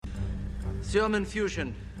Serum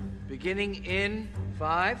infusion. Beginning in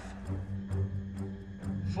 5,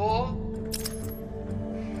 4,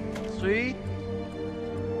 3,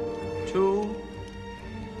 2,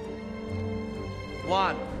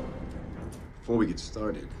 1. Before we get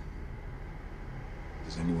started,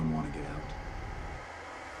 does anyone want to get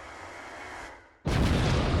out?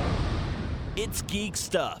 It's Geek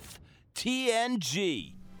Stuff,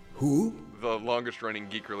 TNG. Who? The longest-running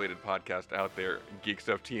geek-related podcast out there, Geek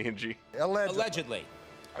Stuff TNG. Allegedly.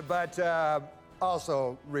 But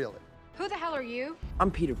also, really. Who the hell are you? I'm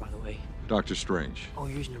Peter, by the way. Doctor Strange. Oh,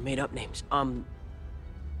 you're using your made-up names. I'm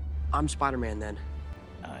Spider-Man, then.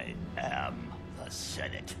 I am the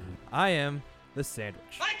Senate. I am the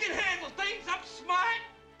Sandwich. I can handle things. I'm smart.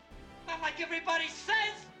 Not like everybody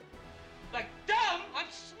says. Like dumb, I'm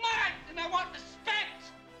smart, and I want respect.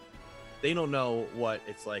 They don't know what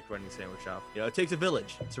it's like running a sandwich shop. You know, it takes a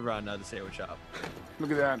village to run the sandwich shop.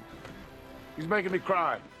 Look at that. He's making me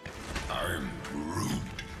cry. I'm Groot.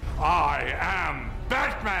 I am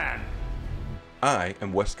Batman. I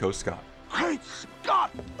am West Coast Scott. Great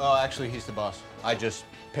Scott! Oh, actually, he's the boss. I just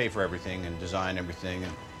pay for everything and design everything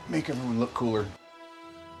and make everyone look cooler.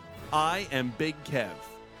 I am Big Kev.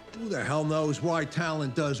 Who the hell knows why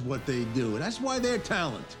talent does what they do? That's why they're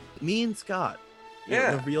talent. Me and Scott.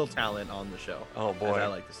 Yeah. The real talent on the show. Oh, boy. As I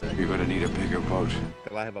like to say. You're gonna need a bigger boat.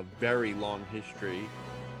 I have a very long history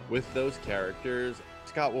with those characters.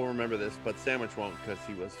 Scott will remember this, but Sandwich won't because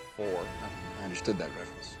he was 4. I understood that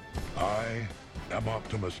reference. I am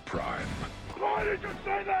Optimus Prime. Why did you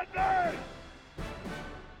say that name?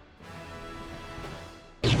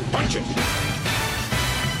 Punch it!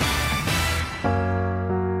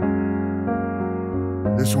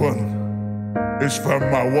 This one is from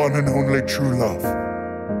my one and only true love,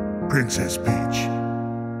 Princess Peach.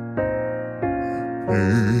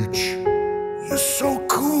 Peach, you're so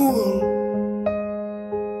cool.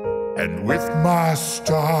 And with my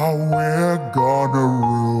star, we're gonna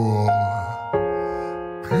rule.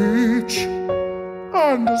 Peach,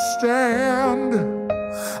 understand,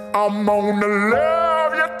 I'm gonna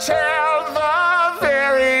love you till the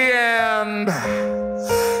very end.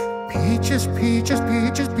 Peaches, peaches,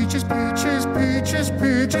 peaches, peaches, peaches, peaches,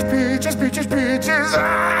 peaches, peaches, peaches, peaches.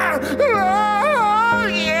 Ah, oh,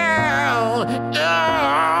 yeah.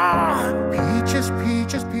 Peaches,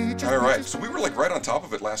 peaches, peaches. All right, so we were like right on top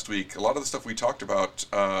of it last week. A lot of the stuff we talked about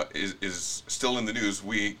is still in the news.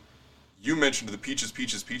 You mentioned the Peaches,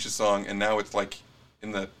 Peaches, Peaches song, and now it's like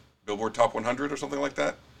in the Billboard Top 100 or something like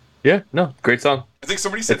that. Yeah, no, great song. I think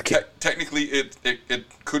somebody said technically it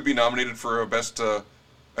could be nominated for a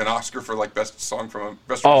an Oscar for like best song from a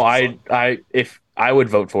best. Oh, song. if I would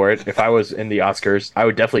vote for it if I was in the Oscars, I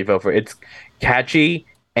would definitely vote for it. It's catchy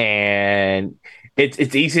and it's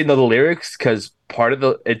easy to know the lyrics because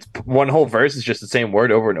it's one whole verse is just the same word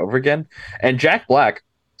over and over again. And Jack Black,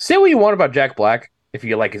 say what you want about Jack Black. If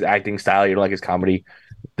you like his acting style, you don't like his comedy,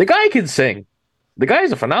 the guy can sing. The guy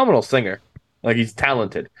is a phenomenal singer. Like, he's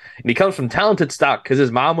talented. And he comes from talented stock because his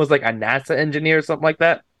mom was like a NASA engineer or something like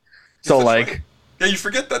that. So like, right. Yeah, you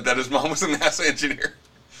forget that his mom was a NASA engineer.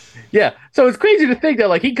 Yeah, so it's crazy to think that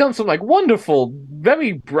like he comes from like wonderful,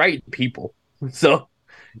 very bright people. So,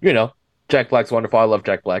 you know, Jack Black's wonderful. I love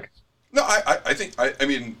Jack Black. No, I think I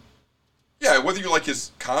mean, yeah, whether you like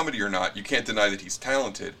his comedy or not, you can't deny that he's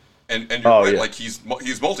talented. And you're right, yeah. Like he's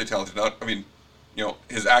multi-talented. I mean, you know,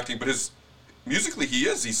 his acting, but musically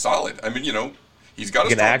he's solid. I mean, you know, he's got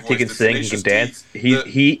he can act, he can sing, he can dance.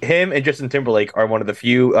 Him and Justin Timberlake are one of the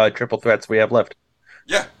few triple threats we have left.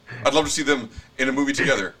 Yeah, I'd love to see them in a movie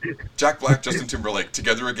together. Jack Black, Justin Timberlake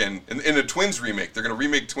together again in a Twins remake. They're going to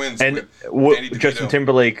remake Twins and with Danny DeVito. Justin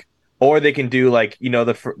Timberlake, or they can do like, you know,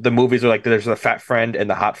 the movies are like there's the fat friend and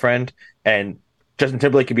the hot friend, and Justin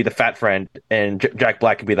Timberlake could be the fat friend and Jack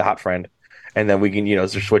Black could be the hot friend, and then we can, you know,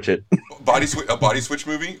 just switch it. A body switch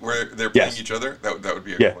movie where they're playing each other. That would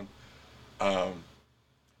be a good one.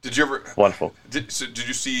 Did you ever? Wonderful. Did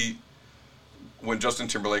you see when Justin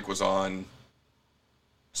Timberlake was on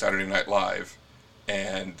Saturday Night Live,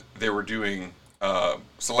 and they were doing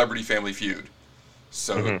Celebrity Family Feud?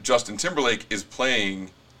 So Justin Timberlake is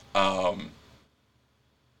playing.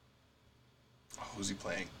 Who's he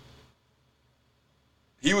playing?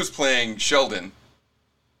 He was playing Sheldon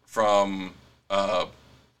from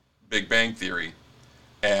Big Bang Theory,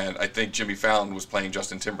 and I think Jimmy Fallon was playing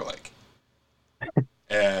Justin Timberlake.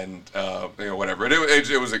 And you know, whatever.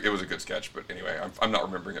 It was a good sketch, but anyway, I'm not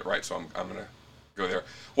remembering it right, so I'm gonna go there.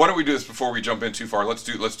 Why don't we do this before we jump in too far? Let's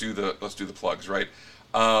do the plugs, right?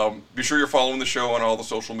 Be sure you're following the show on all the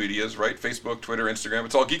social medias, right? Facebook, Twitter, Instagram.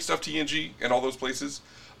 It's all Geek Stuff TNG and all those places.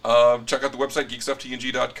 Check out the website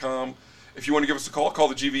geekstufftng.com. If you want to give us a call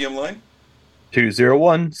the GVM line.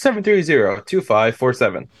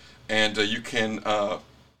 201-730-2547. And you can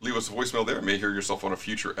leave us a voicemail there. You may hear yourself on a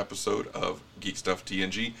future episode of Geek Stuff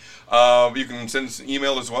TNG. You can send us an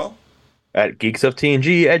email as well. At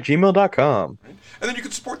geekstufftng@gmail.com. Right. And then you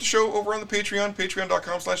can support the show over on the Patreon,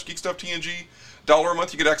 patreon.com/geekstufftng. $1 a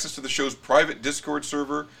month, you get access to the show's private Discord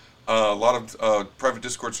server. A lot of private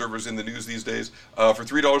Discord servers in the news these days. For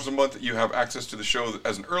 $3 a month, you have access to the show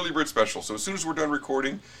as an early bird special. So as soon as we're done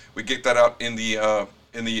recording, we get that out in the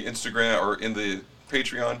Instagram or in the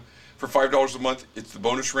Patreon. For $5 a month, it's the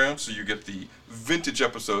bonus round, so you get the vintage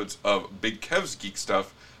episodes of Big Kev's Geek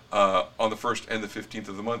Stuff on the 1st and the 15th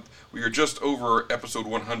of the month. We are just over episode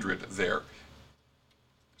 100 there.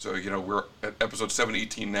 So, we're at episode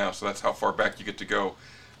 718 now, so that's how far back you get to go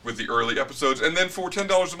with the early episodes. And then for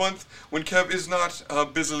 $10 a month, when Kev is not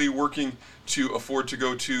busily working to afford to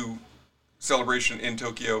go to Celebration in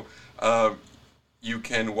Tokyo, you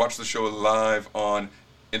can watch the show live on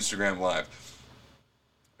Instagram Live.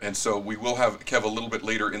 And so we will have Kev a little bit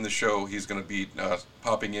later in the show. He's going to be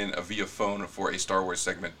popping in via phone for a Star Wars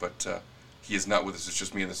segment, but he is not with us. It's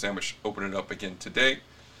just me and the Sandwich opening it up again today.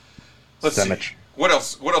 Let's see. What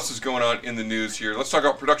else is going on in the news here? Let's talk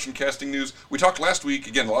about production casting news. We talked last week,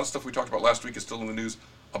 again, a lot of stuff we talked about last week is still in the news,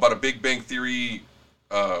 about a Big Bang Theory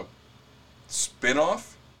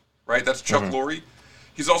spin-off, right? That's Chuck Lorre.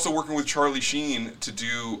 He's also working with Charlie Sheen to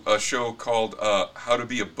do a show called How to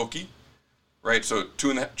Be a Bookie, right? So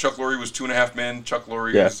Chuck Lorre was 2.5 Men, Chuck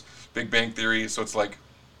Lorre was Big Bang Theory, so it's like,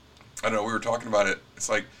 I don't know, we were talking about it. It's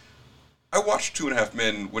like, I watched 2.5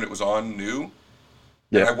 Men when it was on new.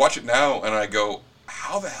 Yeah. And I watch it now and I go,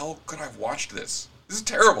 how the hell could I have watched this? This is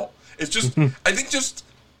terrible. It's just, I think just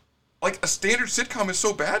like a standard sitcom is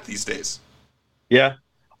so bad these days. Yeah.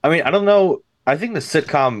 I mean, I don't know. I think the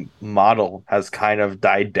sitcom model has kind of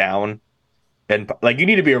died down. And like, you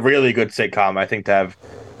need to be a really good sitcom, I think, to have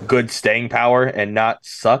good staying power and not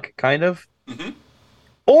suck, kind of. Mm-hmm.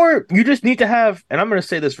 Or you just need to have, and I'm going to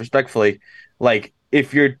say this respectfully, like,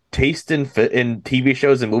 if your taste in TV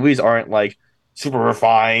shows and movies aren't like super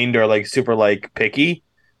refined or like super like picky,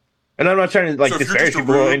 and I'm not trying to like disparage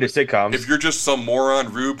people who are into sitcoms. If you're just some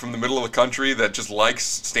moron rube from the middle of the country that just likes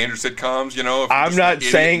standard sitcoms, I'm not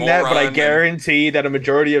saying that, but I guarantee that a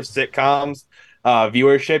majority of sitcoms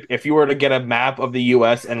viewership, if you were to get a map of the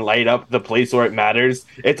U.S. and light up the place where it matters,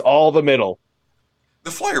 it's all the middle. The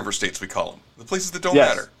flyover states, we call them. The places that don't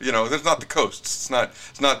matter. There's not the coasts.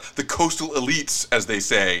 It's not the coastal elites, as they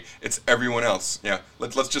say. It's everyone else. Yeah.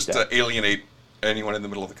 Let's just alienate anyone in the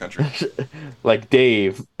middle of the country. Like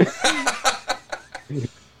Dave.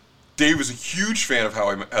 Dave is a huge fan of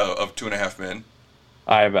of 2.5 Men.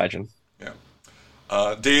 I imagine.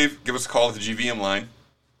 Yeah. Dave, give us a call at the GVM line.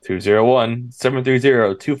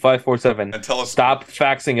 201-730-2547. And tell us. Stop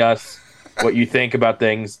faxing us what you think about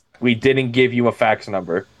things. We didn't give you a fax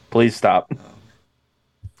number. Please stop.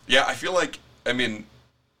 Yeah, I feel like, the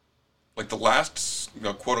last,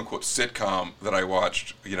 quote unquote sitcom that I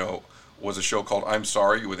watched, was a show called I'm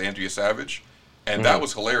Sorry with Andrea Savage. And that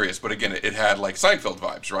was hilarious. But again, it had like Seinfeld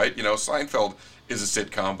vibes, right? Seinfeld is a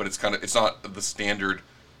sitcom, but it's not the standard,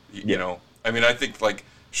 I think like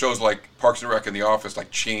shows like Parks and Rec and The Office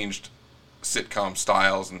like changed sitcom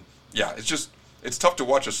styles. And yeah, it's tough to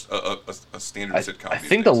watch a standard sitcom. I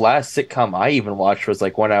think the last sitcom I even watched was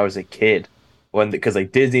like when I was a kid, because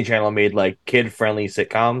like Disney Channel made like kid-friendly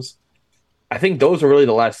sitcoms. I think those were really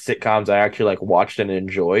the last sitcoms I actually like watched and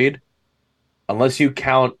enjoyed. Unless you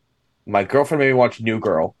count, my girlfriend made me watch New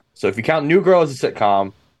Girl. So if you count New Girl as a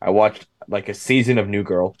sitcom, I watched like a season of New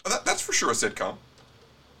Girl. That's for sure a sitcom.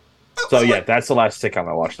 That's the last sitcom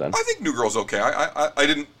I watched then. I think New Girl's okay. I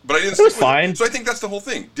didn't It stick was with fine. it. So I think that's the whole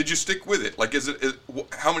thing. Did you stick with it? Like,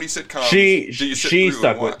 how many sitcoms she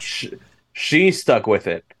stuck with? She stuck with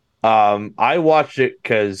it. I watched it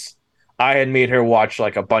because I had made her watch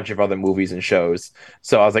like a bunch of other movies and shows.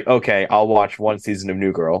 So I was like, okay, I'll watch one season of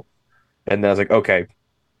New Girl, and then I was like, okay,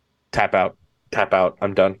 tap out,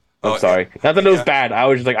 I'm done. I'm sorry. Not that it was bad. I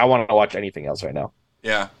was just like, I want to watch anything else right now.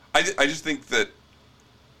 Yeah, I just think that.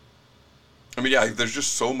 There's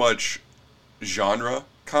just so much genre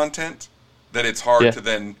content that it's hard to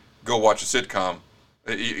then go watch a sitcom.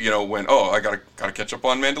 When I gotta catch up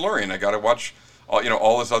on Mandalorian, I gotta watch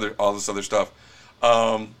all this other stuff.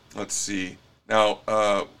 Let's see now.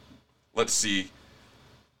 Let's see.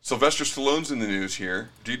 Sylvester Stallone's in the news here.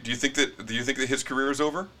 Do you think that his career is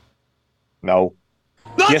over? No.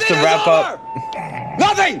 Nothing he has to wrap up.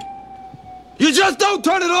 Nothing. You just don't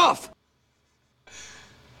turn it off.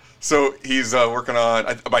 So he's working on.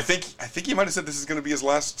 I think he might have said this is going to be his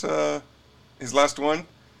last one.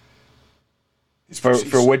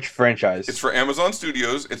 For which franchise? It's for Amazon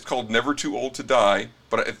Studios. It's called Never Too Old to Die,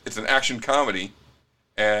 but it's an action comedy.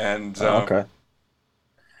 And okay.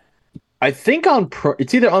 I think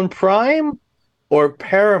it's either on Prime or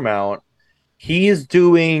Paramount. He is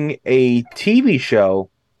doing a TV show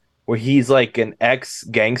where he's like an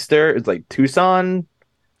ex-gangster. It's like Tucson.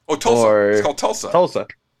 Oh, Tulsa. It's called Tulsa. Tulsa.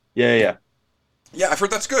 Yeah. Yeah, I've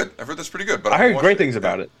heard that's good. I've heard that's pretty good. But I heard great things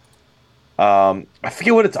about it. I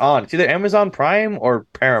forget what it's on. It's either Amazon Prime or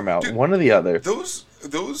Paramount. Dude, one or the other. Those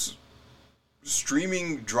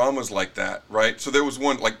streaming dramas like that, right? So there was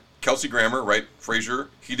one like Kelsey Grammer, right? Frasier.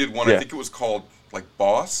 He did one. I think it was called like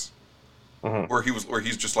Boss, where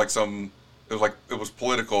he's just like some. It was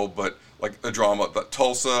political, but like a drama. But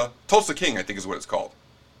Tulsa King, I think is what it's called.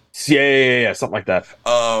 Yeah, something like that.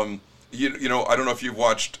 You know, I don't know if you've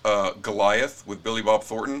watched Goliath with Billy Bob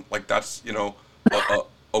Thornton. Like that's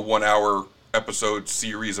a 1 hour episode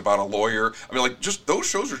series about a lawyer. I mean, like just those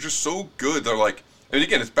shows are just so good. They're like, and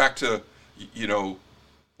again, it's back to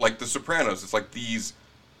like The Sopranos. It's like these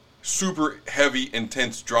super heavy,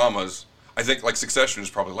 intense dramas. I think like Succession is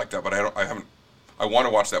probably like that, but I want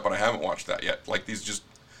to watch that, but I haven't watched that yet. Like these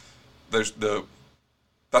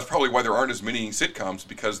that's probably why there aren't as many sitcoms,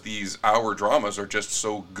 because these hour dramas are just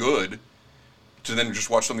so good to then just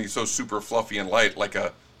watch something so super fluffy and light like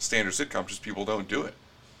a standard sitcom. Just people don't do it.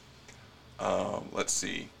 Let's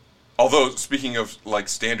see. Although, speaking of like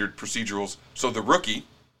standard procedurals, so The Rookie,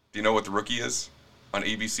 do you know what The Rookie is on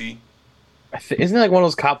ABC? Isn't it like one of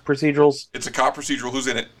those cop procedurals? It's a cop procedural. Who's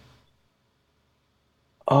in it?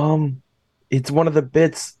 It's one of the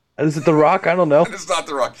bits. Is it The Rock? I don't know. It's not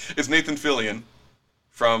The Rock. It's Nathan Fillion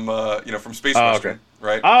from from Space Western,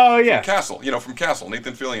 right? Oh yeah. From Castle, from Castle.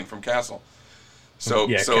 Nathan Fillion from Castle. So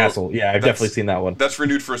Castle. Yeah, I've definitely seen that one. That's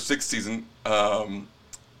renewed for a 6th season.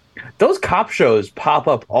 Those cop shows pop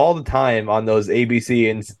up all the time on those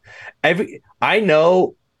ABC, and I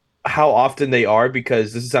know how often they are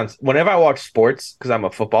because whenever I watch sports, because I'm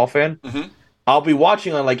a football fan, I'll be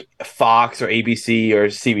watching on like Fox or ABC or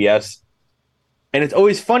CBS, and it's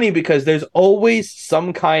always funny because there's always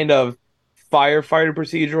some kind of firefighter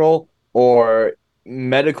procedural or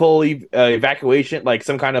medical evacuation, like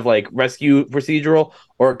some kind of like rescue procedural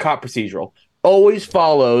or cop procedural. Always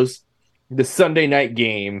follows the Sunday night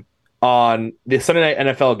game on the Sunday night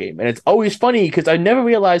NFL game. And it's always funny because I never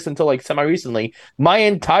realized until like semi-recently, my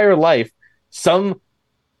entire life, some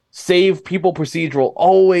save people procedural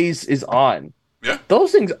always is on. Yeah.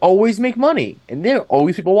 Those things always make money and there are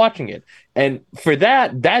always people watching it. And for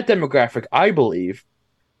that demographic, I believe,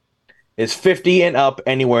 is 50 and up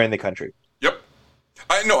anywhere in the country. Yep.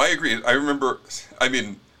 I agree. I remember, I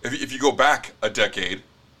mean, if you go back a decade,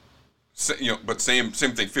 but same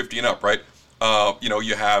thing, 50 and up, right?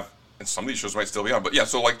 You have, and some of these shows might still be on, but yeah,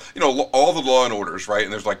 so like, all the Law and Orders, right?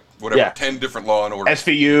 And there's like, 10 different Law and Orders.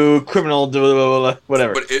 SVU, criminal,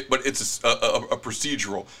 whatever. But it's a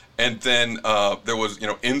procedural. And then there was,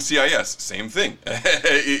 NCIS, same thing.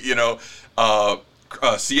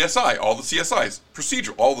 CSI, all the CSIs,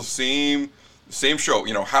 procedural, all the same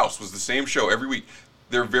show. House was the same show every week.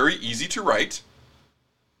 They're very easy to write.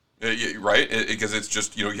 Right? Because it's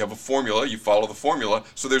just, you have a formula, you follow the formula,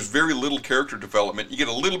 so there's very little character development. You get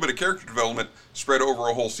a little bit of character development spread over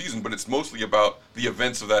a whole season, but it's mostly about the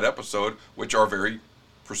events of that episode, which are very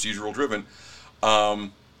procedural driven.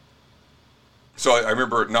 So I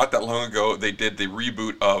remember not that long ago, they did the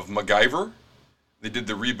reboot of MacGyver. They did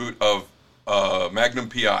the reboot of Magnum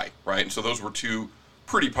P.I., right? And so those were two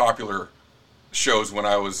pretty popular shows when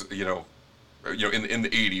I was, in the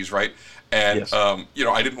 80s, right? And, yes.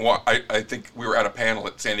 I didn't want, I think we were at a panel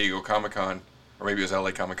at San Diego Comic-Con, or maybe it was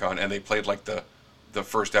LA Comic-Con, and they played like the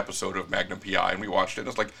first episode of Magnum P.I., and we watched it, and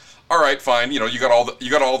it's like, all right, fine, you got all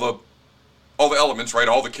the elements, right?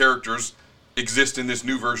 All the characters exist in this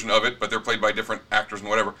new version of it, but they're played by different actors and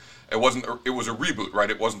whatever. It was a reboot, right?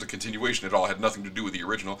 It wasn't a continuation at all. It had nothing to do with the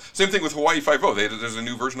original. Same thing with Hawaii Five-0. There's a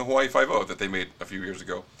new version of Hawaii Five-0 that they made a few years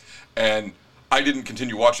ago. And I didn't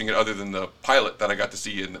continue watching it other than the pilot that I got to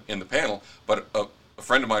see in the panel, but a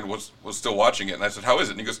friend of mine was still watching it, and I said, how is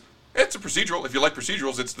it? And he goes, it's a procedural. If you like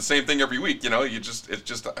procedurals, it's the same thing every week, it's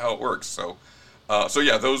just how it works. So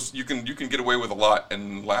yeah, those you can get away with a lot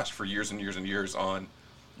and last for years and years and years on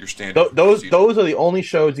your standard. Those are the only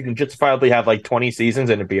shows you can justifiably have like 20 seasons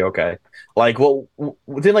and it'd be okay. Like,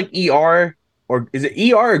 within like ER, or is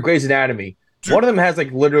it ER or Grey's Anatomy? Dude, one of them has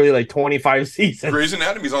like literally like 25 seasons. Grey's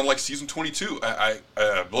Anatomy's on like season 22. I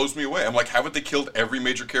blows me away. I'm like, haven't they killed every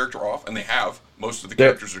major character off? And they have. Most of the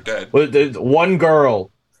characters are dead. Well, there's one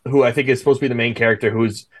girl who I think is supposed to be the main character who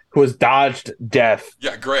has dodged death.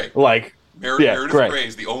 Yeah, Grey. Like Meredith Grey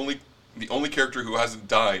is the only the only character who hasn't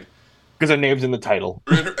died. Because her name's in the title.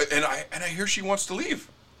 And I hear she wants to leave.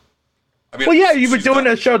 I mean, well, yeah, you've been doing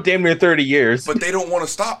that show damn near 30 years. But they don't want to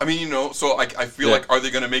stop. I mean, so I feel like, are they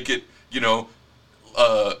going to make it, they'll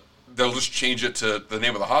just change it to the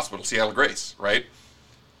name of the hospital, Seattle Grace, right?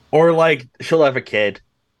 Or, like, she'll have a kid.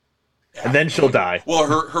 Yeah. And then she'll die.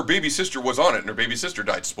 Well, her baby sister was on it, and her baby sister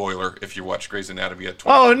died. Spoiler, if you watch Grey's Anatomy at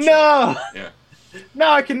 20. Oh, no! Yeah. No,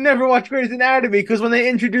 I can never watch Grey's Anatomy, because when they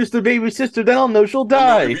introduce the baby sister, then I'll know she'll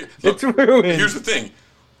die. It's ruined. Here's the thing.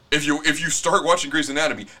 If you start watching Grey's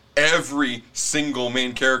Anatomy, every single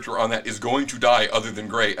main character on that is going to die other than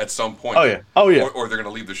Grey at some point. Oh, yeah. Or they're going to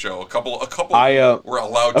leave the show. A couple were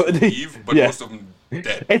allowed to leave, but most of them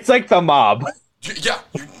dead. It's like the mob. Yeah.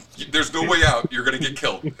 There's no way out. You're going to get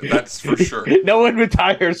killed. That's for sure. No one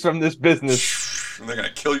retires from this business. And they're going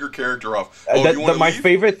to kill your character off. My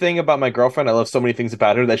favorite thing about my girlfriend, I love so many things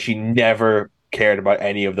about her, that she never cared about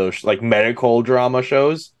any of those like medical drama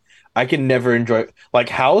shows. I can never enjoy, like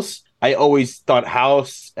House. I always thought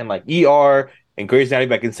House and like ER and Grey's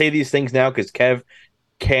Anatomy. I can say these things now because Kev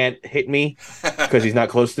can't hit me because he's not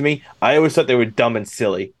close to me. I always thought they were dumb and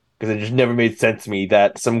silly because it just never made sense to me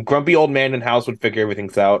that some grumpy old man in House would figure everything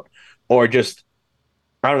out, or just,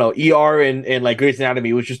 I don't know, ER and like Grey's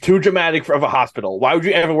Anatomy was just too dramatic of a hospital. Why would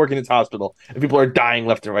you ever work in this hospital if people are dying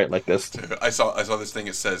left and right like this? I saw this thing.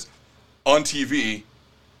 It says on TV,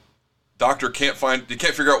 doctor can't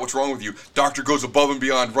figure out what's wrong with you. Doctor goes above and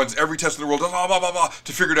beyond, runs every test in the world, blah blah blah blah,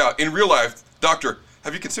 to figure it out. In real life, doctor,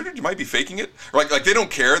 have you considered you might be faking it? Or like they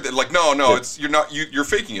don't care. They're like, no, it's you're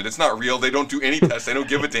faking it. It's not real. They don't do any tests. They don't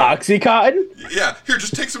give a damn. Oxycontin? Yeah, here,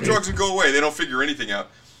 just take some drugs and go away. They don't figure anything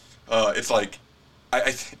out. It's like,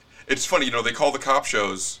 it's funny, they call the cop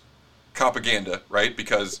shows propaganda, right?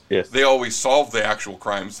 Because they always solve the actual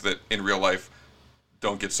crimes that in real life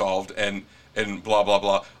don't get solved, and blah, blah,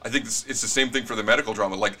 blah. I think it's the same thing for the medical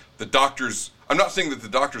drama. Like, the doctors, I'm not saying that the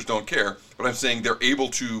doctors don't care, but I'm saying they're able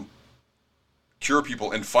to cure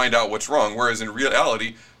people and find out what's wrong, whereas in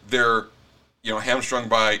reality, they're, hamstrung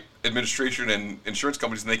by administration and insurance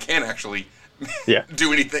companies, and they can't actually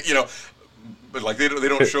do anything, But, like, they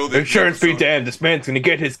don't show the insurance be damned, this man's going to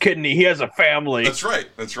get his kidney. He has a family. That's right.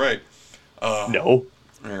 No.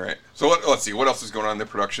 All right. So let's see. What else is going on in the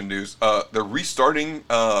production news? They're restarting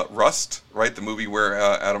Rust, right? The movie where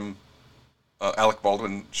Alec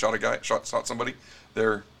Baldwin shot somebody.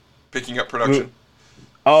 They're picking up production.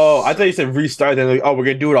 Oh, I thought you said restart. Then like, we're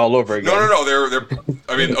gonna do it all over again. No. They're.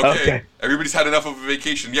 I mean, okay. Everybody's had enough of a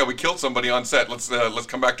vacation. Yeah, we killed somebody on set. Let's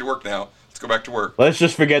come back to work now. Let's go back to work. Let's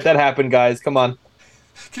just forget that happened, guys. Come on.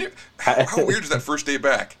 How weird is that first day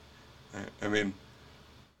back? I mean.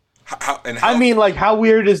 How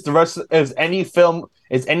weird is the rest? Is any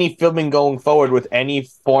filming going forward with any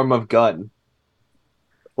form of gun?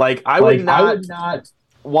 Like, I would not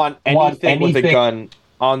want anything with a gun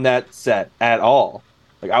on that set at all.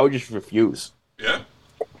 Like, I would just refuse. Yeah.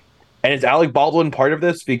 And is Alec Baldwin part of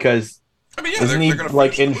this? Because isn't he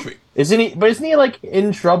like isn't he like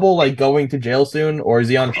in trouble, like going to jail soon, or is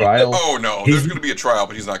he on trial? Oh no, there's going to be a trial,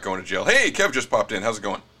 but he's not going to jail. Hey, Kev just popped in. How's it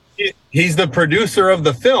going? He's the producer of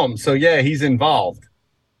the film, so yeah, he's involved.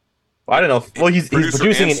 I don't know. Well, he's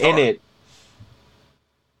producing it in it.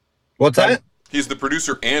 What's that? He's the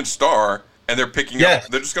producer and star, and they're picking up.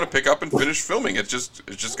 They're just going to pick up and finish filming. It's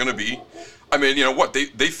just going to be. I mean, what they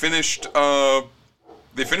finished.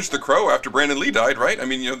 They finished The Crow after Brandon Lee died, right? I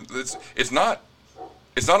mean, it's not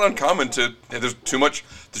uncommon to. There's too much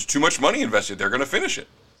money invested. They're going to finish it.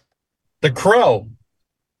 The Crow.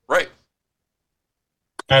 Right.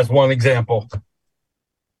 As one example.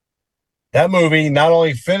 That movie not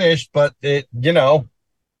only finished, but it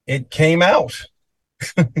came out.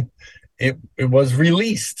 it was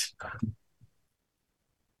released.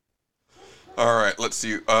 All right, let's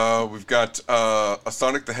see. We've got a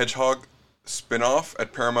Sonic the Hedgehog spin-off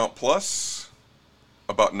at Paramount Plus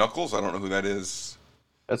about Knuckles. I don't know who that is.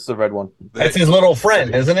 That's the red one. That's his little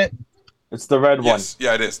friend, isn't it? It's the red one.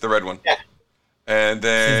 Yeah, it is the red one. Yeah. And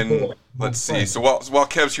then let's see. So while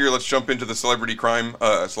Kev's here, let's jump into the celebrity crime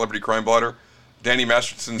blotter, Danny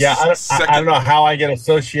Masterson's. Yeah, I don't know how I get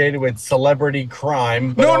associated with celebrity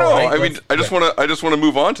crime. No. Right, I mean, I just want to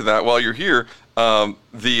move on to that while you're here. So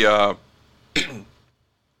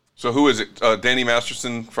who is it? Danny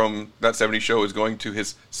Masterson from That 70s Show is going to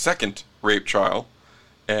his second rape trial,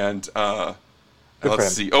 and let's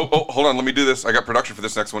see. Oh, hold on. Let me do this. I got production for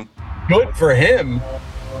this next one. Good for him.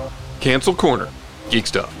 Cancel Corner, Geek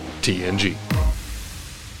Stuff, TNG.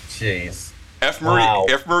 Jeez. F.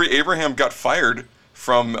 Murray Abraham got fired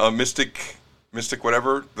from Mystic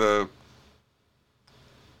whatever, the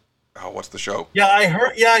what's the show? Yeah, I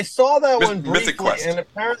heard. Yeah, I saw that one Mythic briefly, Quest. and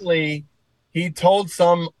apparently he told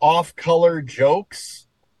some off-color jokes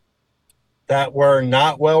that were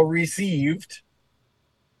not well received,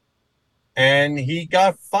 and he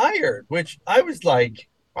got fired. Which I was like,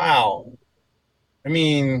 wow. I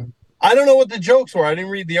mean, I don't know what the jokes were. I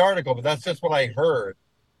didn't read the article, but that's just what I heard.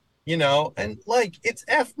 You know, and like it's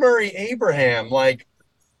F. Murray Abraham. Like,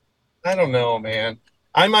 I don't know, man.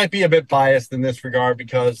 I might be a bit biased in this regard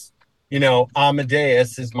because, you know,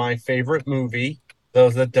 Amadeus is my favorite movie.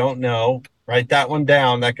 Those that don't know, write that one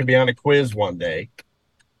down. That could be on a quiz one day.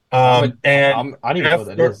 And I don't even know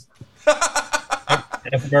what that is.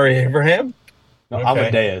 F. Murray Abraham? No,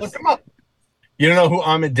 Amadeus. Look him up. You don't know who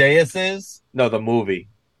Amadeus is? No, the movie.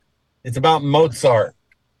 It's about Mozart.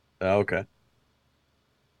 Oh, okay.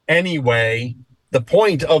 Anyway, the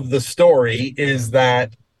point of the story is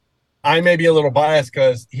that I may be a little biased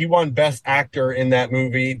because he won Best Actor in that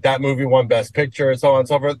movie. That movie won Best Picture and so on and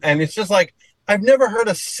so forth. And it's just like, I've never heard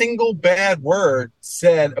a single bad word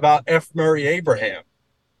said about F. Murray Abraham.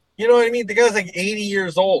 You know what I mean? The guy's like 80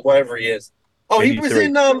 years old, whatever he is. Oh, 83. He was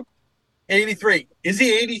in 83. Is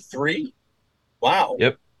he 83? Wow.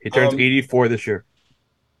 Yep. He turns 84 this year.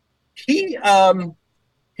 He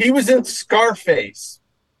was in Scarface.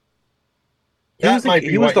 He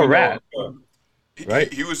was the rat.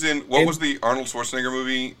 Right. He was in what was the Arnold Schwarzenegger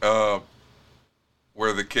movie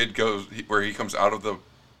where the kid goes where he comes out of the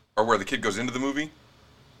or where the kid goes into the movie?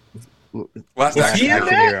 Last Action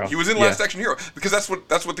Hero. He was in Last Action Hero because that's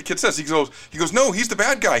what the kid says. He goes, no, he's the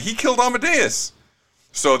bad guy. He killed Amadeus.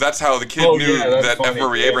 So that's how the kid knew that F.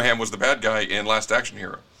 Murray Abraham was the bad guy in Last Action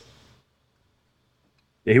Hero.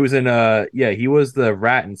 Yeah, he was in he was the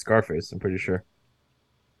rat in Scarface, I'm pretty sure.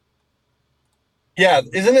 Yeah,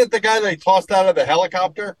 isn't it the guy they tossed out of the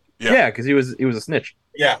helicopter? Yeah, because he was a snitch.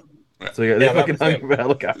 Yeah. So they fucking hung him from a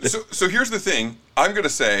helicopter. So here's the thing. I'm gonna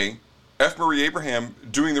say F. Murray Abraham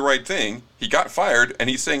doing the right thing. He got fired, and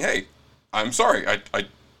he's saying, "Hey, I'm sorry.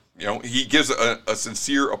 He gives a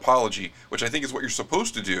sincere apology, which I think is what you're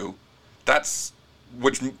supposed to do. That's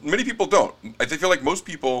which many people don't. I feel like most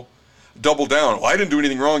people double down. Well, I didn't do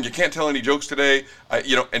anything wrong. You can't tell any jokes today.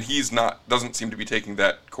 And he's doesn't seem to be taking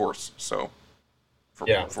that course. So,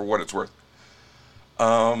 for what it's worth.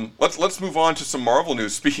 Let's move on to some Marvel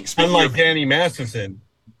news. Speaking Unlike of Danny Masterson,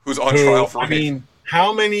 who's on trial for rape. I mean,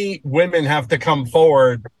 how many women have to come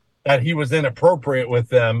forward that he was inappropriate with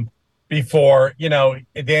them before,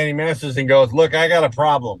 Danny Masterson goes, look, I got a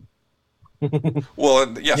problem. Well,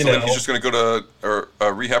 then he's just going to go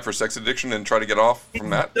to rehab for sex addiction and try to get off from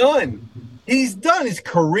that? He's done. His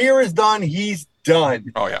career is done. He's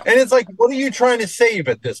done. Oh, yeah. And it's like, what are you trying to save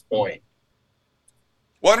at this point?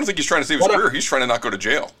 Well, I don't think he's trying to save his career. He's trying to not go to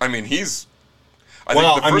jail. I mean, I think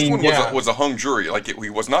the first one was a hung jury. Like, he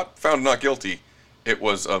was not found not guilty. It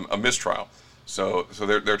was a mistrial. So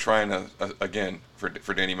they're trying to, again,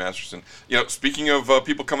 for Danny Masterson. Speaking of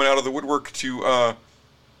people coming out of the woodwork to,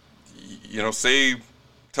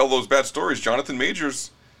 tell those bad stories, Jonathan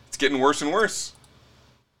Majors, it's getting worse and worse.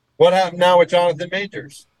 What happened now with Jonathan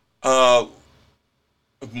Majors?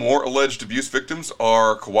 More alleged abuse victims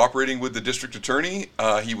are cooperating with the district attorney.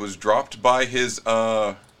 He was dropped by his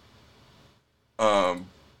manager,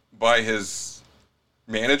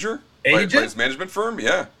 by his management firm.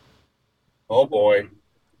 Yeah. Oh boy.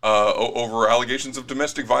 Over allegations of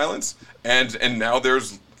domestic violence, and now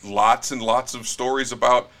there's lots and lots of stories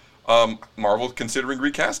about Marvel considering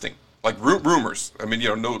recasting, like rumors. I mean,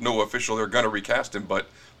 no official they're gonna recast him, but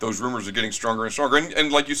those rumors are getting stronger and stronger.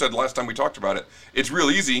 And like you said last time we talked about it, it's real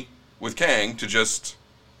easy with Kang to just,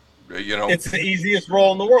 It's the easiest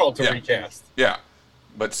role in the world to recast. Yeah,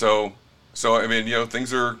 but so I mean,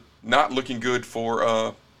 things are not looking good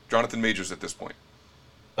for Jonathan Majors at this point.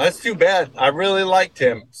 That's too bad. I really liked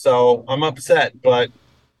him, so I'm upset. But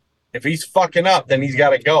if he's fucking up, then he's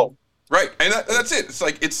got to go. Right, and that's it. It's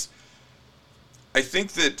like I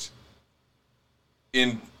think that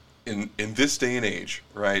in this day and age,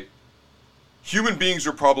 right, human beings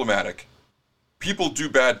are problematic. People do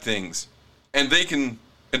bad things, and they can,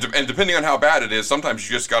 and depending on how bad it is, sometimes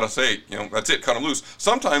you just got to say, that's it, cut them loose.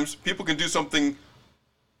 Sometimes people can do something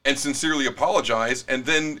and sincerely apologize, and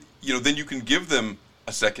then you can give them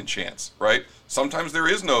a second chance, right? Sometimes there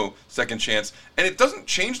is no second chance, and it doesn't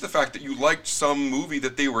change the fact that you liked some movie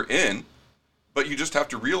that they were in, but you just have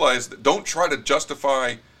to realize that don't try to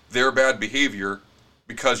justify their bad behavior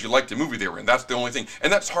because you liked the movie they were in. That's the only thing,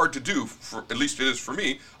 and that's hard to do. At least it is for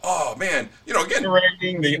me. Oh man, again,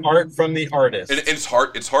 separating the art from the artist, and it's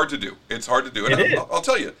hard. It's hard to do. It's hard to do. And I'll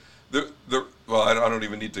tell you, well, I don't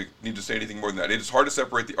even need to say anything more than that. It is hard to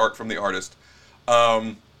separate the art from the artist.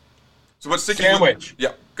 So what's sticking Sandwich.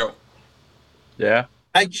 Yeah, go. Yeah.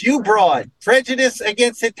 Like you brought prejudice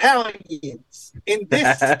against Italians in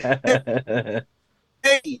this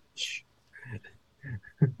age.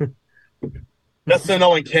 Just so no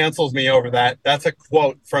one cancels me over that. That's a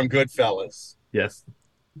quote from Goodfellas. Yes.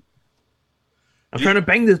 I'm trying to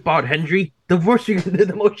bang this bot, Henry. The most you can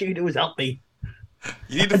do is help me.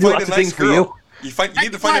 You need to find a nice girl. You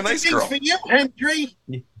need to find a nice girl. For you, Henry.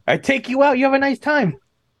 I take you out. You have a nice time.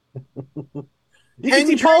 You can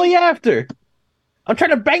see Polly after. I'm trying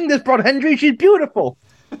to bang this broad, Henry. She's beautiful.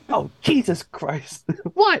 Oh, Jesus Christ.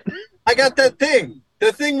 What? I got that thing.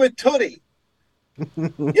 The thing with Tootie.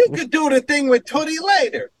 You could do the thing with Tootie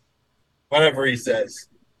later. Whatever he says.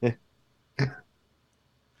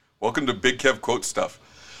 Welcome to Big Kev quote stuff.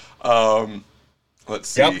 Let's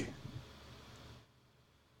see. Yep.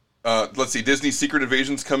 Let's see. Disney's Secret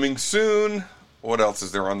Invasion's coming soon. What else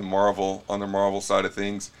is there on the Marvel side of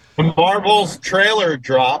things? The Marvel's trailer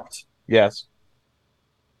dropped. Yes.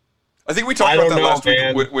 I think we talked about that last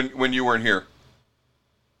week when you weren't here.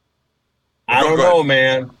 I don't know,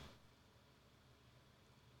 man.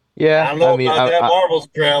 Yeah, I don't know about that Marvel's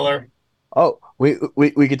trailer. Oh, we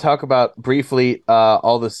could talk about briefly some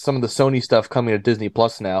of the Sony stuff coming to Disney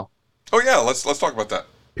Plus now. Oh yeah, let's talk about that.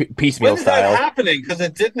 Piecemeal When is style. that happening? Because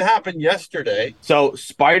it didn't happen yesterday. So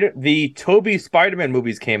the Toby Spider-Man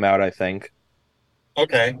movies came out, I think.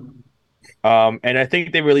 Okay. And I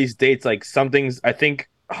think they released dates like I think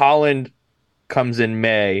Holland comes in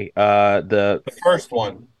May. The first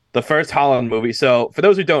one. The first Holland movie. So for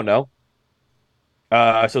those who don't know,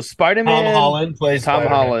 so Spider-Man Tom Holland plays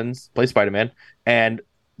Spider-Man, and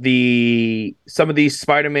some of these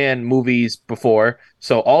Spider-Man movies before.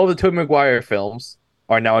 So all of the Tobey Maguire films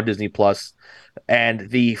are now on Disney Plus, and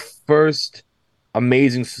the first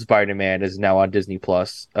Amazing Spider-Man is now on Disney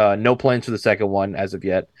Plus. No plans for the second one as of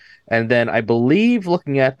yet. And then I believe,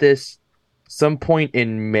 looking at this, some point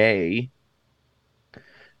in May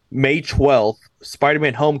 12th,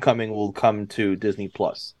 Spider-Man Homecoming will come to Disney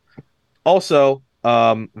Plus. Also,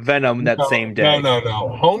 Venom same day. No.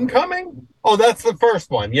 Homecoming? Oh, that's the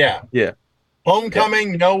first one. Yeah. Yeah.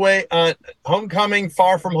 Homecoming, No Way. Homecoming,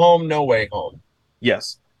 Far From Home, No Way Home.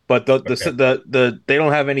 Yes, but the they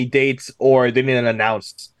don't have any dates, or they didn't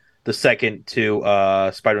announce the second two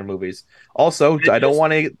Spider-Man movies. Also, I don't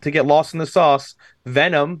want to get lost in the sauce.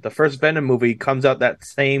 Venom, the first Venom movie, comes out that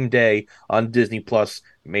same day on Disney Plus,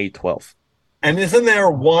 May 12th. And isn't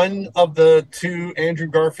there one of the two Andrew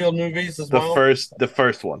Garfield movies as well? The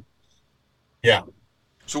first one. Yeah.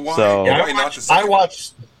 So why not the second? I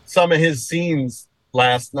watched some of his scenes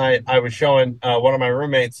last night. I was showing one of my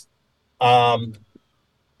roommates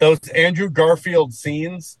those Andrew Garfield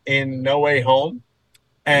scenes in No Way Home,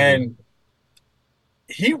 and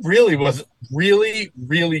he really was really,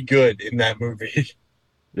 really good in that movie.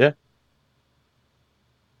 Yeah.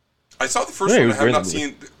 I saw the first one. I have not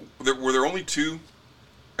seen. Were there only two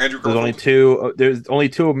Andrew Garfield? There's only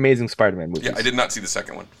two Amazing Spider-Man movies. Yeah, I did not see the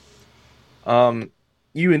second one.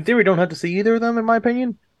 You in theory don't have to see either of them, in my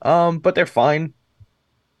opinion. But they're fine.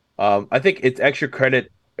 I think it's extra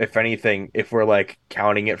credit, if anything, if we're like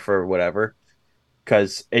counting it for whatever,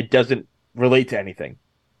 because it doesn't relate to anything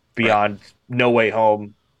beyond No Way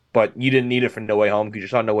Home. But you didn't need it for No Way Home because you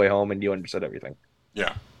saw No Way Home and you understood everything.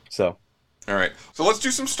 Yeah. So. All right. So let's do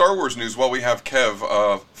some Star Wars news while we have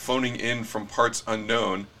Kev phoning in from parts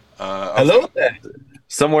unknown. Hello there.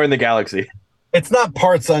 Somewhere in the galaxy. It's not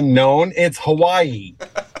parts unknown. It's Hawaii.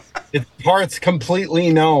 It's parts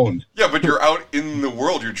completely known. Yeah, but you're out in the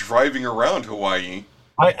world. You're driving around Hawaii.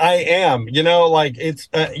 I am. You know, like it's.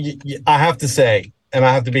 I have to say, and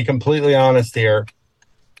I have to be completely honest here.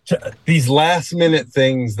 These last minute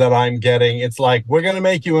things that I'm getting, it's like, we're going to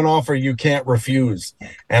make you an offer you can't refuse.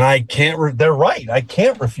 And I can't. They're right. I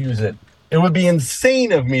can't refuse it. It would be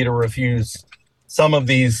insane of me to refuse some of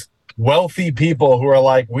these wealthy people who are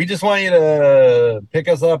like, we just want you to pick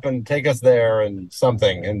us up and take us there and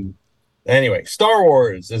something. And anyway, Star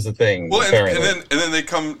Wars is a thing. Well, and then they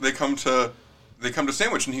come to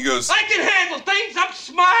Sandwich, and he goes, I can handle things. I'm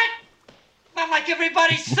smart. Not like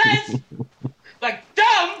everybody says. Like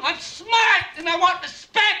dumb, I'm smart, and I want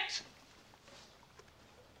respect.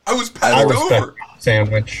 I was passed over.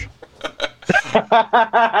 Sandwich. I'm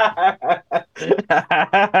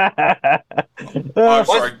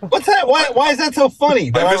sorry. What's that? Why is that so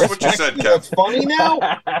funny? I missed what you said, Kev. That's funny now?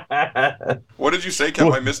 What did you say,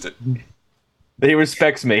 Kev? I missed it. He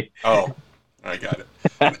respects me. Oh, I got it.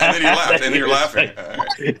 And then he laughed, and you're laughing.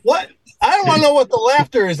 Right. What? I don't want to know what the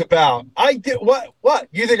laughter is about. I did what?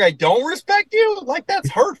 You think I don't respect you? Like, that's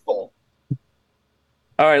hurtful.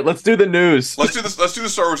 All right, let's do the news. Let's do this. Let's do the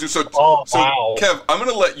Star Wars news. So, wow. Kev, I'm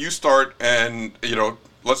going to let you start, and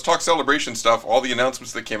let's talk Celebration stuff. All the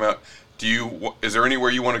announcements that came out. Is there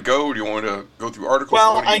anywhere you want to go? Do you want to go through articles?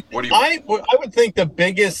 Well, I would think the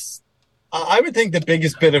biggest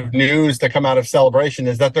bit of news to come out of Celebration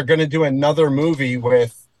is that they're going to do another movie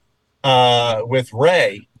with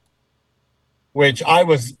Rey, which I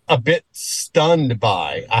was a bit stunned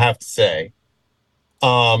by, I have to say.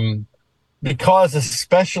 Because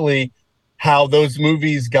especially how those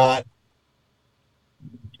movies got,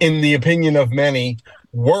 in the opinion of many,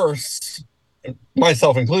 worse,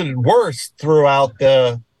 myself included, worse throughout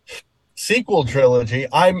the sequel trilogy.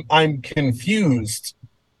 I'm confused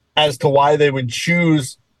as to why they would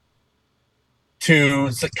choose to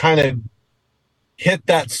kind of hit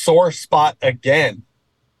that sore spot again.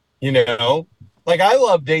 Like, I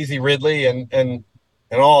love Daisy Ridley and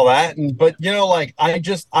all that, but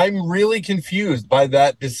I'm really confused by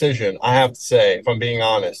that decision. I have to say, if I'm being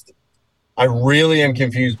honest, I really am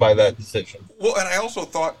confused by that decision. Well, and I also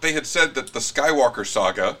thought they had said that the Skywalker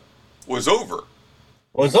saga was over.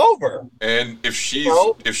 And if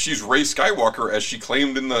she's Rey Skywalker, as she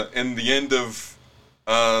claimed in the end of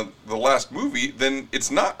the last movie, then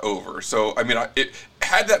it's not over. So I mean,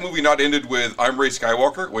 had that movie not ended with "I'm Rey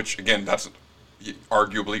Skywalker," which again, that's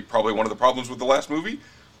arguably probably one of the problems with the last movie,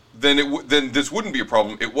 then this wouldn't be a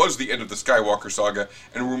problem. It was the end of the Skywalker saga,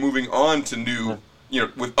 and we're moving on to new,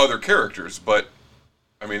 with other characters. But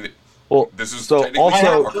I mean, this is so technically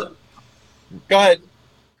Skywalker. Go ahead.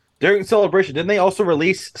 During Celebration, didn't they also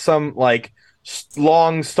release some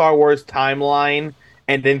long Star Wars timeline?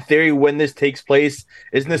 And in theory, when this takes place,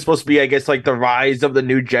 isn't this supposed to be, I guess, like the rise of the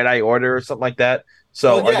new Jedi Order or something like that?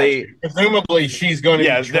 So are they presumably she's going to?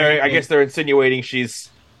 Yeah, I guess they're insinuating she's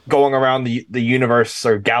going around the universe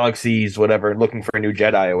or galaxies, whatever, looking for a new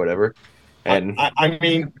Jedi or whatever. And I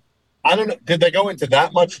mean, I don't know. Did they go into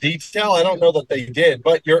that much detail? I don't know that they did,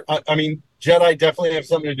 but Jedi definitely have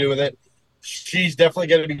something to do with it. She's definitely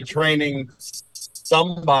going to be training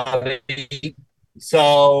somebody.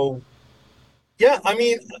 So, yeah, I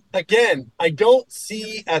mean, again, I don't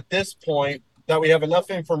see at this point that we have enough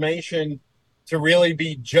information to really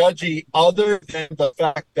be judgy, other than the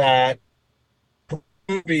fact that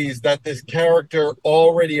movies that this character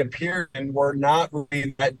already appeared in were not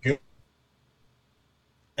really that good.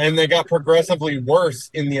 And they got progressively worse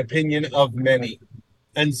in the opinion of many.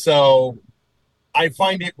 And so I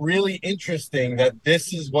find it really interesting that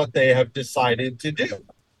this is what they have decided to do.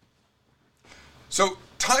 So,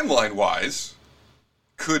 timeline-wise,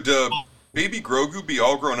 could Baby Grogu be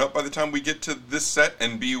all grown up by the time we get to this set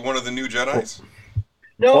and be one of the new Jedis?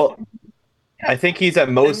 No. Well, I think he's at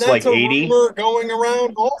most like 80. Rumor going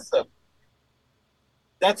around also.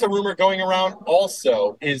 That's a rumor going around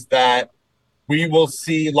also, is that we will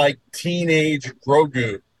see like teenage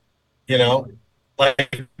Grogu, we'll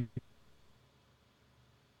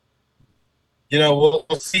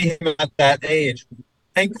see him at that age.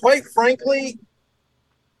 And quite frankly,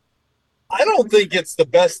 I don't think it's the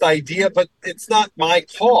best idea, but it's not my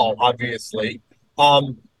call, obviously.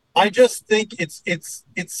 I just think it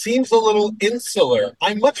seems a little insular.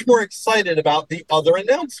 I'm much more excited about the other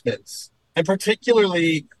announcements. And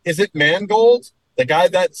particularly, is it Mangold, the guy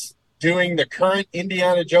that's doing the current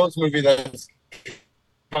Indiana Jones movie that's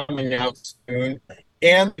coming out soon,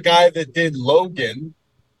 and the guy that did Logan,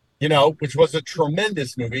 which was a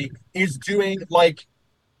tremendous movie, is doing like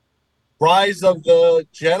Rise of the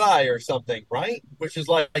Jedi or something, right? Which is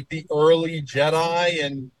like the early Jedi,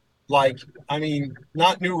 and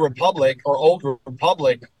not New Republic or Old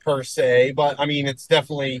Republic per se, but I mean, it's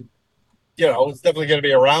definitely, it's definitely going to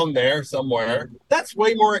be around there somewhere. That's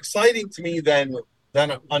way more exciting to me than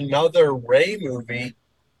another Rey movie.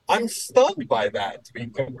 I'm stunned by that, to be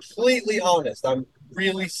completely honest. I'm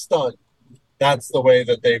really stunned. That's the way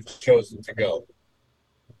that they've chosen to go.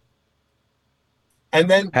 And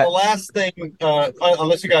then the last thing,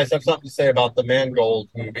 unless you guys have something to say about the Mangold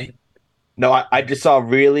movie. No, I just saw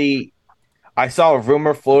I saw a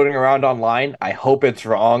rumor floating around online. I hope it's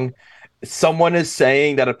wrong. Someone is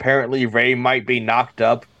saying that apparently Rey might be knocked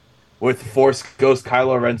up with Force Ghost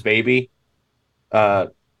Kylo Ren's baby. I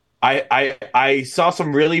saw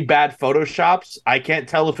some really bad photoshops. I can't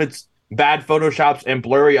tell if it's bad photoshops and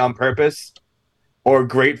blurry on purpose or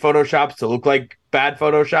great photoshops to look like bad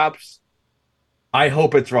photoshops. I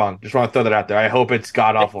hope it's wrong. Just want to throw that out there. I hope it's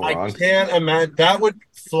god-awful wrong. I can't imagine. That would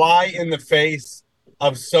fly in the face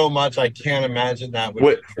of so much. I can't imagine that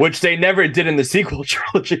would. Which they never did in the sequel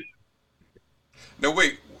trilogy. No,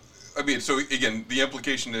 wait. I mean, so again, the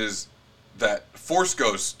implication is that Force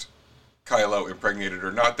Ghost Kylo impregnated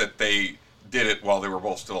her, not that they did it while they were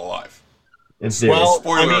both still alive. Well,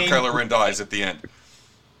 Spoiler: I mean, Kylo Ren dies at the end.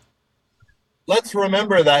 let's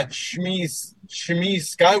remember that Shmi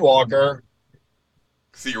Skywalker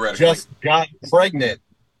Theoretically, just got pregnant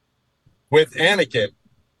with Anakin.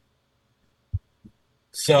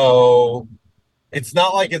 So it's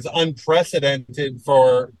not like it's unprecedented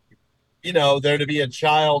for, there to be a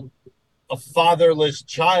fatherless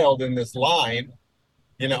child in this line.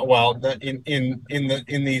 In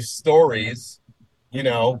these stories,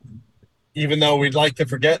 even though we'd like to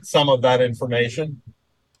forget some of that information.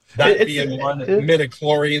 That being one,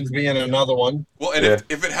 midichlorians being another one. Well, and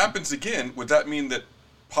if it happens again, would that mean that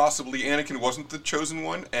possibly Anakin wasn't the chosen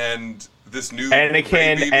one, and this new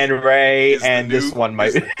Anakin and Rey and this one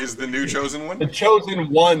might is the new chosen one? The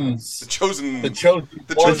chosen ones. The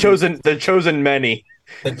chosen many.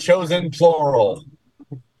 The chosen plural.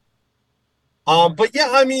 But yeah,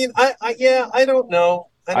 I mean, I don't know.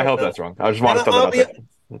 I hope that's wrong. I just want to throw that out there.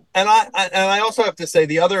 And I also have to say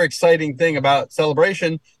the other exciting thing about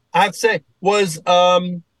Celebration, I have to say, was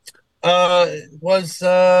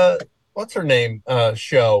what's her name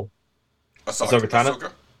show? Ahsoka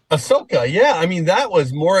Tano? Ahsoka, yeah. I mean, that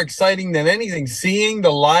was more exciting than anything. Seeing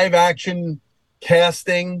the live action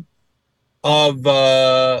casting of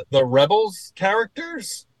the Rebels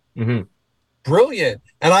characters. Mm-hmm. Brilliant.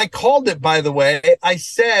 And I called it, by the way. I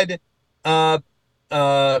said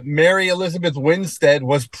Mary Elizabeth Winstead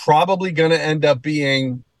was probably going to end up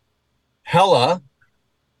being Hela,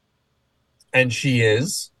 and she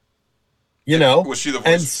is. Was she the voice?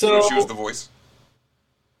 And so she was the voice.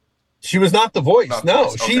 She was not the voice. Not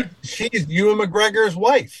no, the voice. Okay. she's Ewan McGregor's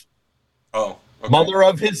wife. Oh, okay. Mother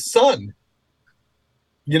of his son.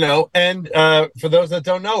 And for those that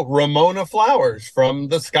don't know, Ramona Flowers from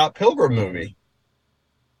the Scott Pilgrim movie.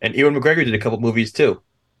 And Ewan McGregor did a couple movies too,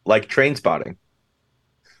 like Trainspotting.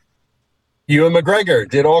 Ewan McGregor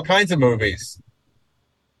did all kinds of movies.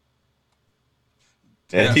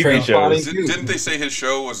 And TV shows. Didn't they say his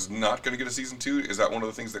show was not going to get a season 2? Is that one of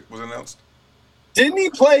the things that was announced? Didn't he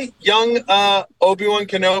play young Obi-Wan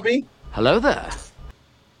Kenobi? Hello there.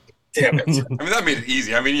 Damn it. I mean, that made it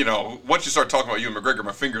easy. I mean, once you start talking about Ewan McGregor,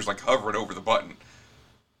 my finger's like hovering over the button.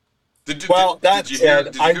 Did you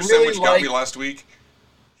hear Sandwich got me last week?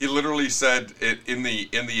 He literally said it in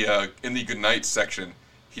the good night section.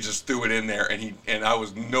 He just threw it in there, and I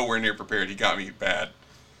was nowhere near prepared. He got me bad.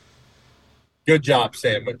 Good job,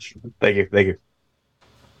 Sandwich. Thank you.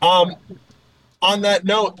 On that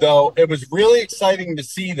note, though, it was really exciting to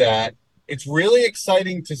see that. It's really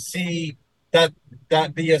exciting to see that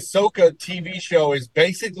the Ahsoka TV show is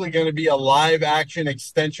basically going to be a live-action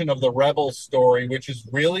extension of the Rebels story, which is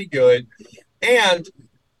really good. And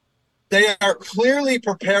they are clearly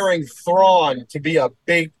preparing Thrawn to be a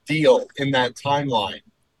big deal in that timeline.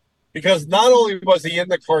 Because not only was he in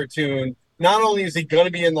the cartoon, not only is he going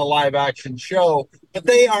to be in the live-action show, but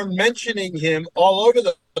they are mentioning him all over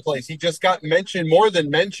the place. He just got more than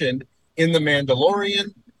mentioned in The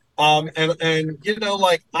Mandalorian. I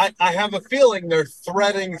have a feeling they're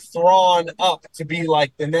threading Thrawn up to be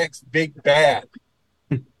like the next big bad.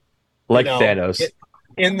 Like Thanos.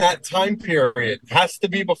 In that time period. Has to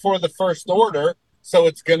be before the First Order, so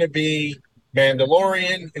it's going to be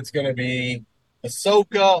Mandalorian, it's going to be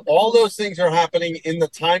Ahsoka. All those things are happening in the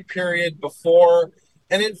time period before.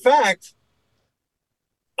 And in fact,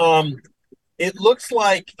 it looks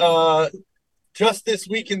like just this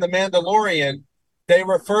week in The Mandalorian, they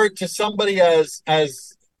referred to somebody as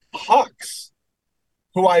Hux,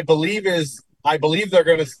 who I believe they're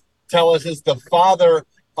going to tell us is the father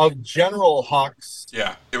of General Hux.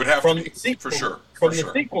 Yeah, it would have to be, for sure. From the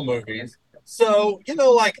sequel movies. So,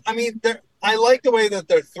 I like the way that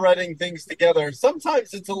they're threading things together.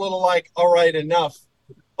 Sometimes it's a little all right, enough,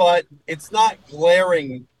 but it's not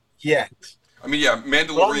glaring yet. I mean, yeah,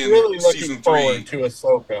 Mandalorian really season 3 to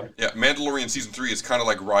Ahsoka. Yeah, Mandalorian season 3 is kind of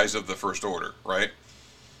like Rise of the First Order, right?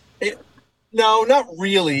 No, not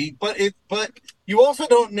really, but you also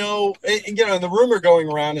don't know. The rumor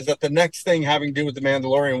going around is that the next thing having to do with the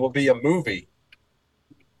Mandalorian will be a movie,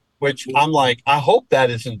 which I'm like, I hope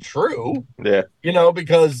that isn't true. Yeah,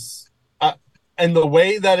 because and the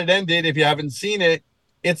way that it ended, if you haven't seen it,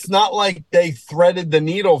 it's not like they threaded the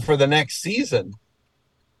needle for the next season.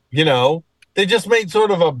 They just made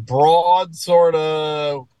sort of a broad sort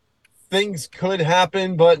of things could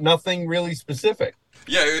happen, but nothing really specific.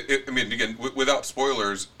 Yeah, I mean, again, without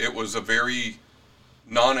spoilers, it was a very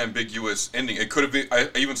non-ambiguous ending. It could have been. I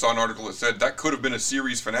even saw an article that said that could have been a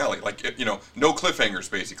series finale. No cliffhangers.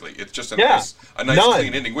 Basically, it's just a nice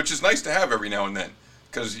clean ending, which is nice to have every now and then,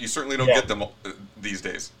 because you certainly don't get them these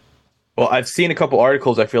days. Well, I've seen a couple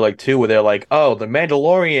articles, I feel like, too, where they're like, oh, the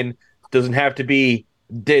Mandalorian doesn't have to be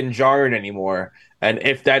Din Djarin anymore. And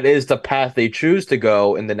if that is the path they choose to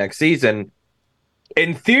go in the next season,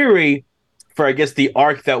 in theory, for, I guess, the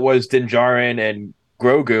arc that was Din Djarin and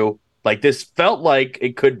Grogu, like, this felt like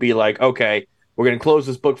it could be like, okay, we're going to close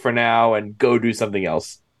this book for now and go do something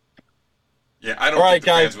else. Yeah, I don't think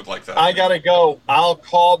the fans would like that. I gotta go. I'll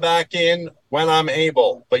call back in when I'm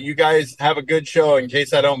able. But you guys have a good show in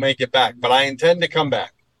case I don't make it back. But I intend to come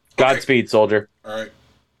back. Godspeed, soldier. All right.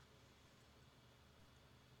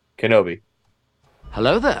 Kenobi.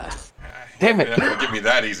 Hello there. Damn it! You're not gonna give me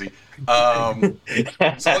that easy.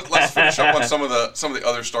 So let's finish up on some of the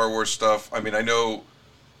other Star Wars stuff. I mean, I know.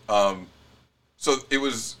 So it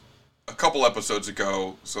was a couple episodes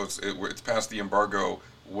ago. So it's past the embargo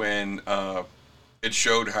when it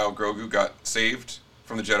showed how Grogu got saved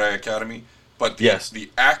from the Jedi Academy, but the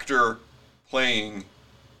actor playing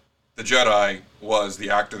the Jedi was the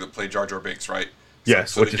actor that played Jar Jar Binks, right?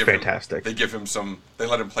 Yes, which is fantastic. They give him they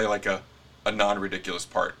let him play like a non-ridiculous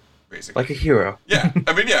part, basically. Like a hero. Yeah,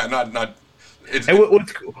 I mean, yeah, not. And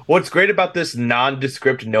what's great about this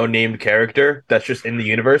nondescript, no-named character that's just in the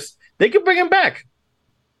universe, they could bring him back.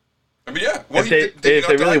 I mean, yeah. Well, if they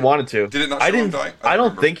really wanted to. Did it not show him die? I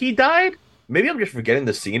don't think he died. Maybe I'm just forgetting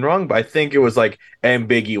the scene wrong, but I think it was like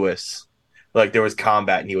ambiguous. Like there was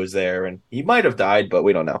combat and he was there, and he might have died, but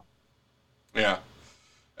we don't know. Yeah,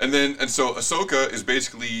 and so Ahsoka is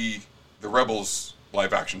basically the Rebels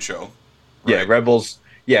live action show. Right? Yeah, Rebels.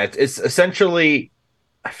 Yeah, it's essentially.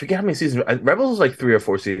 I forget how many seasons. Rebels is like 3 or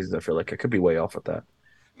 4 seasons. I feel like I could be way off with that.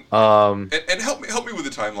 And help me with the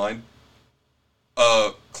timeline.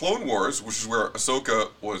 Clone Wars, which is where Ahsoka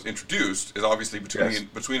was introduced, is obviously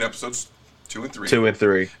between episodes 2 and 3. 2 and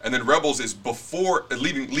 3. And then Rebels is before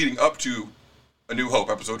leading up to A New Hope,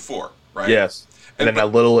 episode 4, right? Yes. And then a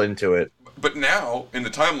little into it. But now in the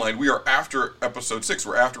timeline, we are after episode 6.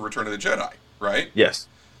 We're after Return of the Jedi, right? Yes.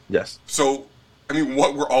 Yes. So, I mean,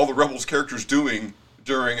 what were all the Rebels characters doing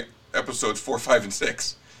during episodes 4, 5, and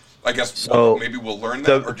 6? I guess maybe we'll learn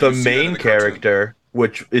that. The main character,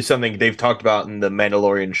 which is something they've talked about in the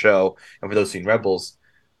Mandalorian show, and for those seen Rebels,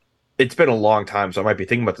 it's been a long time, so I might be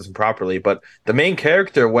thinking about this improperly, but the main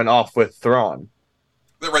character went off with Thrawn.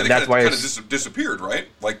 Right, that's why it kind of disappeared, right?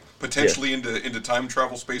 Like, potentially into time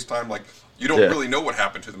travel, space-time. Like, you don't really know what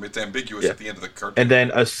happened to them. It's ambiguous at the end of the cartoon. And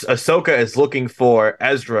then Ahsoka is looking for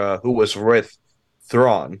Ezra, who was with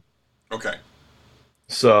Thrawn. Okay.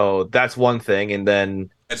 So that's one thing, and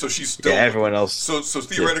then... And so she's still... everyone else... So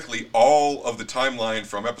theoretically, all of the timeline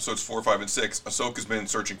from episodes 4, 5, and 6, Ahsoka's been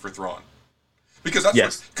searching for Thrawn. Because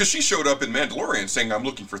because she showed up in Mandalorian saying, I'm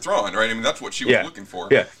looking for Thrawn, right? I mean, that's what she was looking for.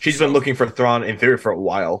 Yeah, she's been looking for Thrawn, in theory, for a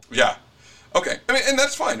while. Yeah. Okay. I mean, and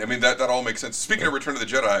that's fine. I mean, that all makes sense. Speaking of Return of the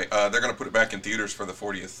Jedi, they're going to put it back in theaters for the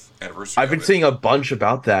 40th anniversary. I've been seeing a bunch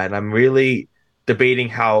about that, and I'm really debating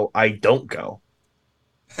how I don't go.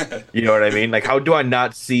 You know what I mean? Like, how do I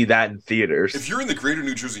not see that in theaters? If you're in the greater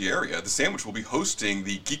New Jersey area, The Sandwich will be hosting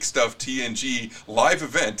the Geek Stuff TNG live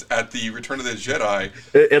event at the Return of the Jedi.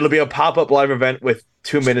 It'll be a pop-up live event with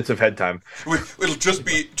 2 minutes of head time. It'll just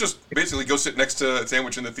basically go sit next to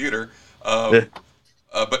Sandwich in the theater. But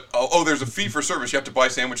there's a fee for service. You have to buy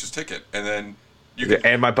Sandwich's ticket, and then you can...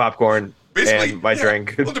 And my popcorn. Basically, and my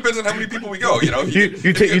drink. Well, it depends on how many people we go. You know,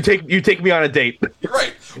 you take me on a date. You're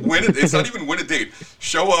right. It's not even win a date.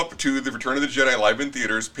 Show up to the Return of the Jedi live in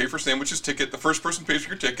theaters. Pay for Sandwich's ticket. The first person pays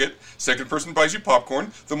for your ticket. Second person buys you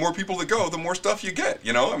popcorn. The more people that go, the more stuff you get.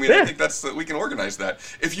 You know, I mean, I think we can organize that.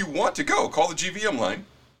 If you want to go, call the GVM line.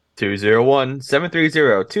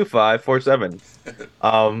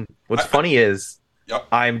 201-730-2547. What's funny is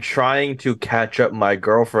I'm trying to catch up my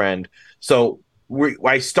girlfriend. So.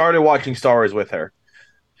 I started watching Star Wars with her.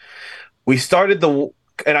 We started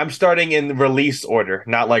and I'm starting in release order,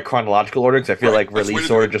 not like chronological order, because I feel like release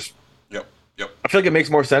order just. Yep. I feel like it makes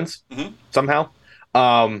more sense somehow.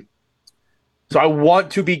 So I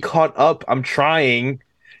want to be caught up. I'm trying.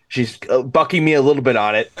 She's bucking me a little bit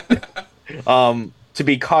on it. To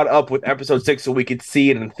be caught up with episode 6, so we could see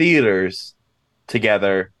it in theaters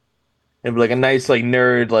together, and be like a nice, like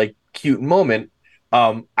nerd, like cute moment.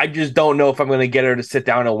 I just don't know if I'm going to get her to sit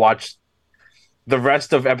down and watch the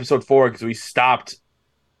rest of episode 4, because we stopped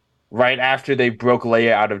right after they broke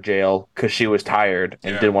Leia out of jail because she was tired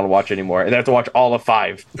and didn't want to watch anymore, and they have to watch all of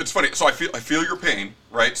 5. It's funny. So I feel your pain,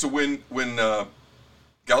 right? So when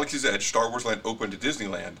Galaxy's Edge, Star Wars Land opened at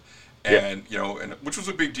Disneyland, and and which was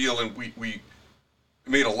a big deal, and we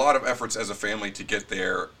made a lot of efforts as a family to get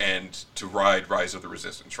there and to ride Rise of the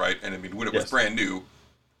Resistance, right? And I mean, when it was brand new,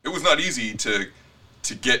 it was not easy to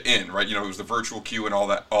to get in, right? You know, it was the virtual queue and all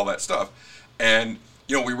that stuff. And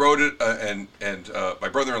you know, we wrote it, and my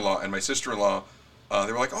brother-in-law and my sister-in-law,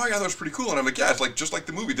 they were like, "Oh yeah, that was pretty cool." And I'm like, "Yeah, it's like just like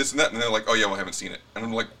the movie, this and that." And they're like, "Oh yeah, well, I haven't seen it." And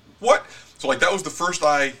I'm like, "What?" So like that was the first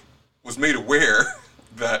I was made aware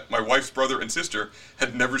that my wife's brother and sister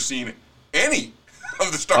had never seen any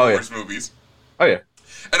of the Star Wars movies. Oh yeah.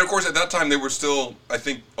 And of course, at that time, they were still, I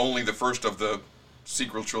think, only the first of the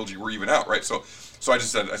sequel trilogy were even out, right? So I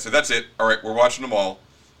said, that's it. All right, we're watching them all.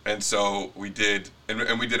 And so we did,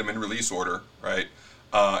 and we did them in release order, right?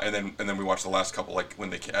 And then we watched the last couple like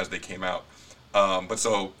as they came out. But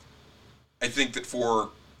so I think that for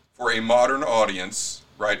a modern audience,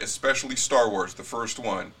 right, especially Star Wars, the first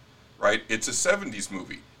one, right, it's a 70s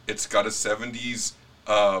movie. It's got a 70s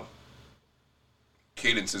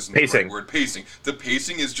cadence isn't the right word. Pacing. The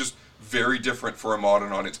pacing is just very different for a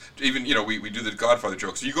modern audience. Even, you know, we do the Godfather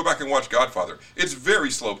joke. So you go back and watch Godfather. It's very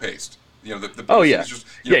slow paced. You know, the pacing is just,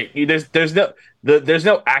 you know, there's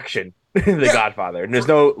no action in the Godfather. And there's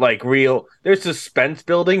no like there's suspense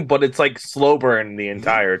building, but it's like slow burn the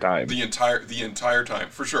entire time. The entire time,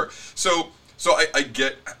 for sure. So I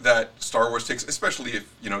get that Star Wars takes, especially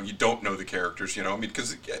if, you know, you don't know the characters, you know, I mean,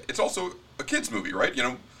 because it's also a kid's movie, right? You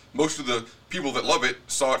know, most of the people that love it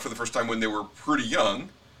saw it for the first time when they were pretty young,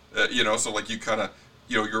 you know, so like you kind of,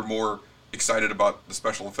 you know, you're more excited about the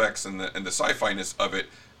special effects and the sci-fi-ness of it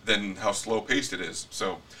than how slow paced it is.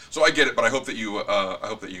 So I get it, but I hope that you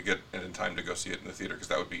get it in time to go see it in the theater, because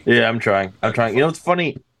that would be. Yeah, I'm trying. You know, it's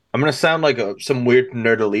funny. I'm gonna sound like some weird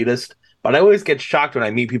nerd elitist, but I always get shocked when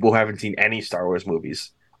I meet people who haven't seen any Star Wars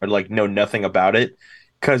movies or like know nothing about it,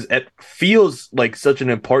 because it feels like such an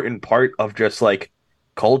important part of just like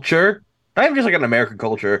culture, not even just like an American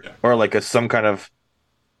culture or like some kind of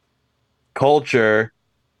culture,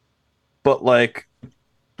 but like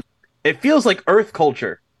it feels like Earth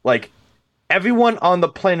culture. Like everyone on the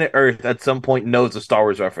planet Earth at some point knows a Star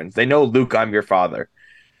Wars reference. They know Luke, I'm your father.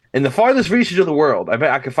 In the farthest reaches of the world, I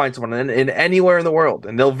bet I could find someone in anywhere in the world,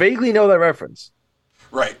 and they'll vaguely know that reference.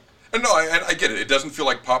 Right. And no, I get it. It doesn't feel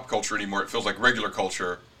like pop culture anymore. It feels like regular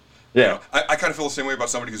culture. Yeah. You know, I kind of feel the same way about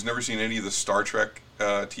somebody who's never seen any of the Star Trek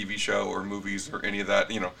TV show or movies or any of that.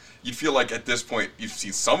 You know, you'd feel like at this point you've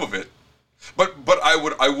seen some of it, but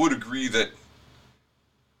I would agree that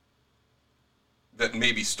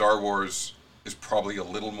maybe Star Wars is probably a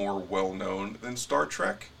little more well known than Star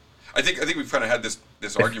Trek. I think we've kind of had this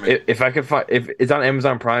argument. If I could find, if it's on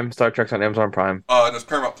Amazon Prime, Star Trek's on Amazon Prime. No, it's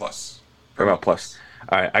Paramount Plus. Paramount Plus.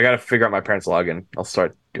 All right, I got to figure out my parents' login. I'll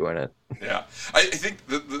start doing it. Yeah, I think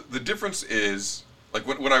the difference is like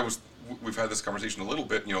when we've had this conversation a little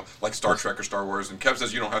bit, you know, like Star Trek or Star Wars, and Kev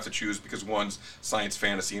says you don't have to choose because one's science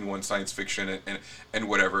fantasy and one's science fiction and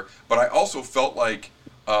whatever. But I also felt like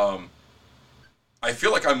I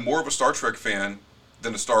feel like I'm more of a Star Trek fan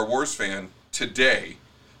than a Star Wars fan today.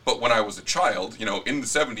 But when I was a child, you know, in the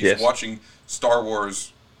 70s, watching Star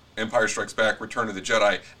Wars, Empire Strikes Back, Return of the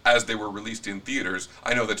Jedi, as they were released in theaters,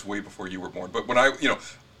 I know that's way before you were born. But when I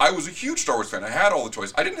was a huge Star Wars fan. I had all the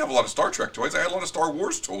toys. I didn't have a lot of Star Trek toys. I had a lot of Star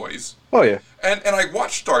Wars toys. Oh, yeah. And I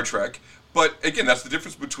watched Star Trek. But, again, that's the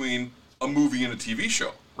difference between a movie and a TV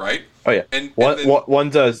show, right? Oh, yeah. And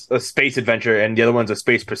one's a space adventure, and the other one's a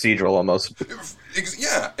space procedural, almost.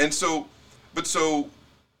 Yeah. And so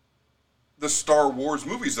the Star Wars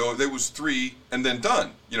movies, though, there was 3 and then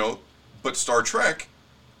done, you know. But Star Trek,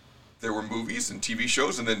 there were movies and TV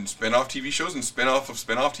shows and then spin-off TV shows and spin-off of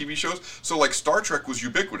spin-off TV shows. So, like, Star Trek was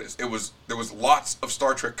ubiquitous. There was lots of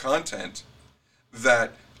Star Trek content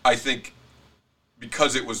that I think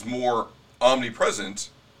because it was more omnipresent,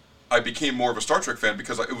 I became more of a Star Trek fan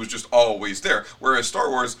because it was just always there. Whereas Star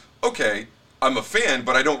Wars, okay, I'm a fan,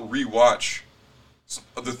 but I don't rewatch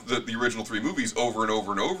the original 3 movies over and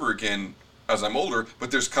over and over again as I'm older,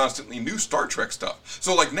 but there's constantly new Star Trek stuff.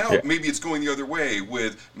 So like now, maybe it's going the other way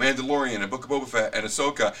with Mandalorian and Book of Boba Fett and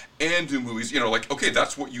Ahsoka and new movies. You know, like, okay,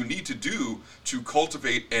 that's what you need to do to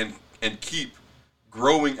cultivate and keep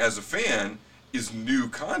growing as a fan is new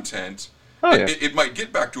content. Oh, yeah. It might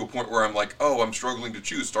get back to a point where I'm like, oh, I'm struggling to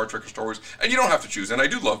choose Star Trek or Star Wars, and you don't have to choose, and I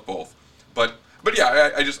do love both. But yeah,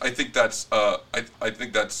 I think that's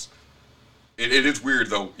it is weird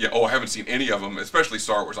though. Yeah, I haven't seen any of them, especially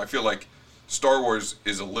Star Wars. I feel like Star Wars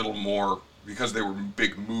is a little more because they were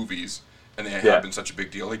big movies and they have been such a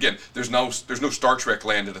big deal. Again, there's no Star Trek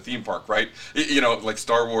land at a theme park, right? You know, like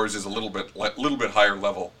Star Wars is a little bit higher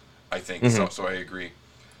level, I think. Mm-hmm. So I agree.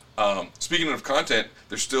 Speaking of content,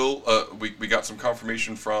 there's still we got some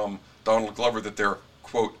confirmation from Donald Glover that they're,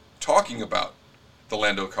 quote, talking about the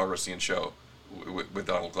Lando Calrissian show with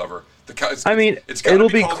Donald Glover. It's it'll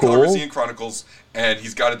be be called cool. Calrissian Chronicles, and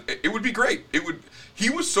he's got it. It would be great. He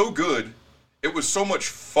was so good. It was so much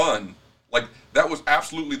fun. Like, that was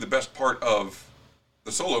absolutely the best part of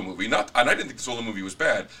the Solo movie. And I didn't think the Solo movie was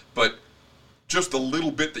bad, but just the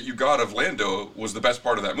little bit that you got of Lando was the best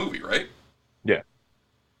part of that movie, right? Yeah.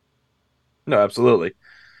 No, absolutely.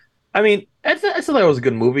 I mean, I still thought it was a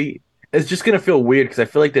good movie. It's just gonna feel weird because I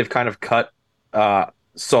feel like they've kind of cut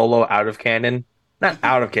Solo out of canon. Not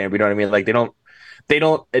out of canon, but you know what I mean? Like, they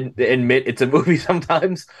don't admit it's a movie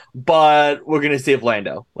sometimes, but we're gonna save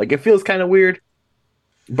Lando. Like, it feels kind of weird.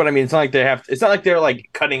 But I mean, it's not like it's not like they're like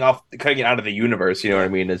cutting it out of the universe. You know what I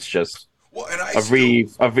mean? It's just a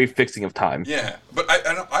refixing of time. Yeah, but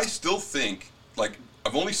I still think, like,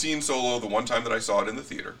 I've only seen Solo the one time that I saw it in the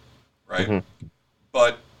theater, right? Mm-hmm.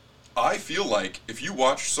 But I feel like if you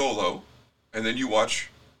watch Solo and then you watch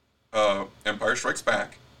Empire Strikes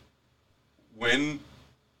Back, when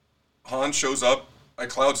Han shows up at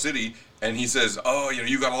Cloud City and he says, "Oh,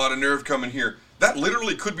 you got a lot of nerve coming here," that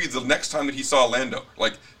literally could be the next time that he saw Lando.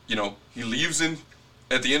 Like, he leaves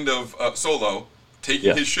at the end of Solo,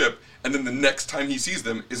 taking his ship, and then the next time he sees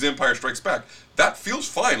them is Empire Strikes Back. That feels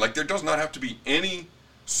fine. Like, there does not have to be any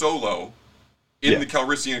Solo in the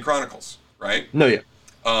Calrissian Chronicles, right? No, yeah.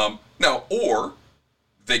 Now, or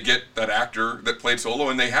they get that actor that played Solo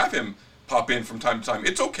and they have him pop in from time to time.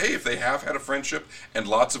 It's okay if they have had a friendship and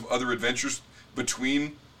lots of other adventures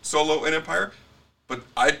between Solo and Empire, but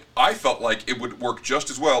I felt like it would work just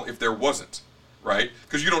as well if there wasn't, right?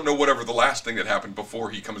 Because you don't know whatever the last thing that happened before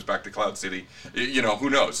he comes back to Cloud City. Who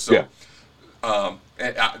knows? So, and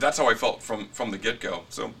that's how I felt from the get-go.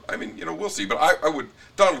 So, I mean, we'll see. But I would.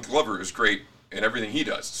 Donald Glover is great in everything he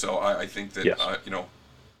does. So I think that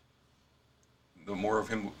the more of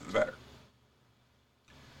him, the better.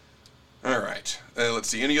 All right. Let's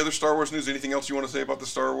see. Any other Star Wars news? Anything else you want to say about the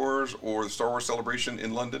Star Wars or the Star Wars celebration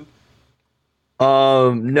in London?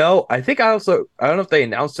 No. I think I don't know if they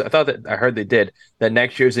announced it. I heard they did that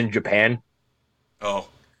next year's in Japan. Oh.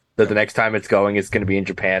 That the next time it's going is going to be in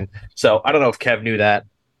Japan. So I don't know if Kev knew that.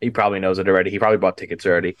 He probably knows it already. He probably bought tickets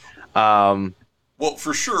already. Well,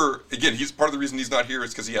 for sure. Again, he's part of the reason he's not here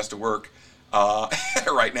is because he has to work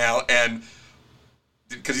right now, and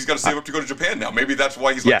because he's got to save up to go to Japan now. Maybe that's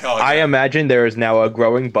why he's like, I imagine there is now a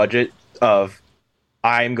growing budget of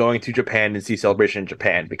I'm going to Japan and see Celebration in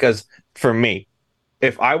Japan. Because for me,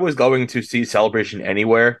 if I was going to see Celebration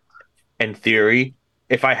anywhere, in theory,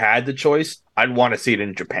 if I had the choice, I'd want to see it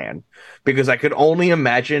in Japan. Because I could only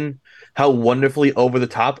imagine how wonderfully over the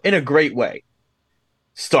top, in a great way,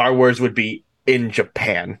 Star Wars would be in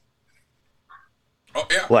Japan. Oh,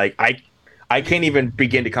 yeah. Like, I can't even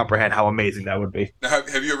begin to comprehend how amazing that would be. Now,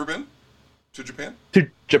 have you ever been to Japan? To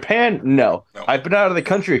Japan? No. I've been out of the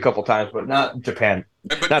country a couple times, but not Japan.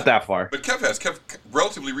 Not that far. But Kev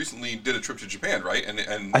relatively recently did a trip to Japan, right? And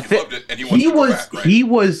he loved it, and he wants to go back,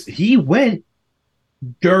 right? He went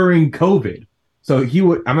during COVID. So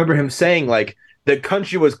I remember him saying, like, the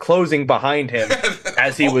country was closing behind him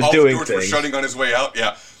as he was doing things. Were shutting on his way out,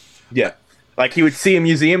 yeah. Yeah. Like, he would see a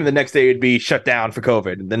museum, and the next day it'd be shut down for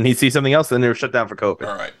COVID. And then he'd see something else, and then they were shut down for COVID.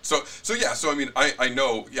 All right. So I mean, I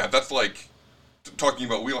know, that's like talking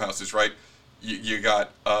about wheelhouses, right? You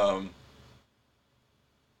got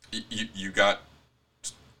you got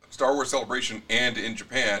Star Wars Celebration and in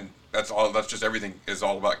Japan. That's just everything is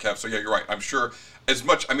all about Kev. So yeah, you're right. I'm sure as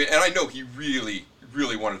much. I mean, and I know he really,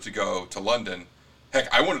 really wanted to go to London.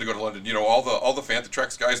 Heck, I wanted to go to London. All the Fantha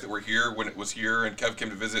Treks guys that were here when it was here, and Kev came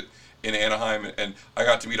to visit in Anaheim, and I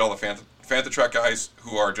got to meet all the Fantha Trek guys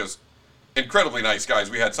who are just incredibly nice guys.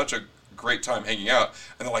 We had such a great time hanging out,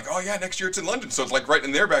 and they're like, "Oh yeah, next year it's in London," so it's like right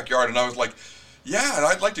in their backyard. And I was like, "Yeah,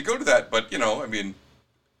 I'd like to go to that," but I mean,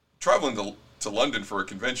 traveling to London for a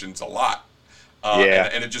convention's a lot,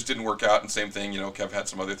 and it just didn't work out. And same thing, Kev had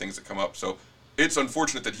some other things that come up, so it's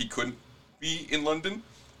unfortunate that he couldn't be in London.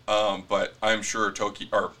 But I'm sure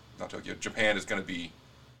Japan is going to be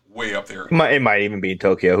way up there. It might even be in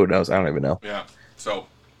Tokyo. Who knows? I don't even know. Yeah. So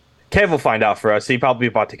Kev will find out for us. He probably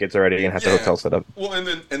bought tickets already and has the hotel set up. Well, and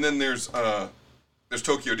then there's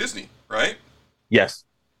Tokyo Disney, right? Yes.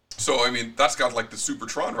 So I mean, that's got like the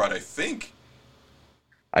Supertron ride, I think.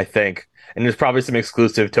 And there's probably some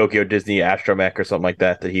exclusive Tokyo Disney Astromech or something like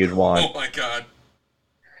that he would want. Oh my god.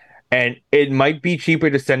 And it might be cheaper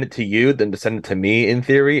to send it to you than to send it to me, in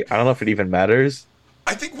theory. I don't know if it even matters.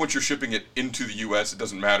 I think once you're shipping it into the U.S., it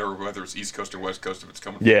doesn't matter whether it's East Coast or West Coast if it's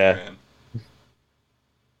coming from Japan.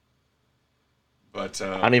 But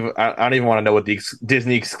I don't even want to know what the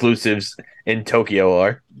Disney exclusives in Tokyo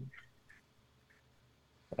are.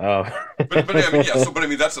 But I mean, yeah. So, but I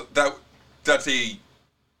mean, that's a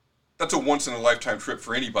once in a lifetime trip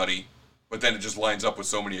for anybody. But then it just lines up with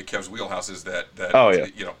so many of Kev's wheelhouses that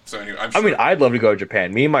you know. So anyway, I'm sure. I mean, I'd love to go to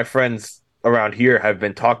Japan. Me and my friends around here have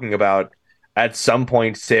been talking about at some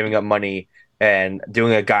point saving up money and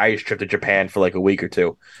doing a guy's trip to Japan for like a week or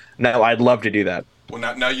two. Now, I'd love to do that. Well,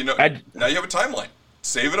 now you know. Now you have a timeline.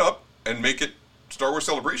 Save it up and make it Star Wars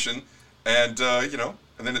Celebration, and you know,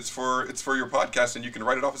 and then it's for your podcast, and you can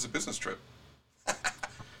write it off as a business trip.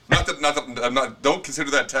 Not that I'm not. Don't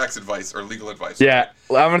consider that tax advice or legal advice. Yeah,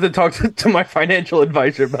 well, I'm going to talk to my financial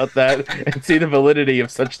advisor about that and see the validity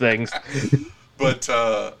of such things. But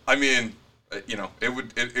I mean, you know, it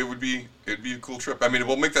would be a cool trip. I mean,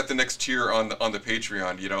 we'll make that the next tier on the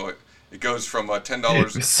Patreon. You know, it goes from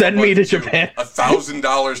 $10. Send me to Japan.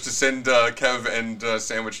 $1,000 to send Kev and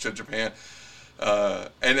Sandwich to Japan.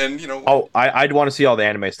 And then you know. Oh, I'd want to see all the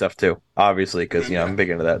anime stuff too, obviously, because you know I'm big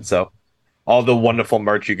into that. So. All the wonderful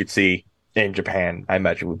merch you could see in Japan, I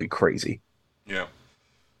imagine, would be crazy. Yeah.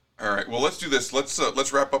 All right. Well, let's do this. Let's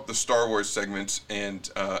wrap up the Star Wars segment and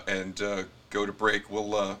go to break.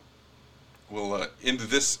 We'll end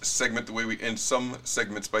this segment the way we end some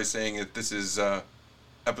segments by saying that this is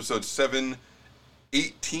episode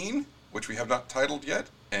 718, which we have not titled yet.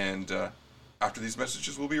 And after these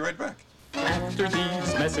messages, we'll be right back. After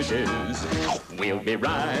these messages, we'll be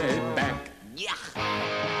right back. Yeah.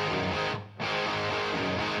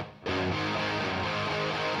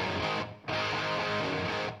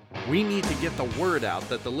 We need to get the word out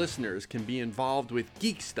that the listeners can be involved with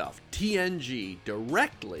Geek Stuff TNG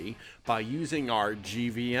directly by using our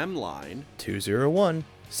GVM line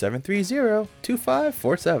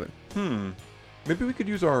 201-730-2547. Maybe we could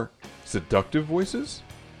use our seductive voices?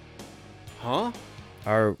 Huh?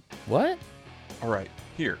 Our what? All right,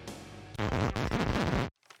 here.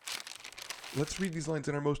 Let's read these lines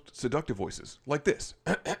in our most seductive voices, like this.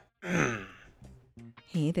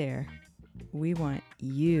 Hey there. We want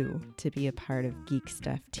you to be a part of Geek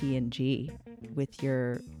Stuff TNG with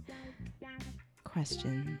your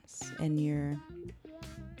questions and your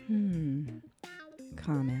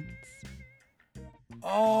comments.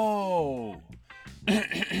 Oh!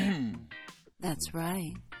 That's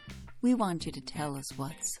right. We want you to tell us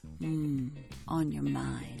what's on your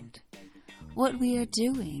mind. What we are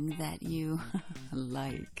doing that you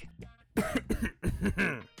like.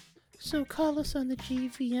 So call us on the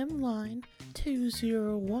GVM line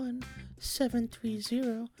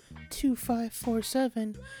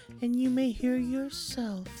 201-730-2547 and you may hear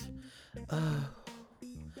yourself on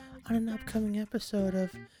an upcoming episode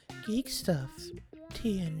of Geek Stuff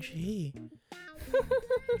TNG.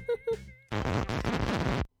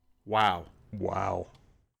 Wow.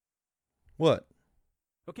 What?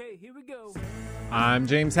 Okay, here we go. I'm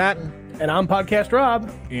James Hatton. And I'm Podcast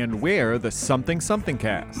Rob. And we're the Something Something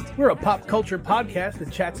Cast. We're a pop culture podcast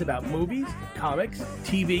that chats about movies, comics,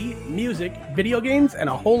 TV, music, video games, and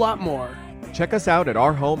a whole lot more. Check us out at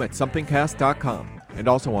our home at somethingcast.com and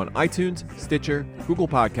also on iTunes, Stitcher, Google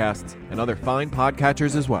Podcasts, and other fine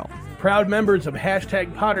podcatchers as well. Proud members of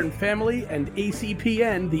Hashtag Podern Family and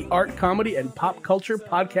ACPN, the Art, Comedy, and Pop Culture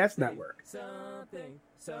Podcast Network.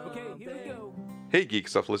 Okay, here we go. Hey, Geek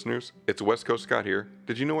Stuff listeners. It's West Coast Scott here.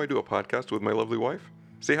 Did you know I do a podcast with my lovely wife?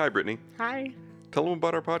 Say hi, Brittany. Hi. Tell them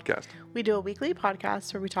about our podcast. We do a weekly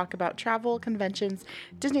podcast where we talk about travel, conventions,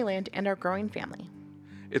 Disneyland, and our growing family.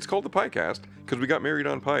 It's called the Piecast because we got married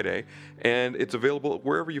on Pi Day, and it's available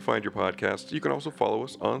wherever you find your podcasts. You can also follow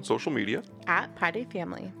us on social media. At Pi Day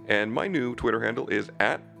Family. And my new Twitter handle is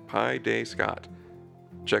at Pi Day Scott.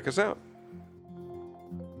 Check us out.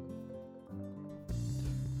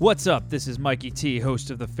 What's up? This is Mikey T, host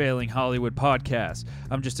of the Failing Hollywood podcast.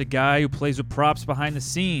 I'm just a guy who plays with props behind the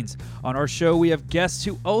scenes. On our show, we have guests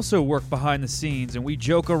who also work behind the scenes, and we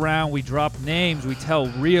joke around, we drop names, we tell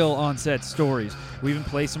real on-set stories. We even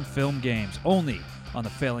play some film games, only on the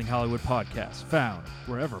Failing Hollywood podcast, found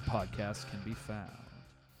wherever podcasts can be found.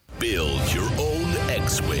 Build your own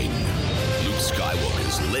X-Wing. Luke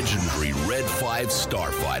Skywalker's legendary Red 5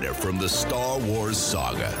 starfighter from the Star Wars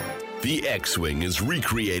saga. The X-Wing is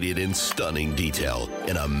recreated in stunning detail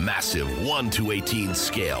in a massive 1:18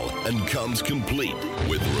 scale and comes complete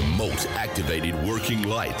with remote-activated working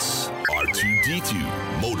lights, R2-D2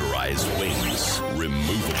 motorized wings,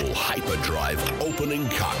 removable hyperdrive opening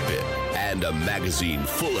cockpit, and a magazine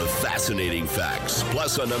full of fascinating facts,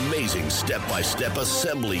 plus an amazing step-by-step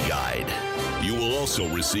assembly guide. You will also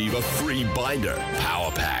receive a free binder, power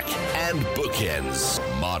pack, and bookends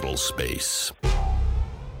model space.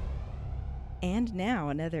 And now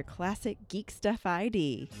another classic Geek Stuff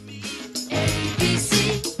ID.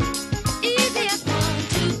 ABC, easy as 1,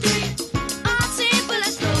 2, 3. All simple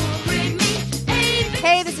as slow, bring me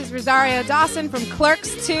Rosario Dawson from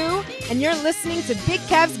Clerks 2, and you're listening to Big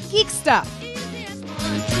Kev's Geek Stuff.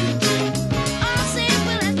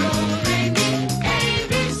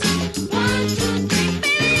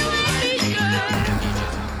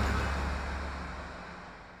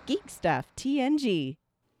 Geek Stuff TNG.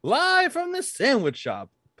 Live from the Sandwich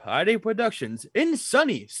Shop, Pi Day Productions in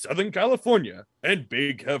sunny Southern California and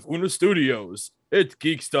Big Hefuna Studios. It's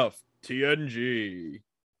Geek Stuff TNG.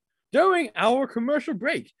 During our commercial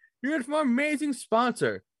break, you heard from our amazing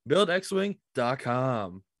sponsor,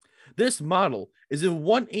 BuildXwing.com. This model is in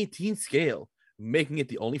 1/18 scale, making it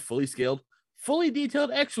the only fully scaled, fully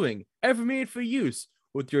detailed X-Wing ever made for use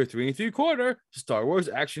with your 3 3/4 Star Wars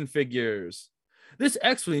action figures. This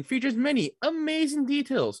X-Wing features many amazing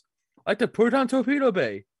details, like the proton torpedo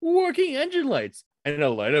bay, working engine lights, and a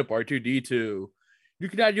light-up R2-D2. You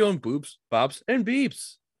can add your own boops, bops, and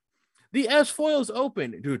beeps. The S-foil is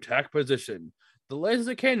open to attack position. The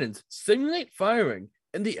laser cannons simulate firing,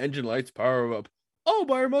 and the engine lights power up, all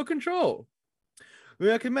by remote control. We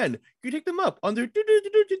recommend you take them up on their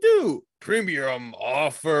premium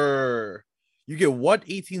offer. You get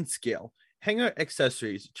 1/18 scale hanger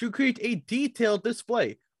accessories to create a detailed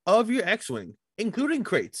display of your X-Wing, including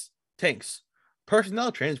crates, tanks,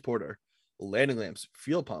 personnel transporter, landing lamps,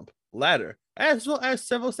 fuel pump, ladder, as well as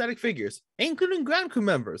several static figures, including ground crew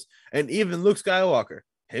members, and even Luke Skywalker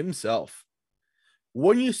himself.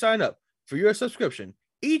 When you sign up for your subscription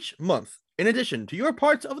each month, in addition to your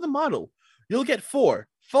parts of the model, you'll get 4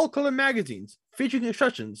 full-color magazines featuring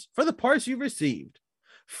instructions for the parts you've received,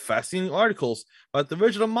 fascinating articles about the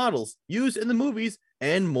original models used in the movies,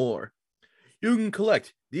 and more. You can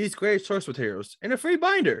collect these great source materials in a free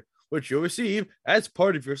binder, which you'll receive as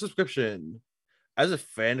part of your subscription. As a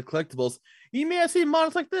fan of collectibles, you may have seen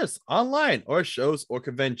models like this online or at shows or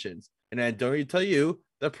conventions, and I don't need to tell you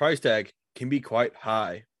the price tag can be quite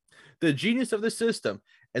high. The genius of the system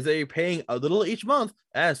is that you're paying a little each month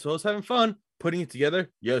as well as having fun putting it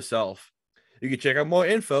together yourself. You can check out more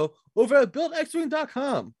info over at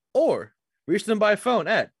BuildXwing.com or reach them by phone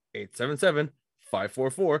at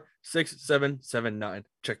 877-544-6779.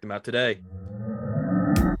 Check them out today.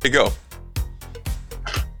 Here you go.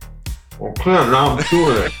 Okay, now I'm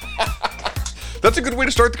doing it. That's a good way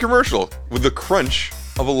to start the commercial, with the crunch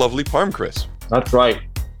of a lovely Parm Crisp. That's right.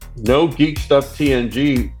 No Geek Stuff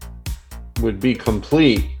TNG would be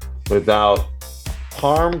complete without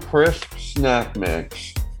Parm Crisp Snack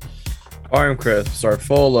Mix. Parm Crisps are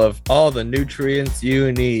full of all the nutrients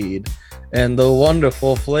you need and the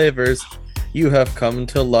wonderful flavors you have come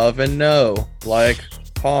to love and know, like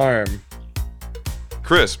Parm.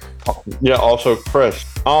 Crisp. Yeah, also crisp.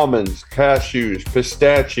 Almonds, cashews,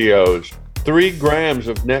 pistachios. 3 grams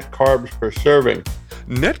of net carbs per serving.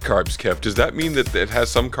 Net carbs, Kev. Does that mean that it has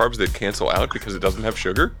some carbs that cancel out because it doesn't have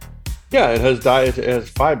sugar? Yeah, it has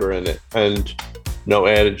fiber in it and no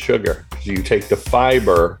added sugar. So you take the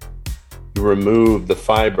fiber, you remove the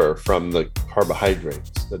fiber from the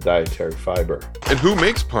carbohydrates, the dietary fiber. And who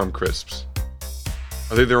makes Parm Crisps?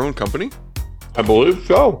 Are they their own company? I believe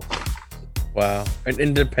so. Wow, an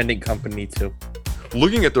independent company too.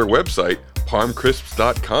 Looking at their website,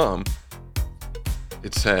 parmcrisps.com,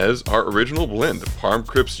 it says our original blend. Parm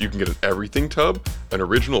Crisps, you can get an everything tub, an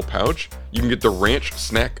original pouch. You can get the ranch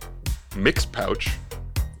snack mix pouch,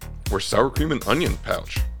 or sour cream and onion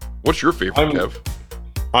pouch. What's your favorite, Kev?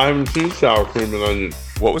 I haven't seen sour cream and onion.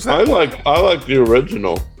 What was that? I like the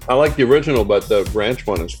original. I like the original, but the ranch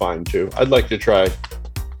one is fine too. I'd like to try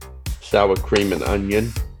sour cream and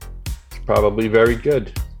onion. It's probably very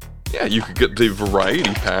good. Yeah, you could get the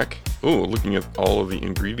variety pack. Oh, looking at all of the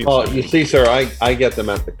ingredients. Oh, you see, sir, I get them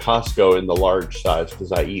at the Costco in the large size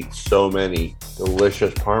because I eat so many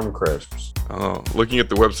delicious Parm Crisps. Oh, looking at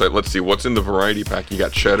the website, let's see what's in the variety pack. You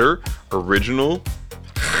got cheddar, original,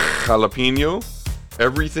 jalapeno,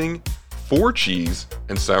 everything, 4 cheese,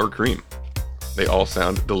 and sour cream. They all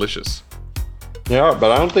sound delicious. They are, but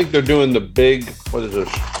I don't think they're doing the big, what is this,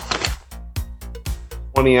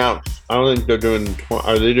 20 ounce. I don't think they're doing,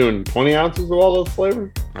 are they doing 20 ounces of all those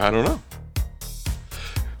flavors? I don't know.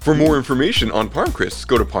 For more information on Parm Crisps,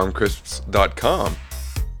 go to parmcrisps.com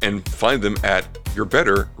and find them at your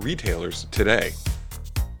better retailers today.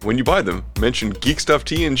 When you buy them, mention Geek Stuff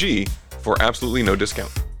TNG for absolutely no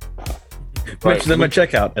discount. Mention them at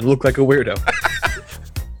checkout and look like a weirdo.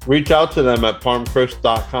 Reach out to them at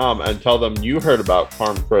parmcrisps.com and tell them you heard about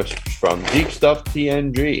Parm Crisps from Geek Stuff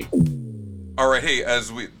TNG. All right, hey,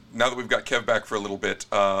 now that we've got Kev back for a little bit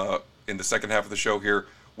in the second half of the show here,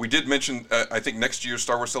 we did mention I think next year's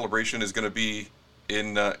Star Wars Celebration is going to be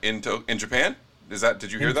in Japan.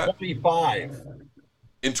 Did you hear that? 25.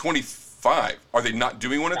 In 25. 25. Are they not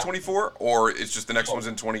doing one in 24, or it's just the next one's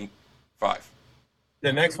in 25?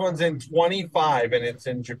 The next one's in 25, and it's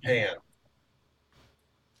in Japan.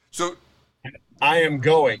 So I am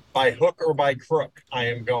going by hook or by crook. I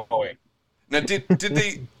am going. Now, did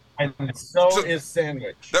they? And so is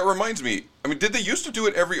Sandwich. That reminds me. I mean, did they used to do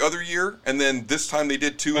it every other year, and then this time they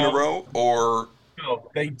did 2 in a row, or?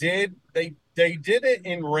 No, they did. They did it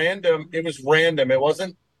in random. It was random. It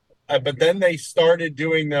wasn't. But then they started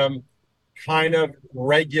doing them kind of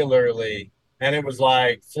regularly, and it was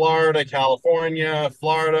like Florida, California,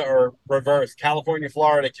 Florida, or reverse: California,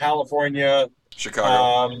 Florida, California,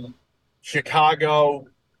 Chicago, Chicago,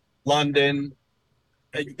 London.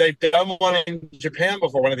 They've done one in Japan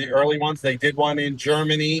before. One of the early ones. They did one in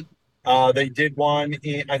Germany. They did one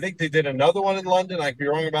in. I think they did another one in London. I could be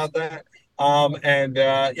wrong about that.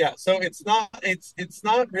 So it's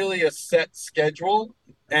not really a set schedule.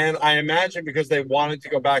 And I imagine because they wanted to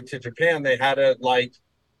go back to Japan, they had to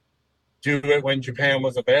do it when Japan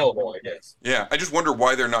was available, I guess. Yeah, I just wonder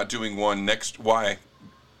why they're not doing one next. Why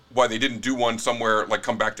they didn't do one somewhere, like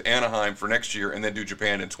come back to Anaheim for next year and then do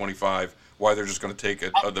Japan in 25. Why they're just going to take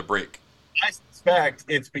the break. I suspect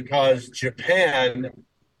it's because Japan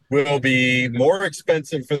will be more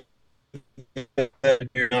expensive for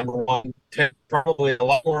number one, probably a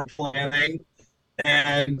lot more planning,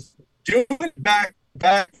 and do it back,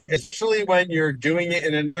 especially when you're doing it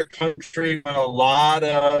in another country with a lot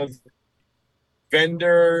of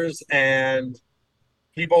vendors and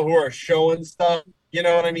people who are showing stuff. You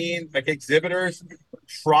know what I mean? Like exhibitors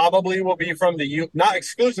probably will be from the not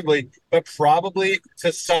exclusively, but probably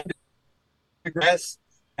to some degree.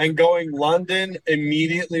 And going London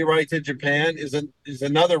immediately right to Japan is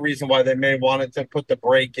another reason why they may want to put the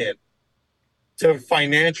break in to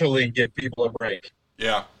financially give people a break.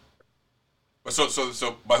 Yeah.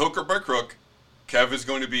 So by hook or by crook, Kev is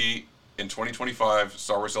going to be in 2025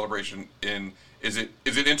 Star Wars Celebration in is it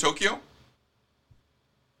in Tokyo?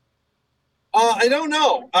 I don't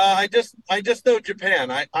know. I just know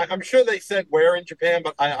Japan. I'm sure they said where in Japan,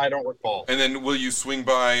 but I don't recall. And then will you swing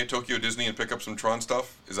by Tokyo Disney and pick up some Tron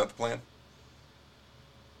stuff? Is that the plan?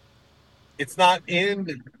 It's not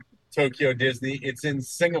in Tokyo Disney. It's in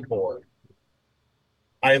Singapore.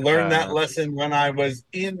 I learned that lesson when I was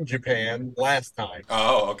in Japan last time.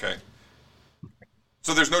 Oh, okay.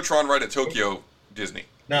 So there's no Tron ride at Tokyo Disney?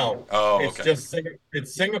 No. Oh, it's okay. just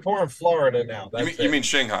it's Singapore and Florida now. You mean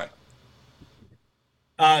Shanghai?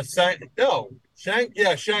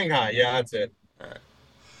 Shanghai. Yeah, that's it.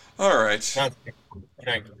 All right.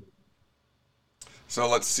 So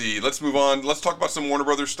let's see. Let's move on. Let's talk about some Warner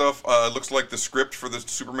Brothers stuff. It looks like the script for the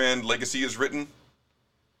Superman Legacy is written,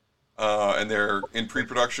 and they're in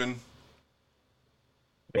pre-production.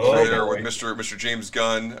 There with Mr. James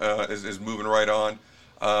Gunn is moving right on.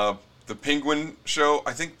 The Penguin show.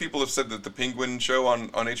 I think people have said that the Penguin show on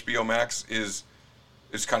HBO Max is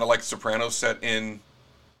kind of like Sopranos set in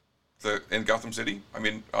Gotham City. I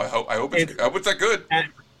mean, I hope it's that good.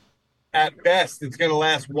 At best, it's going to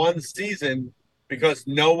last one season because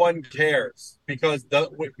no one cares. Because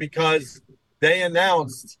they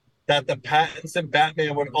announced that the Pattinson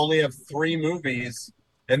Batman would only have 3 movies,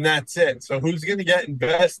 and that's it. So who's going to get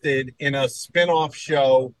invested in a spin-off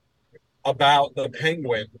show about the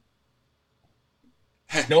Penguin?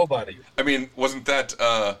 Nobody. I mean, wasn't that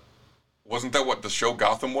what the show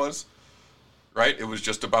Gotham was? Right? It was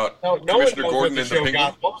just about Commissioner Gordon and the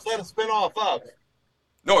Penguin. What was that a spin-off of?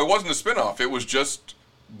 No, it wasn't a spin-off. It was just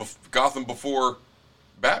Gotham before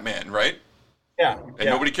Batman, right? Yeah. And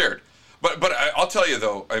nobody cared. But I'll tell you,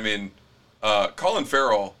 though, I mean, Colin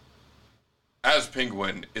Farrell as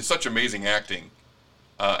Penguin is such amazing acting.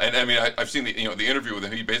 And, I mean, I've seen the interview with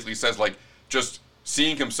him. He basically says, like, just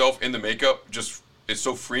seeing himself in the makeup just is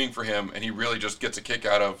so freeing for him, and he really just gets a kick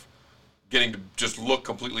out of getting to just look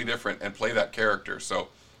completely different and play that character. So,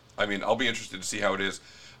 I mean, I'll be interested to see how it is.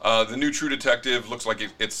 The new True Detective looks like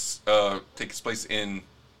it's takes place in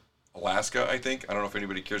Alaska, I think. I don't know if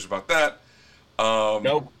anybody cares about that.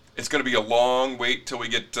 Nope. It's going to be a long wait till we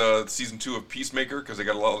get season 2 of Peacemaker because they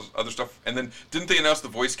got a lot of other stuff. And then didn't they announce the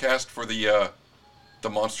voice cast for the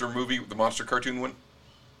monster movie, the monster cartoon one?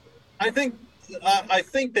 I think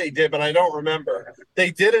they did, but I don't remember.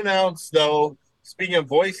 They did announce, though, speaking of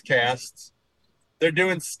voice casts, they're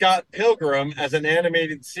doing Scott Pilgrim as an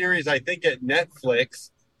animated series, I think, at Netflix,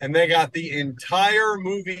 and they got the entire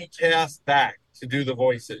movie cast back to do the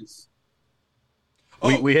voices.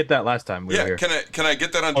 We hit that last time. We were here. Can I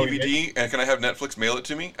get that on DVD and can I have Netflix mail it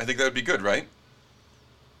to me? I think that would be good, right?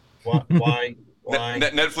 Why? Why?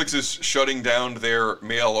 Netflix is shutting down their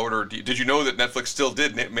mail order. Did you know that Netflix still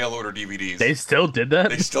did mail order DVDs? They still did that?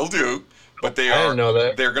 They still do, but I didn't know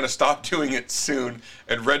that. They're going to stop doing it soon.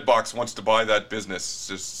 And Redbox wants to buy that business.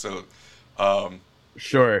 Just so.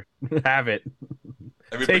 Sure, have it.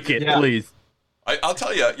 I mean, Take it, please. I'll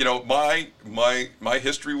tell you, my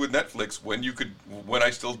history with Netflix when I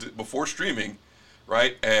still did before streaming,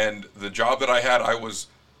 right? And the job that I had, I was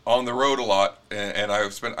on the road a lot, and I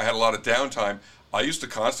had a lot of downtime. I used to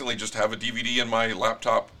constantly just have a DVD in my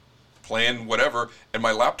laptop playing whatever, and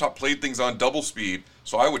my laptop played things on double speed,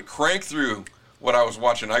 so I would crank through what I was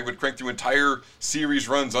watching. I would crank through entire series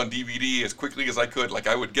runs on DVD as quickly as I could. Like,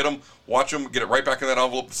 I would get them, watch them, get it right back in that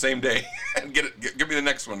envelope the same day, and give me the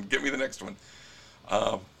next one. Get me the next one.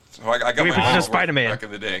 So I got my Spider-Man back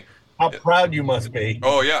in the day. How proud you must be.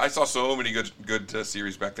 Oh yeah, I saw so many good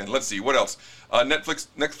series back then. Let's see what else.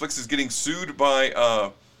 Netflix is getting sued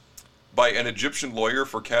by an Egyptian lawyer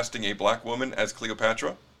for casting a black woman as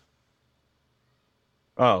Cleopatra.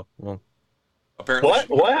 Oh well. Apparently,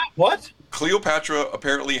 what? Cleopatra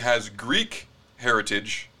apparently has Greek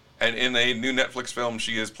heritage, and in a new Netflix film,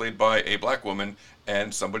 she is played by a black woman,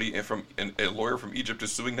 and a lawyer from Egypt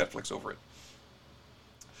is suing Netflix over it.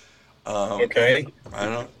 Okay. I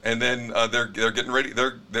don't know. And then they're getting ready.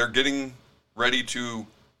 They're getting ready to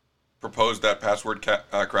propose that password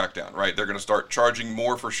crackdown. Right? They're going to start charging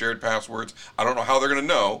more for shared passwords. I don't know how they're going to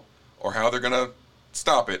know or how they're going to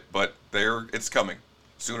stop it, but it's coming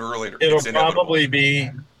sooner or later. It'll probably be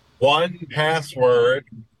one password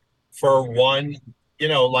for one,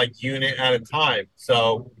 unit at a time.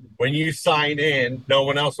 So when you sign in, no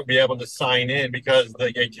one else will be able to sign in because the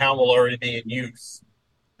account will already be in use.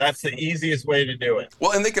 That's the easiest way to do it.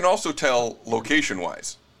 Well, and they can also tell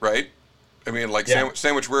location-wise, right? I mean, like,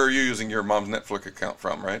 Sandwich, where are you using your mom's Netflix account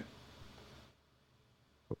from, right?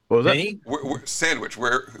 What was that? Me? Sandwich,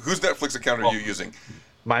 whose Netflix account are you using?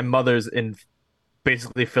 My mother's in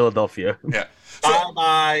basically Philadelphia. Yeah.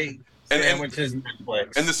 Sandwich's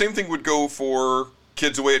Netflix. And the same thing would go for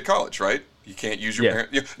kids away at college, right? You can't use your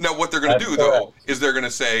parent. Now, what they're going to do, though, is they're going to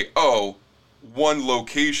say, one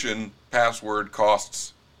location password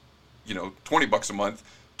costs $20 a month,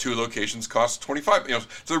 2 locations cost $25.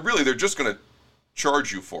 So they're just going to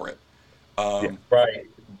charge you for it. Right.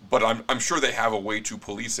 But I'm sure they have a way to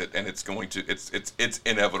police it, and it's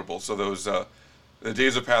inevitable. So those the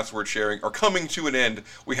days of password sharing are coming to an end.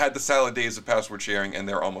 We had the salad days of password sharing, and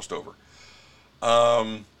they're almost over.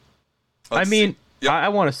 I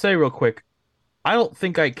want to say real quick, I don't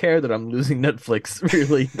think I care that I'm losing Netflix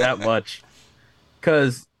really that much,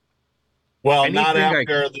 because. Well, not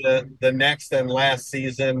after the next and last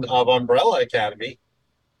season of Umbrella Academy.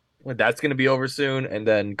 That's going to be over soon, and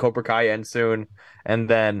then Cobra Kai ends soon, and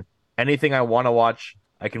then anything I want to watch,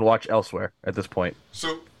 I can watch elsewhere at this point.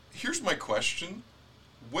 So here's my question.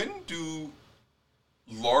 When do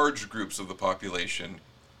large groups of the population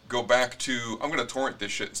go back to, I'm going to torrent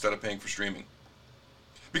this shit instead of paying for streaming?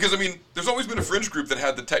 Because, there's always been a fringe group that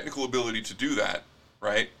had the technical ability to do that,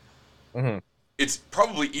 right? Mm-hmm. It's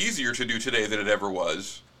probably easier to do today than it ever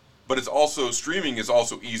was, but streaming is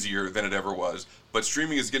also easier than it ever was, but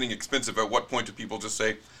streaming is getting expensive. At what point do people just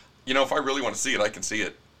say, if I really want to see it, I can see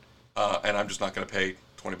it, and I'm just not going to pay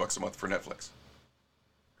 $20 a month for Netflix?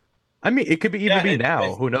 It could be be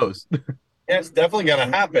now. Who knows? Yeah, it's definitely going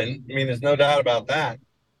to happen. There's no doubt about that.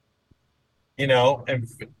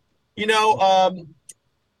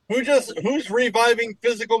 Who's reviving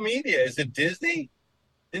physical media? Is it Disney?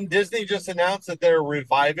 Didn't Disney just announce that they're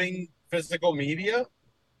reviving physical media?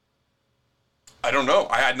 I don't know.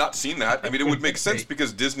 I had not seen that. It would make sense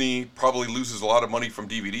because Disney probably loses a lot of money from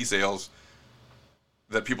DVD sales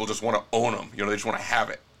that people just want to own them. They just want to have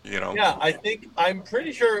it, Yeah, I'm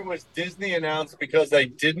pretty sure it was Disney announced because they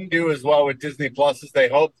didn't do as well with Disney Plus as they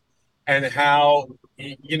hoped, and how,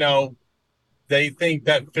 they think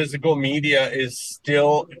that physical media is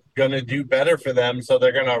still going to do better for them, so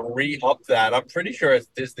they're going to re-up that. I'm pretty sure it's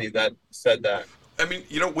Disney that said that.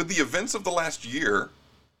 With the events of the last year,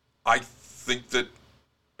 I think that,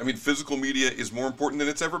 physical media is more important than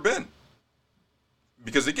it's ever been.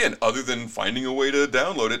 Because, again, other than finding a way to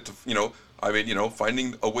download it,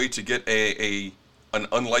 finding a way to get an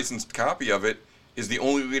unlicensed copy of it is the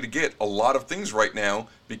only way to get a lot of things right now,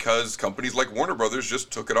 because companies like Warner Brothers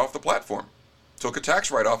just took it off the platform. Took a tax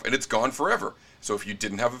write-off, and it's gone forever. So if you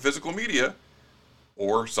didn't have a physical media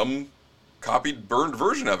or some copied, burned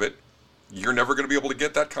version of it, you're never going to be able to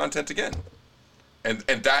get that content again. And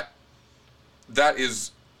that is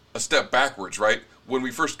a step backwards, right? When we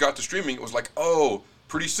first got to streaming, it was like,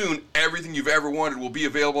 pretty soon everything you've ever wanted will be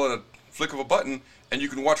available at a flick of a button, and you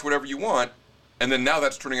can watch whatever you want. And then now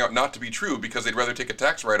that's turning out not to be true because they'd rather take a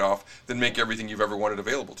tax write-off than make everything you've ever wanted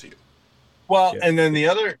available to you. Well, and then the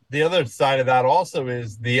other side of that also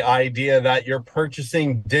is the idea that you're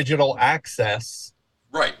purchasing digital access.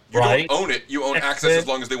 Right. You don't own it. You own access as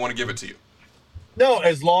long as they want to give it to you. No,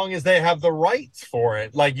 as long as they have the rights for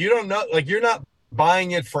it. Like, you don't know, like, you're not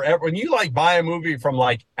buying it forever. When you like buy a movie from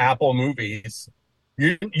like Apple Movies,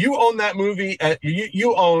 you own that movie.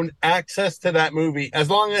 You own access to that movie as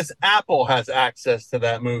long as Apple has access to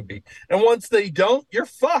that movie. And once they don't, you're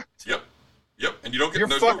fucked. Yep. And you don't get. You're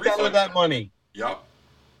there's fucked no out refund. of that money. Yep.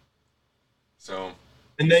 So.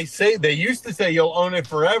 And they used to say you'll own it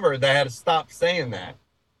forever. They had to stop saying that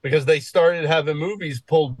because they started having movies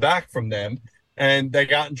pulled back from them, and they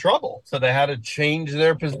got in trouble. So they had to change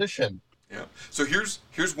their position. Yeah. So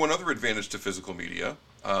here's one other advantage to physical media.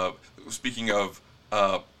 Speaking of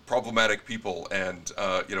problematic people, and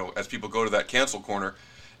as people go to that cancel corner,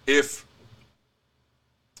 if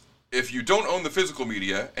you don't own the physical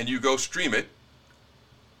media and you go stream it,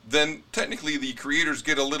 then technically the creators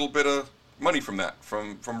get a little bit of money from that,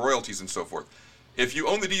 from royalties and so forth. If you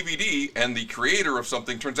own the DVD and the creator of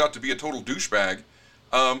something turns out to be a total douchebag,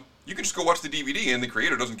 you can just go watch the DVD and the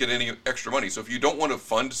creator doesn't get any extra money. So if you don't want to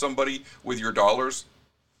fund somebody with your dollars,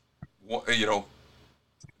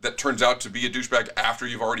 that turns out to be a douchebag after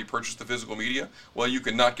you've already purchased the physical media, well, you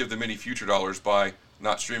can not give them any future dollars by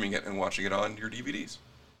not streaming it and watching it on your DVDs.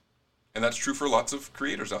 And that's true for lots of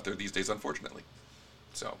creators out there these days, unfortunately.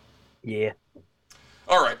 So. Yeah.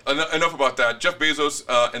 All right, enough about that. Jeff Bezos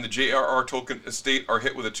and the J.R.R. Tolkien estate are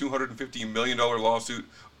hit with a $250 million lawsuit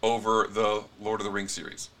over the Lord of the Rings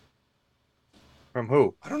series. From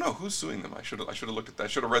who? I don't know who's suing them. I should have looked at that. I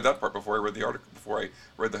should have read that part before I read the article. Before I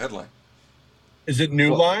read the headline. Is it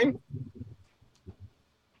New Line?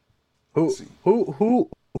 Who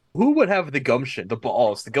would have the gumption, the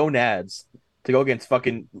balls, the gonads to go against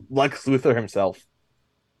fucking Lex Luthor himself?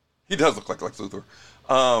 He does look like Lex Luthor.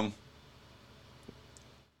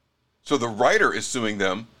 So the writer is suing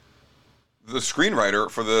them, the screenwriter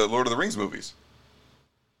for the Lord of the Rings movies.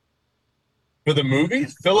 For the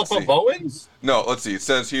movies? Philippa Bowens? No, let's see. It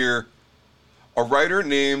says here, a writer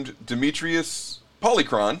named Demetrius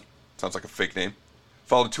Polychron, sounds like a fake name,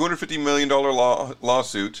 filed a $250 million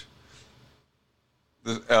lawsuit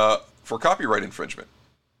for copyright infringement.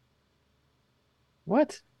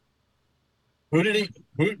 What?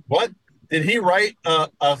 What? Did he write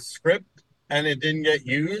a script and it didn't get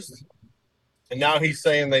used? And now he's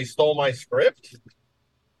saying they stole my script?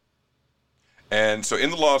 And so in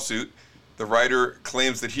the lawsuit, the writer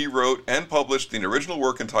claims that he wrote and published the original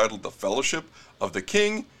work entitled The Fellowship of the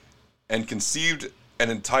King and conceived an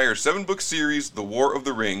entire 7-book series, The War of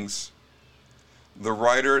the Rings. The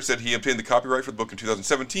writer said he obtained the copyright for the book in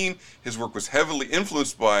 2017. His work was heavily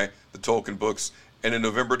influenced by the Tolkien books, and in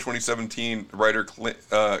November 2017, the writer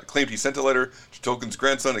claimed he sent a letter to Tolkien's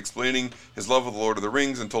grandson explaining his love of the Lord of the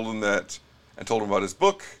Rings and told him about his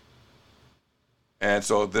book. And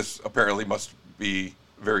so this apparently must be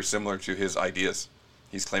very similar to his ideas.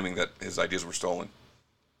 He's claiming that his ideas were stolen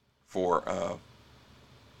for But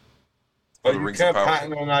the you Rings of can't Power.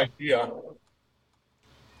 patent an idea.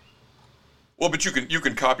 Well, but you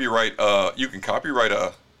can copyright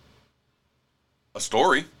a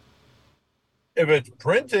story. If it's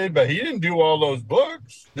printed, but he didn't do all those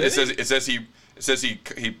books. It says he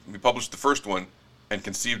published the first one and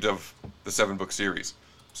conceived of the 7-book series.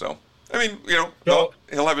 So I mean, he'll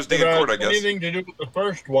have his day in court, I guess. Anything to do with the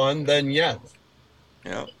first one, then yes.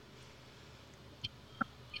 Yeah.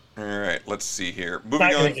 All right, let's see here. Moving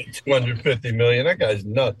on. $250 million. That guy's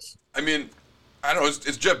nuts. I mean, I don't know.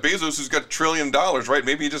 It's Jeff Bezos who's got $1 trillion, right?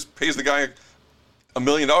 Maybe he just pays the guy $1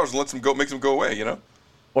 million and lets him go, makes him go away.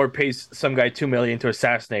 Or pays some guy $2 million to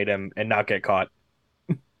assassinate him and not get caught.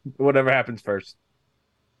 Whatever happens first.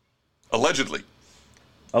 Allegedly.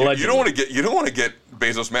 You don't want to get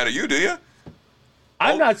Bezos mad at you, do you?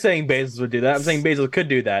 I'm not saying Bezos would do that. I'm saying Bezos could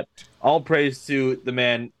do that. All praise to the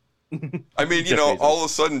man. I mean, all of a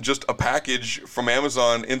sudden, just a package from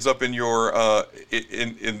Amazon ends up in your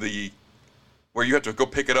in the where you have to go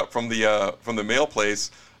pick it up from the mail place,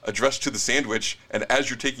 addressed to the sandwich, and as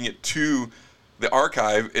you're taking it to the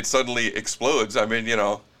archive, it suddenly explodes. I mean,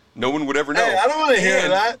 no one would ever know. Hey, I don't want to hear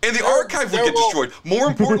that. And the archive would get destroyed. More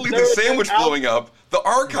importantly than the sandwich blowing up, the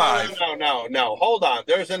archive. No. Hold on.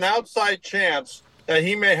 There's an outside chance that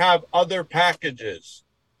he may have other packages.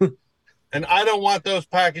 And I don't want those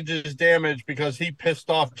packages damaged because he pissed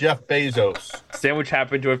off Jeff Bezos. Sandwich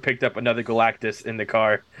happened to have picked up another Galactus in the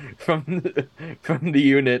car from the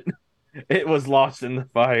unit. It was lost in the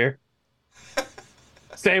fire.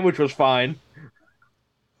 Sandwich was fine.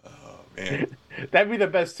 Oh, man. That'd be the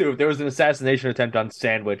best too if there was an assassination attempt on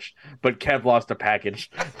Sandwich, but Kev lost a package.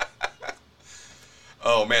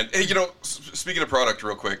 Oh man! Hey, speaking of product,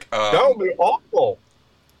 real quick, that would be awful.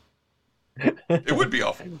 It would be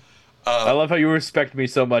awful. I love how you respect me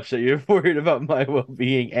so much that you're worried about my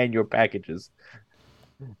well-being and your packages.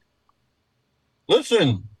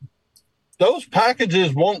 Listen, those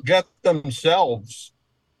packages won't get themselves.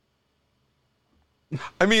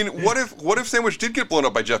 I mean, what if Sandwich did get blown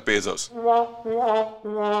up by Jeff Bezos?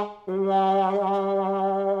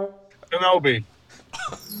 Kenobi.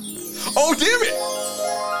 Oh, damn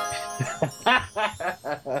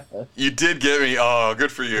it! You did get me. Oh,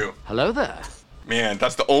 good for you. Hello there. Man, that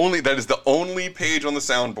is the only page on the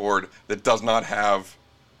soundboard that does not have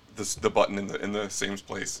the button in the same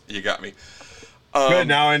place. You got me. Good,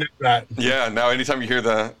 now I know that. Yeah, now anytime you hear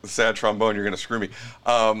the sad trombone, you're gonna screw me.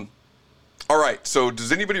 All right, so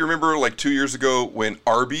does anybody remember like 2 years ago when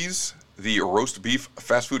Arby's, the roast beef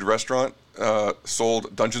fast food restaurant,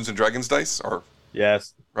 sold Dungeons and Dragons dice? Or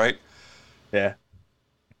yes, right? Yeah.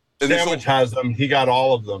 And Sandwich has them. He got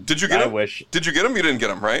all of them. Did you get them? I wish. Did you get them? You didn't get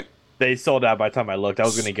them, right? They sold out by the time I looked. I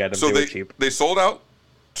was going to get them. So they were cheap. They sold out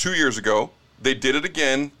 2 years ago. They did it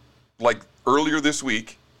again, like earlier this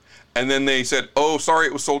week. And then they said, oh, sorry,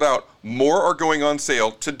 it was sold out. More are going on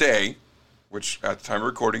sale today, which at the time of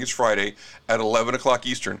recording is Friday, at 11 o'clock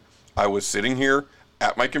Eastern. I was sitting here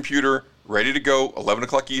at my computer, ready to go, 11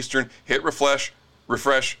 o'clock Eastern, hit refresh,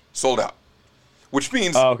 sold out. Which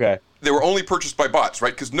means they were only purchased by bots,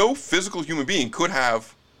 right? Because no physical human being could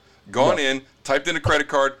have gone in, typed in a credit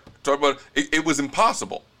card, talked about it. It was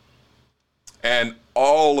impossible. And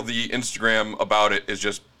all of the Instagram about it is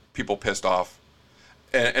just people pissed off.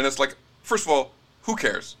 And it's like, first of all, who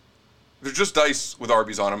cares? They're just dice with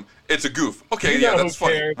Arby's on them. It's a goof. Okay, yeah, that's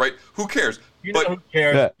funny, right? Who cares? You know who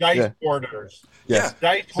cares? Dice hoarders. Yeah.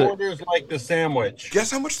 Dice hoarders like the Sandwich.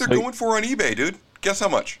 Guess how much they're going for on eBay, dude? Guess how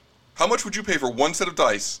much? How much would you pay for one set of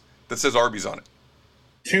dice that says Arby's on it?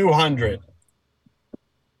 $200.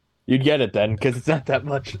 You'd get it then, because it's not that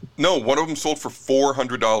much. No, one of them sold for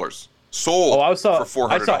 $400. Sold for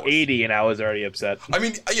 $400. I saw 80 and I was already upset. I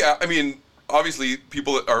mean, yeah, obviously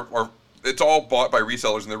people that are it's all bought by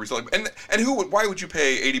resellers and they're reselling. And why would you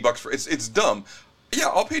pay $80 for it's dumb. Yeah,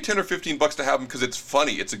 I'll pay $10 or $15 to have them because it's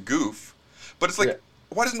funny. It's a goof. But it's like,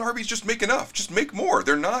 why doesn't Arby's just make enough? Just make more.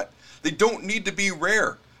 They don't need to be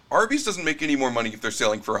rare. Arby's doesn't make any more money if they're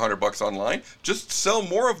selling for $100 online. Just sell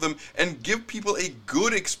more of them and give people a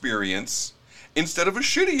good experience instead of a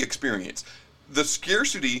shitty experience. The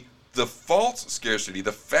scarcity, the false scarcity,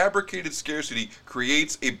 the fabricated scarcity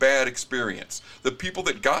creates a bad experience. The people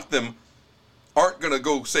that got them aren't going to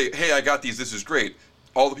go say, hey, I got these, this is great.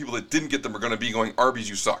 All the people that didn't get them are going to be going, Arby's,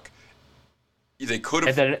 you suck. They could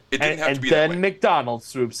have. It didn't have to be that way. And then McDonald's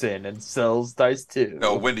swoops in and sells dice too.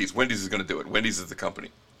 No, Wendy's. Wendy's is going to do it. Wendy's is the company.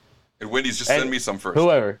 And Wendy's, just send me some first.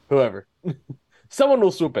 Whoever. Someone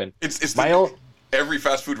will swoop in. Every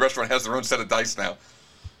fast food restaurant has their own set of dice now.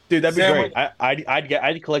 Dude, that'd be great.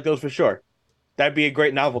 I'd collect those for sure. That'd be a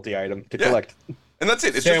great novelty item to collect. And that's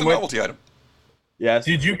it. It's just a novelty item. Yes.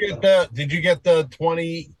 Did you get the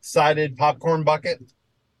 20-sided popcorn bucket?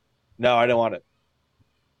 No, I don't want it.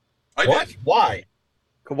 What? Why?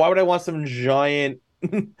 Why would I want some giant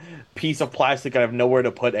piece of plastic I have nowhere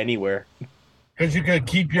to put anywhere? Because you could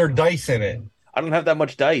keep your dice in it. I don't have that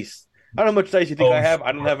much dice. I don't know how much dice you think I have.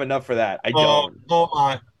 I don't have enough for that. I don't.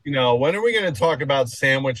 When are we going to talk about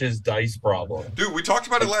Sandwich's dice problem? Dude, we talked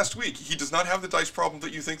about it last week. He does not have the dice problem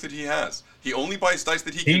that you think that he has. He only buys dice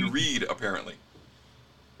that he can read, apparently.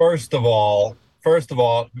 First of all,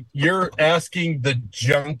 you're asking the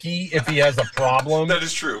junkie if he has a problem. That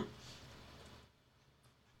is true.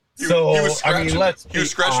 He was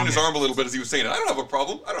scratching his arm a little bit as he was saying it. I don't have a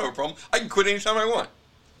problem. I can quit anytime I want.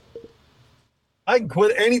 I can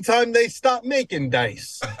quit anytime they stop making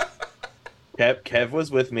dice. Kev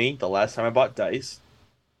was with me the last time I bought dice.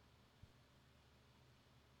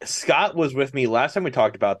 Scott was with me last time we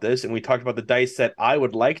talked about this, and we talked about the dice set I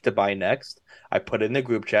would like to buy next. I put it in the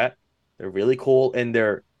group chat. They're really cool, and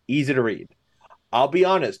they're easy to read. I'll be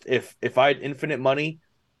honest, if I had infinite money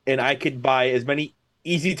and I could buy as many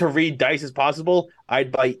easy-to-read dice as possible,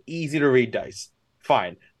 I'd buy easy-to-read dice.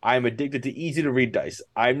 Fine. I'm addicted to easy-to-read dice.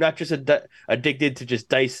 I'm not just addicted to just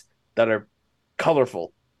dice that are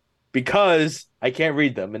colorful, because I can't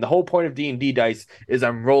read them. And the whole point of D&D dice is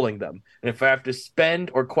I'm rolling them. And if I have to spend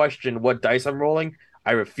or question what dice I'm rolling,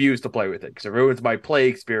 I refuse to play with it because it ruins my play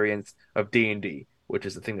experience of D&D, which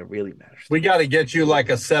is the thing that really matters. We got to get you like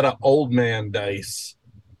a set of old man dice.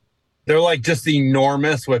 They're like just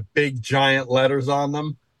enormous with big giant letters on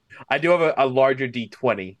them. I do have a larger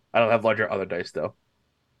D20. I don't have larger other dice though.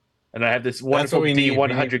 And I have this That's what wonderful we need. We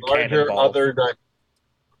need D100 larger cannonball. other dice.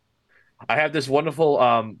 I have this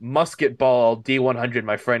wonderful musket ball D100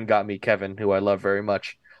 my friend got me, Kevin, who I love very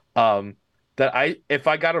much. That if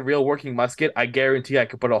I got a real working musket, I guarantee I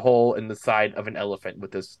could put a hole in the side of an elephant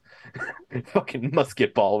with this fucking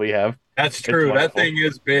musket ball we have. That's It's true. That wonderful. thing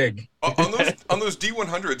is big. On those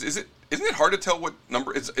D100s, isn't it hard to tell what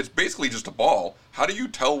number? It's basically just a ball. How do you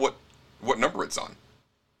tell what number it's on?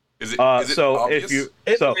 Is it so obvious? if you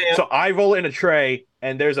so I roll in a tray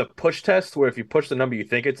and there's a push test where if you push the number you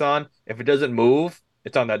think it's on, if it doesn't move,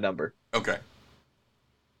 it's on that number. Okay.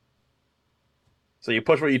 So you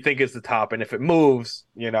push what you think is the top, and if it moves,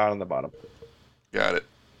 you're not on the bottom. Got it.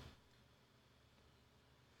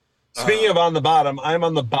 Speaking of on the bottom, I'm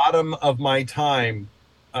on the bottom of my time.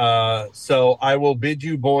 So I will bid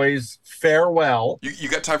you boys farewell. You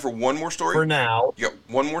got time for one more story? For now. You got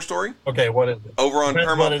one more story? Okay, what is it? Over on Depends what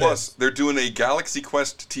Paramount it Plus, is. they're doing a Galaxy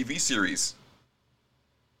Quest TV series.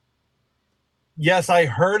 Yes, I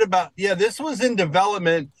heard about. Yeah, this was in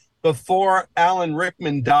development before Alan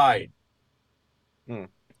Rickman died.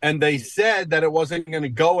 And they said that it wasn't going to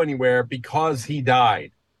go anywhere because he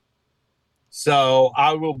died. So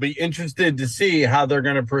I will be interested to see how they're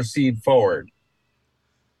going to proceed forward.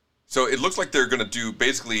 So it looks like they're going to do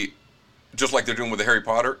basically just like they're doing with the Harry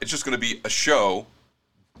Potter. It's just going to be a show,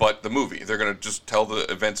 but the movie. They're going to just tell the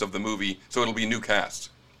events of the movie, so it'll be a new cast.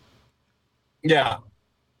 Yeah.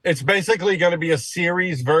 It's basically going to be a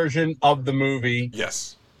series version of the movie.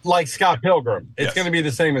 Yes. Like Scott Pilgrim. It's Yes. going to be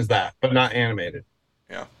the same as that, but not animated.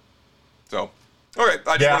 Yeah. So, all right.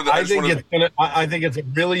 I think it's a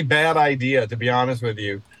really bad idea, to be honest with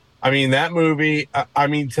you. I mean, that movie,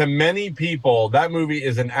 to many people, that movie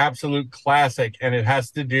is an absolute classic, and it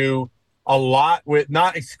has to do a lot with,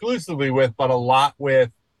 not exclusively with, but a lot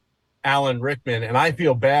with Alan Rickman. And I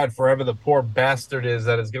feel bad for whoever the poor bastard is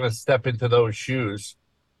that is going to step into those shoes.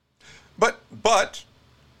 But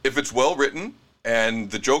if it's well written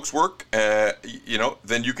and the jokes work,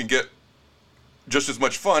 then you can get just as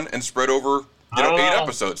much fun and spread over 8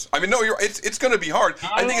 episodes. I mean, no, it's going to be hard.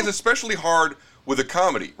 I think it's especially hard with a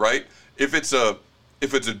comedy, right? If it's a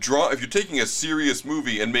draw, if you're taking a serious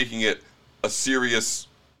movie and making it a serious,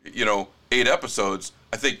 8 episodes,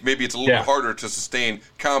 I think maybe it's a little bit harder to sustain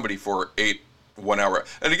comedy for 8 1 hour.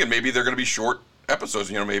 And again, maybe they're going to be short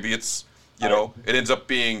episodes. Maybe it's it ends up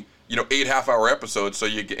being 8 half-hour episodes, so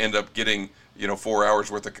you end up getting 4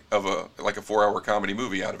 hours worth of a 4-hour comedy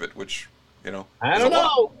movie out of it, which I don't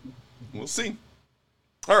know. We'll see.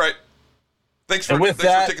 All right. Thanks for And with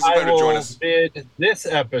taking that, some time I to join will us. bid this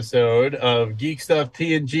episode of Geek Stuff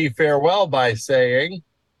TNG farewell by saying,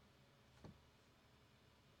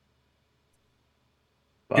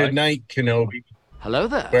 good night, Kenobi. Hello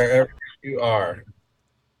there. Wherever you are.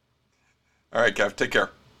 All right, Kev, take care.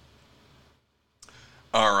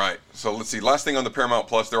 All right, so let's see. Last thing on the Paramount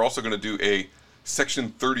Plus, they're also going to do a Section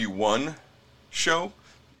 31 show.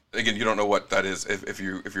 Again, you don't know what that is. If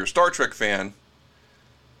you're a Star Trek fan,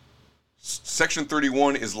 Section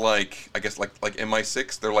 31 is like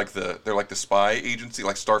MI6. They're like the spy agency,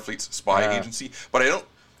 like Starfleet's spy agency. But I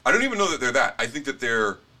don't even know that they're that. I think that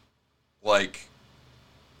they're like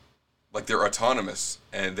they're autonomous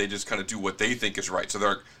and they just kind of do what they think is right. So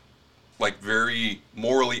they're like very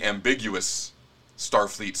morally ambiguous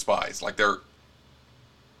Starfleet spies. Like they're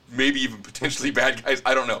maybe even potentially bad guys.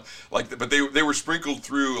 I don't know. But they were sprinkled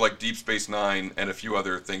through like Deep Space Nine and a few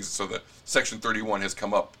other things. So the Section 31 has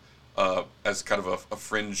come up as kind of a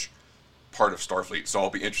fringe part of Starfleet. So I'll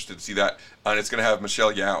be interested to see that. And it's going to have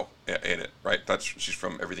Michelle Yeoh in it, right? She's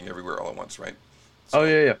from Everything Everywhere All at Once, right? So,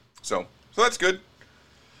 yeah. So that's good.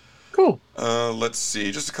 Cool. Let's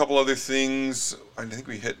see. Just a couple other things. I think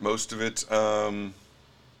we hit most of it.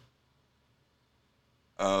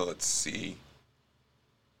 Let's see.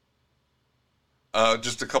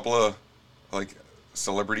 Just a couple of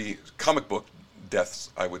celebrity comic book deaths,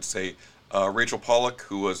 I would say. Rachel Pollack,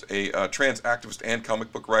 who was a trans activist and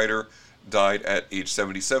comic book writer, died at age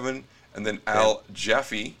 77. And then Al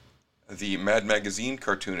Jaffe, the Mad Magazine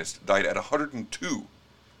cartoonist, died at 102. Did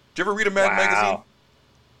you ever read a Mad Magazine?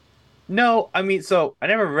 No, I mean, so I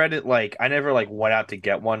never read it. I never went out to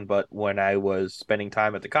get one. But when I was spending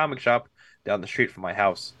time at the comic shop down the street from my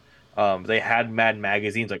house, they had Mad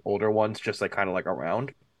magazines, older ones, just kind of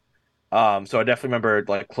around. So I definitely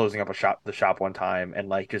remember closing up the shop one time,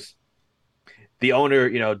 and just the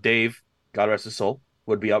owner, Dave, God rest his soul,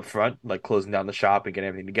 would be up front, closing down the shop and getting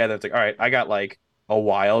everything together. It's all right, I got a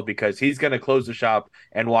while because he's gonna close the shop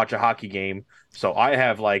and watch a hockey game. So I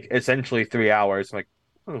have essentially 3 hours.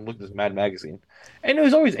 I'm look at this Mad magazine, and it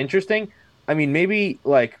was always interesting. I mean, maybe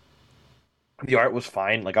like the art was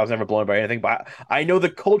fine. Like I was never blown by anything, but I know the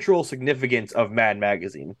cultural significance of Mad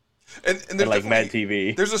magazine and like Mad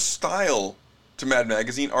TV. There's a style to Mad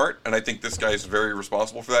magazine art, and I think this guy is very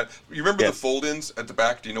responsible for that. You remember the fold-ins at the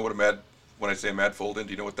back? Do you know what when I say a Mad fold-in,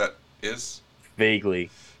 do you know what that is? Vaguely.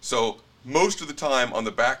 So most of the time on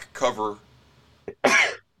the back cover,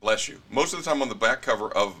 bless you, most of the time on the back cover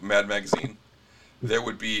of Mad magazine, there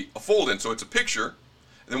would be a fold-in. So it's a picture,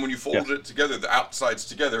 and then when you folded it together, the outsides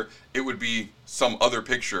together, it would be some other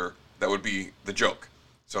picture that would be the joke.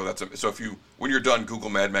 So if you, when you're done, Google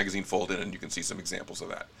Mad magazine fold-in, and you can see some examples of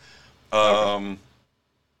that.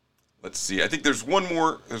 Let's see. I think there's one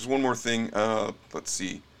more thing. Let's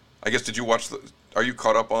see. I guess are you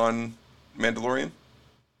caught up on Mandalorian?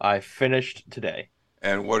 I finished today.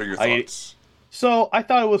 And what are your thoughts? So I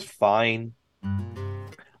thought it was fine.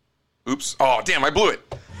 Oops. Oh, damn, I blew it.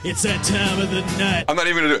 It's that time of the night. I'm not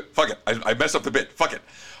even going to do it. Fuck it. I messed up the bit. Fuck it.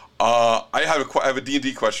 I have a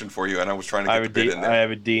D&D question for you, and I was trying to get the bit in there. I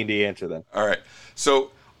have a D&D answer then. All right.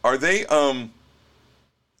 So are they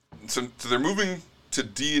so they're moving to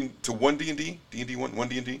 1 D&D? D&D 1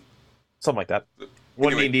 D&D? Something like that.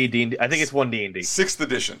 1 D&D. I think it's 1 D&D. 6th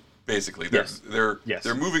edition, basically.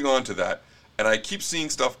 They're moving on to that, and I keep seeing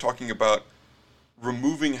stuff talking about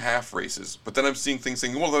removing half races, but then I'm seeing things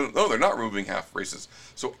saying, well, no, they're not removing half races.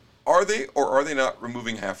 So are they or are they not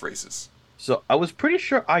removing half races? So I was pretty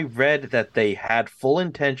sure I read that they had full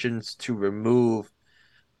intentions to remove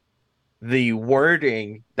the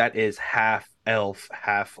wording that is half elf,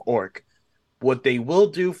 half orc. What they will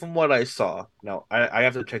do, from what I saw, now I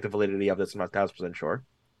have to check the validity of this, I'm not 1,000% sure,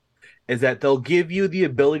 is that they'll give you the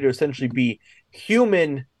ability to essentially be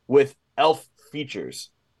human with elf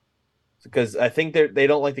features. Because I think they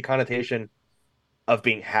don't like the connotation of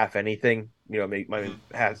being half anything. You know,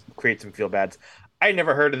 create some feel bads. I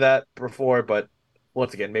never heard of that before, but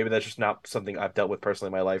once again, maybe that's just not something I've dealt with personally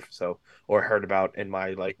in my life, or heard about in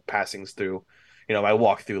my passings through, my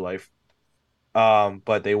walk through life.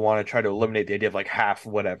 But they want to try to eliminate the idea of half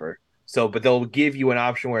whatever. So, but they'll give you an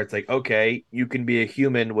option where it's okay, you can be a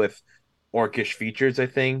human with orcish features, I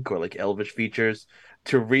think, or elvish features,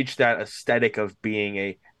 to reach that aesthetic of being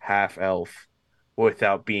a half elf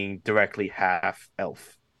without being directly half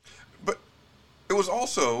elf. But it was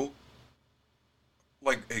also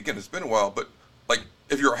again, it's been a while, but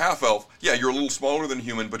if you're a half elf, yeah, you're a little smaller than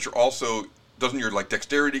human, but you're also, doesn't your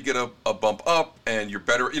dexterity get a bump up, and you're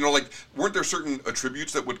better, weren't there certain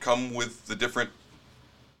attributes that would come with the different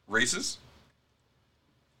races?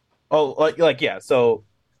 Oh, yeah, so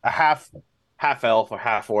a half elf or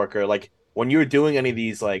half orc, or when you're doing any of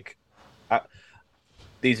these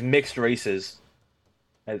mixed races,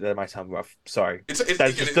 that might sound rough. Sorry, it's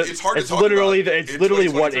hard. It's literally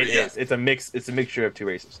what it is. It's a mix. It's a mixture of two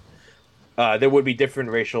races. There would be different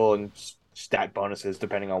racial and stat bonuses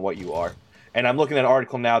depending on what you are. And I'm looking at an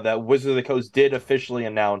article now that Wizards of the Coast did officially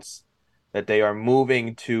announce that they are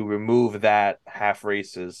moving to remove that half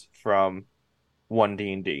races from 1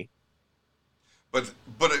 D&D. But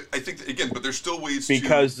I think again, but there's still ways to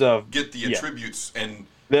get the attributes and.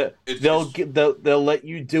 They'll let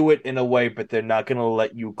you do it in a way, but they're not gonna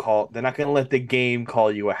let the game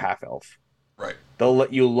call you a half elf. Right. They'll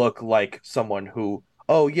let you look like someone who,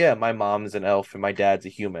 oh yeah, my mom's an elf and my dad's a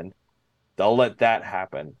human. They'll let that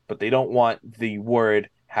happen, but they don't want the word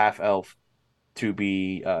half elf to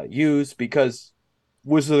be used, because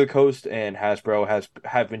Wizards of the Coast and Hasbro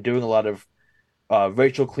have been doing a lot of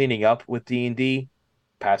racial cleaning up with D&D.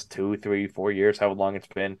 Past 2, 3, 4 years, however long it's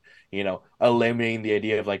been, eliminating the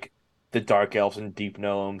idea of the dark elves and deep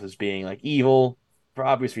gnomes as being evil for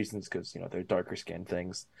obvious reasons, because they're darker skinned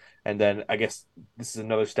things. And then I guess this is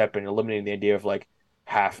another step in eliminating the idea of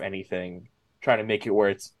half anything, trying to make it where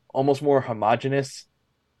it's almost more homogenous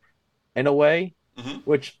in a way,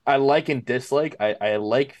 which I like and dislike. I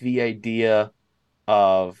like the idea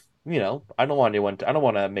of I don't want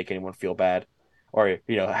to make anyone feel bad, or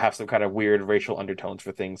have some kind of weird racial undertones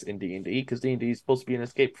for things in D&D, because D&D is supposed to be an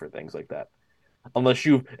escape for things like that. Unless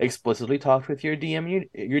you've explicitly talked with your DM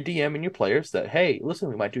and your players that, hey, listen,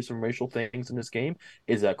 we might do some racial things in this game.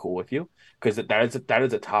 Is that cool with you? Because that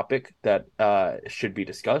is a topic that should be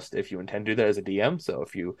discussed if you intend to do that as a DM. So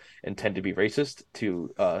if you intend to be racist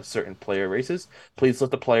to certain player races, please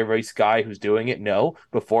let the player race guy who's doing it know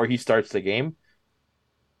before he starts the game.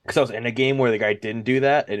 Because I was in a game where the guy didn't do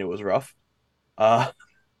that, and it was rough. But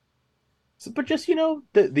just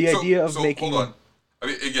the idea of making. Hold on. I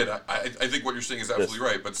mean, again, I think what you're saying is absolutely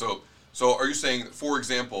right. But so are you saying, for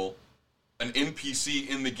example, an NPC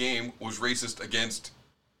in the game was racist against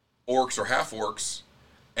orcs or half orcs,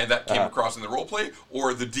 and that came across in the role play,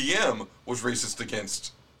 or the DM was racist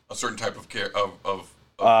against a certain type of care of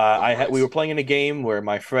we were playing in a game where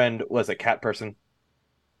my friend was a cat person.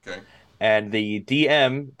 Okay. And the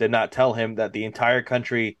DM did not tell him that the entire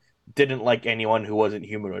country didn't like anyone who wasn't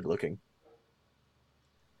humanoid looking.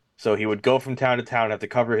 So he would go from town to town, have to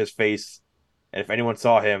cover his face, and if anyone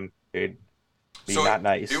saw him, it'd be not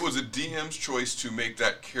nice. It was a DM's choice to make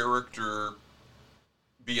that character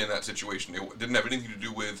be in that situation. It didn't have anything to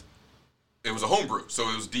do with. It was a homebrew, so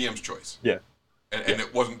it was DM's choice. Yeah. And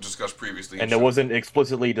it wasn't discussed previously. And it wasn't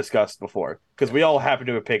explicitly discussed before. Because we all happened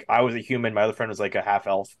to pick. I was a human, my other friend was like a half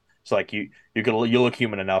elf. So like you look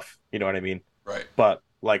human enough, you know what I mean? Right. But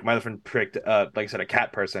like my other friend picked like I said, a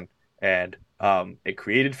cat person, and it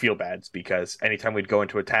created feel bads because anytime we'd go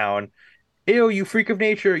into a town, ew, you freak of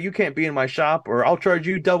nature, you can't be in my shop, or I'll charge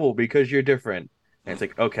you double because you're different. And it's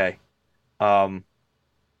like, okay.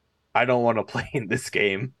 I don't want to play in this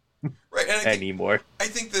game anymore. I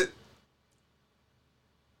think that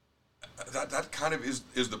kind of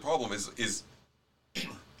is the problem is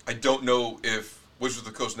I don't know if Wizards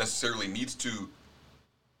of the Coast necessarily needs to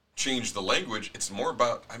change the language. It's more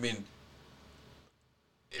about,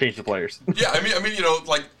 change the players. Yeah, I mean,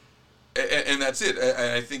 like, and that's it.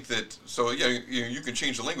 And I think that you can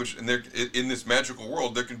change the language, and there in this magical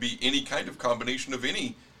world there can be any kind of combination of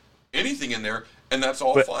anything in there, and that's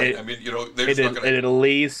all fine. They're just not gonna... it at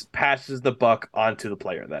least passes the buck onto the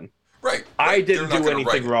player then. Right. I didn't do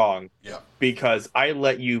anything wrong. Yeah. Because I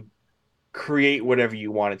let you create whatever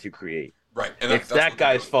you wanted to create. Right. And it's that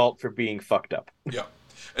guy's fault for being fucked up. Yeah.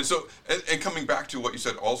 And so, and coming back to what you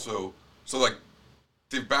said also, so like,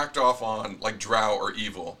 they've backed off on like drow are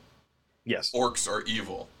evil. Yes. Orcs are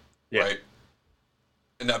evil. Yeah. Right.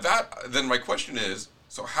 And now then my question is,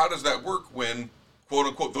 so how does that work when, quote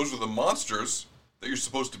unquote, those are the monsters that you're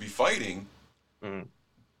supposed to be fighting? Mm-hmm.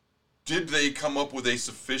 Did they come up with a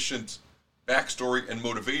sufficient backstory and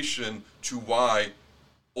motivation to why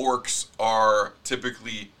orcs are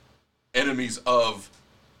typically enemies of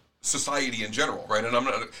society in general, right? And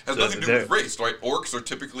has nothing to do with race, right? Orcs are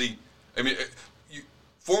typically,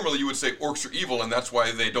 formerly you would say orcs are evil, and that's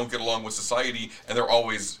why they don't get along with society, and they're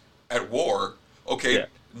always at war. Okay,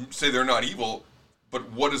 say they're not evil, but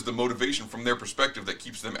what is the motivation from their perspective that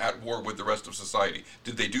keeps them at war with the rest of society?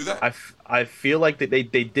 Did they do that? I feel like they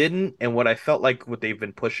didn't, and what I felt like what they've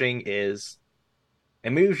been pushing is,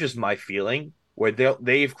 and maybe it was just my feeling, where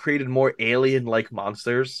they've created more alien-like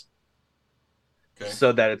monsters,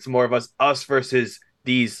 so that it's more of us versus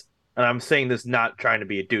these, and I'm saying this not trying to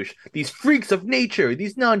be a douche, these freaks of nature,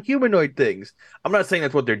 these non-humanoid things. I'm not saying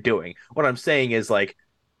that's what they're doing. What I'm saying is like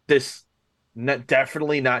this,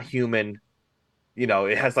 definitely not human.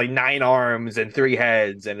 It has like 9 arms and 3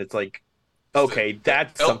 heads, and it's like, okay,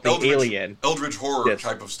 that's something alien. Eldritch horror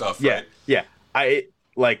type of stuff, right? Yeah. I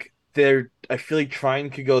feel like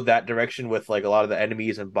trying to go that direction with like a lot of the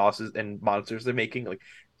enemies and bosses and monsters they're making, like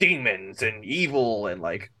demons and evil, and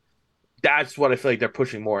like that's what I feel like they're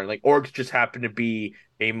pushing more. And like orcs just happen to be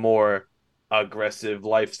a more aggressive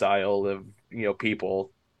lifestyle of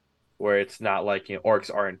people, where it's not like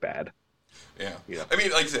orcs aren't bad. Yeah. I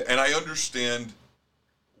mean, like I said, and I understand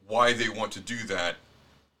why they want to do that,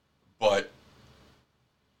 but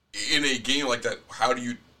in a game like that, how do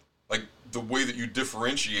you, like, the way that you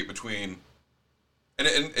differentiate between, and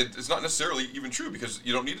it's not necessarily even true, because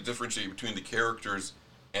you don't need to differentiate between the characters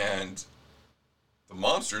and the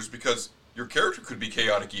monsters, because your character could be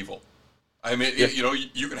chaotic evil. I mean,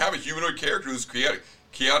 you can have a humanoid character who's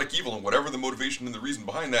chaotic evil, and whatever the motivation and the reason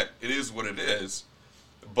behind that, it is what it is.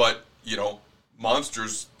 But,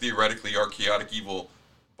 monsters theoretically are chaotic evil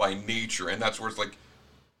by nature, and that's where it's like,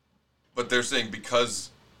 but they're saying because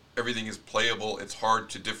everything is playable, it's hard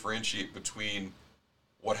to differentiate between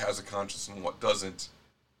what has a conscience and what doesn't.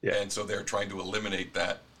 Yeah. And so they're trying to eliminate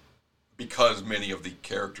that, because many of the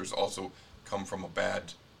characters also come from a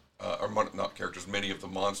bad, not characters, many of the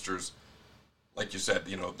monsters, like you said,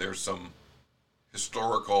 there's some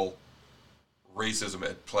historical racism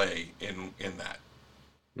at play in that.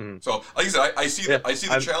 Mm. So, like I said, I see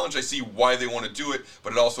the challenge. I see why they want to do it,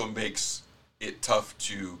 but it also makes it tough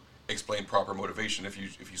to explain proper motivation. If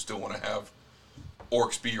you still want to have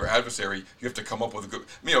orcs be your adversary, you have to come up with a good.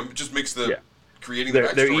 It just makes the creating the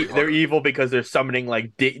backstory harder. They're evil because they're summoning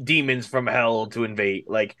like demons from hell to invade.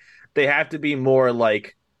 Like they have to be more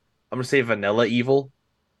like, I'm gonna say vanilla evil,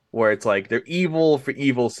 where it's like they're evil for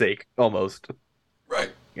evil's sake almost.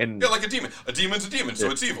 Right. And like a demon. A demon's a demon, so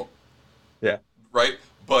it's evil. Yeah. Right.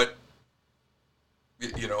 But, I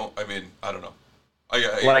don't know.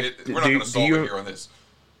 We're not going to solve it here on this.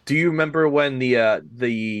 Do you remember when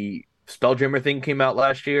the Spelljammer thing came out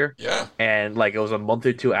last year. Yeah. And like it was a month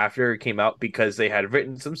or two after it came out because they had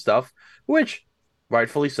written some stuff, which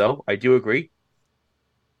rightfully so, I do agree.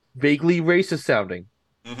 Vaguely racist sounding.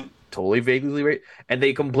 Mm-hmm. Totally vaguely racist. And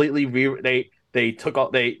they completely they took all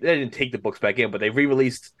they didn't take the books back in, but they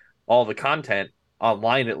re-released all the content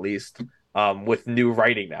online at least, with new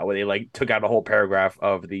writing now, where they like took out a whole paragraph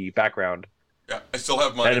of the background. Yeah, I still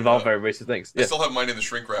have mine. That involved very racist things. I still have mine in the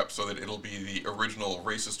shrink wrap so that it'll be the original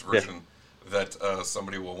racist version that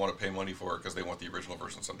somebody will want to pay money for because they want the original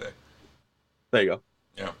version someday. There you go.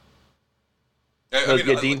 Yeah.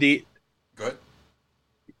 D&D. Go ahead.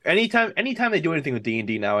 Anytime they do anything with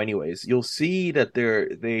D&D now, anyways, you'll see that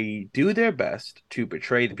they do their best to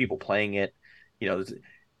portray the people playing it. You know,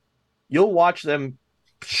 you'll watch them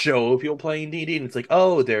show people playing D&D, and it's like,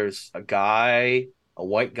 oh, there's a guy, a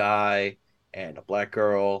white guy, and a black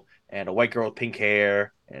girl, and a white girl with pink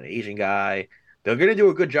hair, and an Asian guy. They're gonna do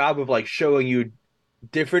a good job of like showing you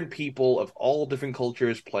different people of all different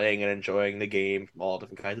cultures playing and enjoying the game from all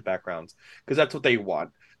different kinds of backgrounds, because that's what they want.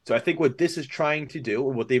 So I think what this is trying to do,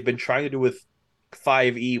 and what they've been trying to do with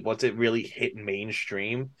 5e once it really hit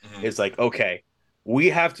mainstream, is like, okay, we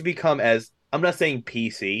have to become as, I'm not saying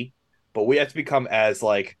PC, but we have to become as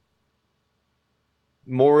like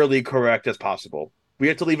morally correct as possible. We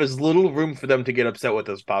have to leave as little room for them to get upset with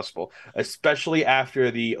as possible, especially after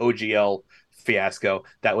the OGL fiasco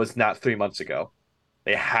that was not 3 months ago.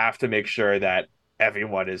 They have to make sure that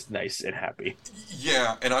everyone is nice and happy.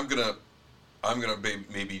 Yeah, and I'm gonna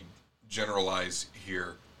maybe generalize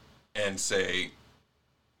here and say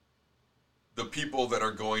the people that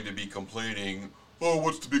are going to be complaining, oh,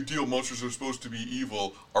 what's the big deal? Monsters are supposed to be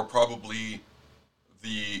evil, are probably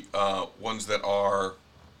the ones that are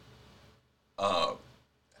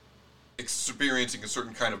experiencing a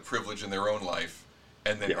certain kind of privilege in their own life,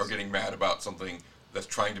 and then are getting mad about something that's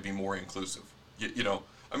trying to be more inclusive. You know,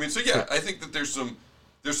 I mean, so yeah, I think that there's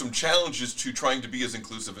some challenges to trying to be as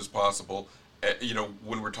inclusive as possible. You know,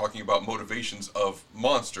 when we're talking about motivations of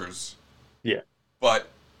monsters. Yeah. But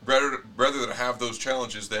rather than have those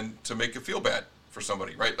challenges, than to make it feel bad for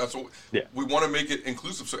somebody, right? That's what we want to make it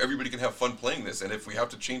inclusive so everybody can have fun playing this. And if we have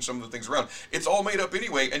to change some of the things around, it's all made up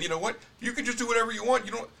anyway. And you know what? You can just do whatever you want.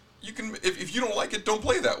 You can if you don't like it, don't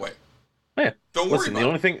play that way. Yeah. Don't worry about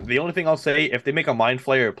the only thing I'll say, if they make a Mind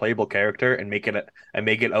Flayer a playable character and make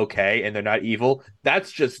it okay, and they're not evil,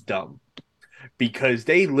 that's just dumb. Because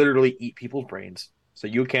they literally eat people's brains, so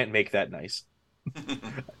you can't make that nice.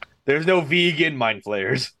 There's no vegan Mind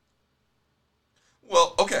Flayers.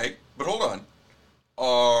 Well, okay, but hold on.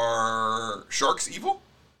 Are sharks evil?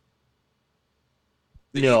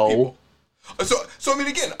 No. So I mean,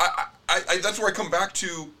 again, I that's where I come back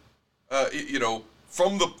to, you know,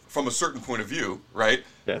 from a certain point of view, right?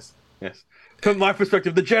 Yes. From my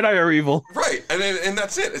perspective, the Jedi are evil. Right, and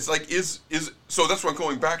that's it. It's like so that's what I'm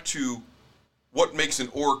going back to. What makes an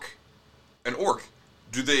orc an orc?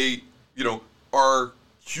 Do they, you know, are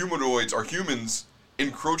humans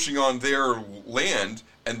encroaching on their land,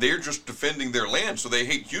 and they're just defending their land, so they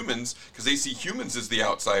hate humans because they see humans as the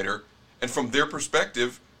outsider, and from their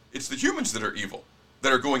perspective, it's the humans that are evil,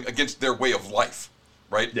 that are going against their way of life,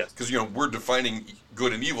 right? Yes. Because, you know, we're defining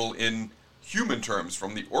good and evil in human terms.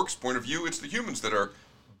 From the orc's point of view, it's the humans that are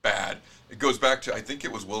bad. It goes back to, I think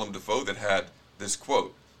it was Willem Dafoe that had this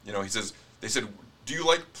quote. You know, they said, do you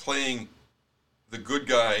like playing the good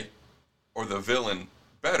guy or the villain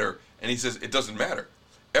better? And he says, it doesn't matter.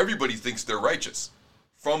 Everybody thinks they're righteous.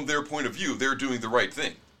 From their point of view, they're doing the right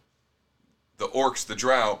thing. The orcs, the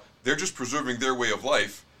drow, they're just preserving their way of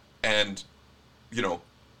life, and, you know,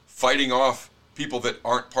 fighting off people that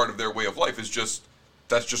aren't part of their way of life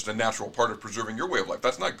that's just a natural part of preserving your way of life.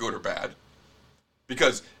 That's not good or bad.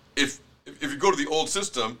 Because if you go to the old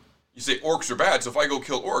system, you say orcs are bad, so if I go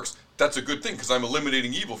kill orcs, that's a good thing because I'm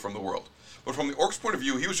eliminating evil from the world. But from the orc's point of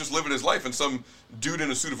view, he was just living his life, and some dude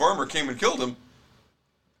in a suit of armor came and killed him.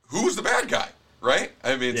 Who's the bad guy, right?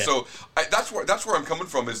 I mean, so that's where I'm coming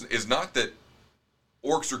from. Is not that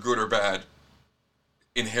orcs are good or bad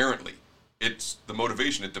inherently. It's the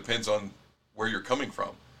motivation. It depends on where you're coming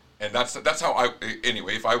from, and that's how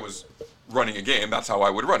anyway. If I was running a game, that's how I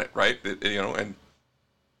would run it, right? You know, and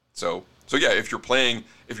so yeah. If your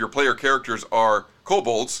player characters are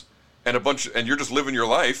kobolds and and you're just living your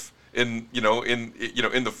life in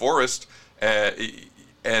the forest,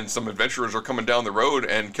 and some adventurers are coming down the road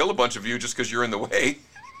and kill a bunch of you just because you're in the way,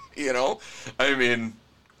 you know? I mean,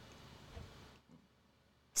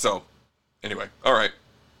 so anyway, all right.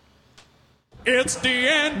 It's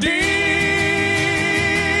D&D,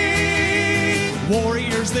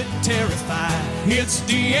 warriors that terrify. It's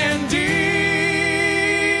D&D.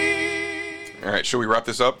 All right, should we wrap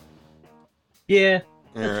this up? Yeah.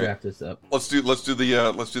 All Let's right. wrap this up. Let's do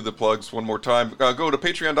the plugs one more time. Go to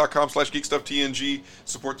patreon.com/geekstufftng.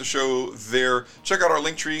 Support the show there. Check out our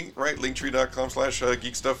Linktree, right?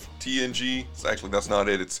 Linktree.com/geekstufftng. Actually, that's not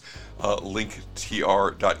it. It's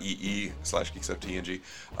linktr.ee/geekstufftng,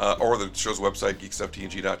 or the show's website,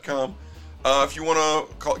 geekstufftng.com. If you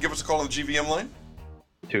want to give us a call on the GVM line,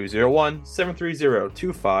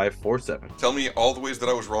 201-730-2547. tell me all the ways that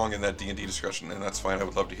I was wrong in that D&D discussion, and that's fine. I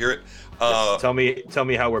would love to hear it. Tell me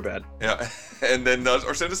how we're bad. Yeah, and then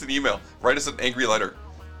or send us an email. Write us an angry letter.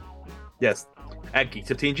 Yes, at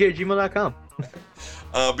geekstufftng@gmail.com.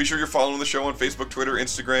 Be sure you're following the show on Facebook, Twitter,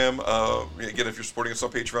 Instagram. Again, if you're supporting us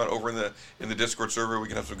on Patreon, over in the Discord server, we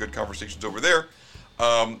can have some good conversations over there.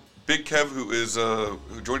 Big Kev, who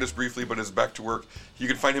joined us briefly but is back to work. You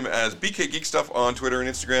can find him as BK Geek Stuff on Twitter and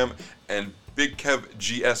Instagram, and Big Kev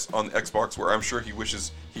GS on the Xbox, where I'm sure he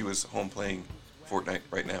wishes he was home playing Fortnite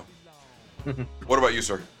right now. What about you,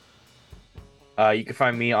 sir? You can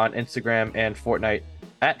find me on Instagram and Fortnite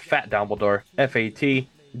at FatDombledore,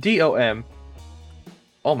 FATDOM.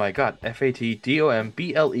 Oh my god,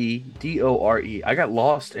 FATDOMBLEDORE. I got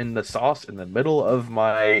lost in the sauce in the middle of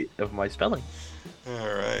my spelling.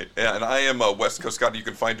 All right. Yeah, and I am West Coast Scott. You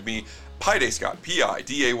can find me Piday Scott,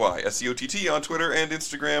 PIDAYSCOTT on Twitter and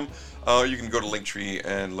Instagram. You can go to Linktree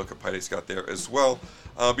and look at Piday Scott there as well.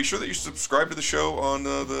 Be sure that you subscribe to the show on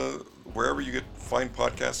the wherever you find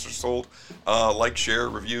podcasts are sold. Like, share,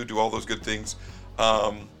 review, do all those good things.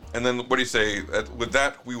 And then what do you say? With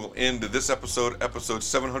that, we will end this episode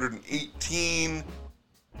 718.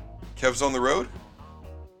 Kev's on the road?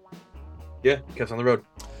 Yeah, Kev's on the road.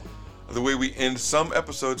 The way we end some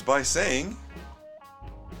episodes by saying...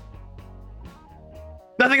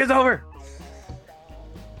 Nothing is over!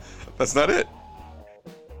 That's not it.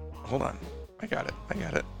 Hold on. I got it.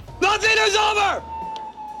 Nothing is over!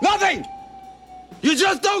 Nothing! You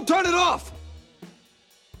just don't turn it off!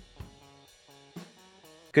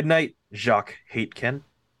 Good night, Jacques Hatekin.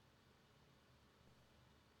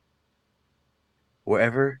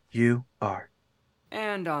 Wherever you are.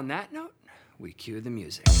 And on that note, we cue the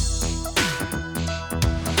music.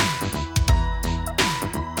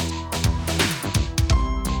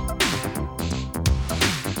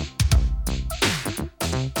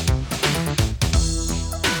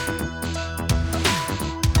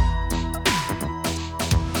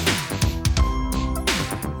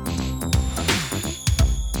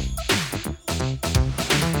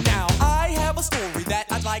 Now I have a story that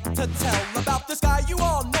I'd like to tell about this guy. You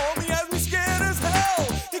all know me as me scared as hell.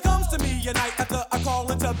 He comes to me at night after I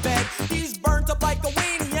crawl into bed. He's burnt up like a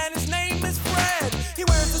weenie and his name is Fred. He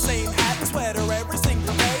wears the same hat and sweater every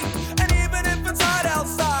single day. And even if it's hot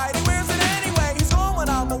outside, he wears it anyway. He's gone when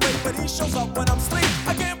I'm awake, but he shows up when I'm asleep.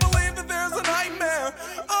 I can't believe that there's a nightmare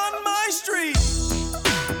on my street.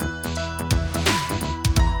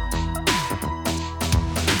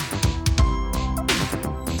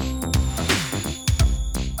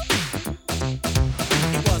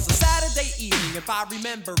 If I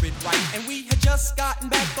remember it right, and we had just gotten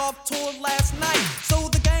back off tour last night. So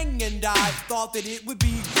the gang and I thought that it would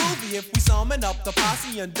be groovy if we summon up the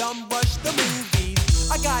posse and dumb rush the movies.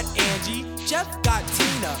 I got Angie, Jeff got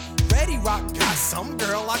Tina, Reddy Rock got some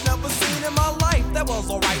girl I've never seen in my life. That was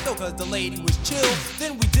alright though, cause the lady was chill.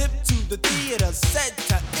 Then we dipped to the theater, set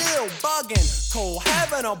to ill, bugging, Cole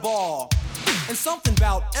having a ball. And something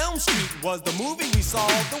about Elm Street was the movie we saw.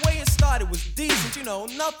 The way it started was decent, you know,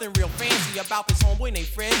 nothing real fancy about this homeboy named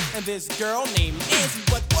Fred and this girl named Nancy.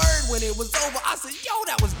 But word, when it was over, I said, yo,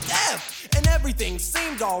 that was death. And everything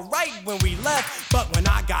seemed alright when we left. But when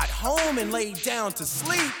I got home and laid down to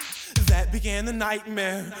sleep, that began the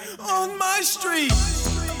nightmare on my street.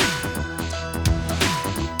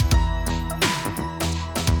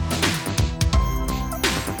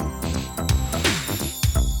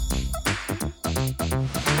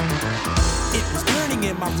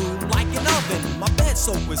 In my room like an oven, my bed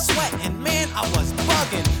soaked with sweat, and man, I was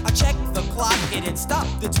bugging. I checked the clock, it had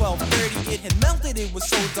stopped at 12:30. It had melted, it was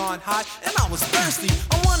so darn hot, and I was thirsty.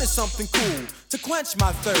 I wanted something cool to quench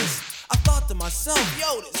my thirst. I thought to myself,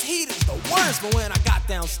 yo, this heat is the worst. But when I got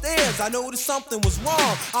downstairs, I noticed something was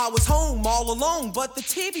wrong. I was home all alone, but the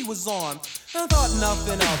TV was on. I thought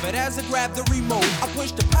nothing of it as I grabbed the remote. I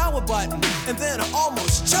pushed the power button, and then I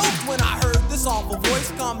almost choked when I heard this awful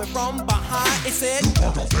voice coming from behind. It said, "You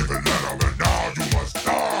are the favorite letter, and now you must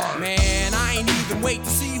die." Man, I ain't even wait to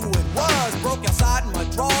see who it was. Broke outside in my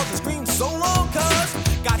drawers and screamed so long, cuz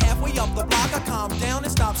got halfway up the block, I calmed down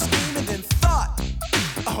and stopped screaming, then thought,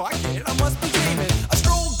 oh, I get it, I must be dreaming. I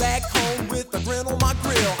strolled back home with a grin on my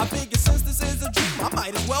grill. I figured since this is a dream, I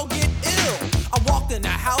might as well get ill.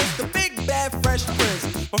 house, the big bad Fresh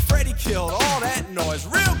Prince. But Freddy killed all that noise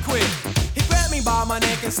real quick. He grabbed me by my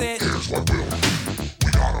neck and said, Here's what we'll do.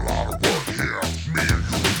 We got a lot of work here, me and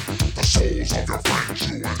you. The souls of your friends,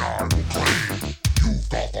 you and I will claim. You've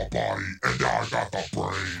got the body and I got the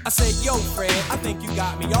brain. I said, yo, Fred, I think you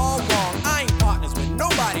got me all wrong. I ain't partners with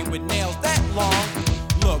nobody with nails that long.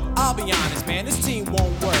 Look, I'll be honest, man, this team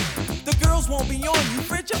won't work. The girls won't be on you,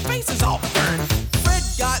 Fred, your face is all burned. Fred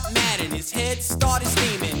got mad and his head started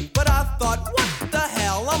steaming. But I thought, what the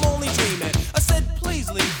hell, I'm only dreaming. I said, please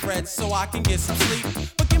leave, Fred, so I can get some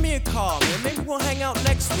sleep. But give me a call, man, maybe we'll hang out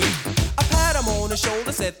next week. I pat him on the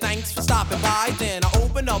shoulder, said thanks for stopping by. Then I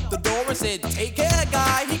opened up the door and said, take care,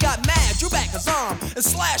 guy. He got mad, drew back his arm, and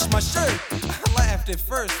slashed my shirt. I laughed at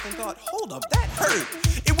first and thought, hold up, that hurt.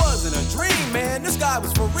 It wasn't a dream, man, this guy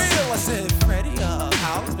was for real. I said, Freddy,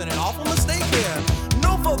 Hal, it's been an awful mistake here.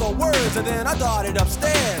 No further words, and then I darted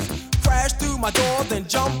upstairs. Crashed through my door, then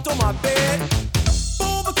jumped on my bed.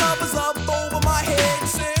 Pulled the covers up over my head,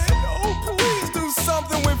 said, oh, please do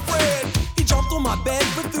something with Fred. He jumped on my bed,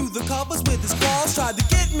 but through the covers with his claws, tried to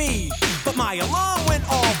get me. But my alarm went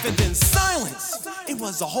off, and then silence. It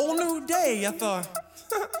was a whole new day. I thought,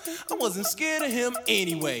 I wasn't scared of him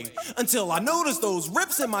anyway, until I noticed those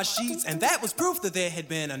rips in my sheets, and that was proof that there had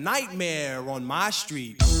been a nightmare on my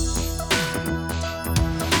street.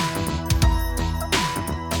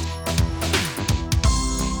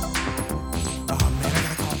 Oh man,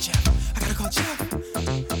 I gotta call Jeff.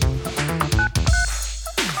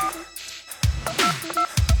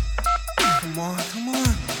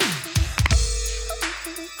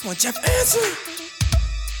 Come on, Jeff, answer.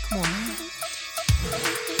 Come on, man.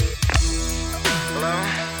 Hello?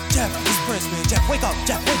 Jeff, it's Prince, man. Jeff, wake up.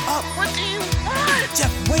 Jeff, wake up. What do you want? Jeff,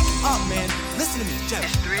 wake up, man. Listen to me, Jeff.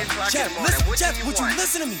 It's 3 o'clock Jeff, in the morning. listen, What do you want? you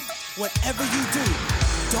listen to me? Whatever you do,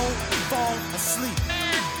 don't fall asleep.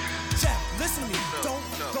 Jeff, listen to me. Don't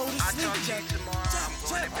go to sleep, I'll talk to Jeff. you tomorrow. I'm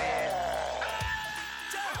going to bed.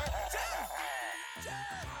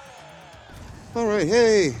 All right,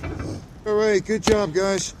 hey. All right, good job,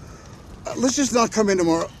 guys. Let's just not come in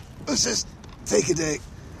tomorrow. Let's just take a day.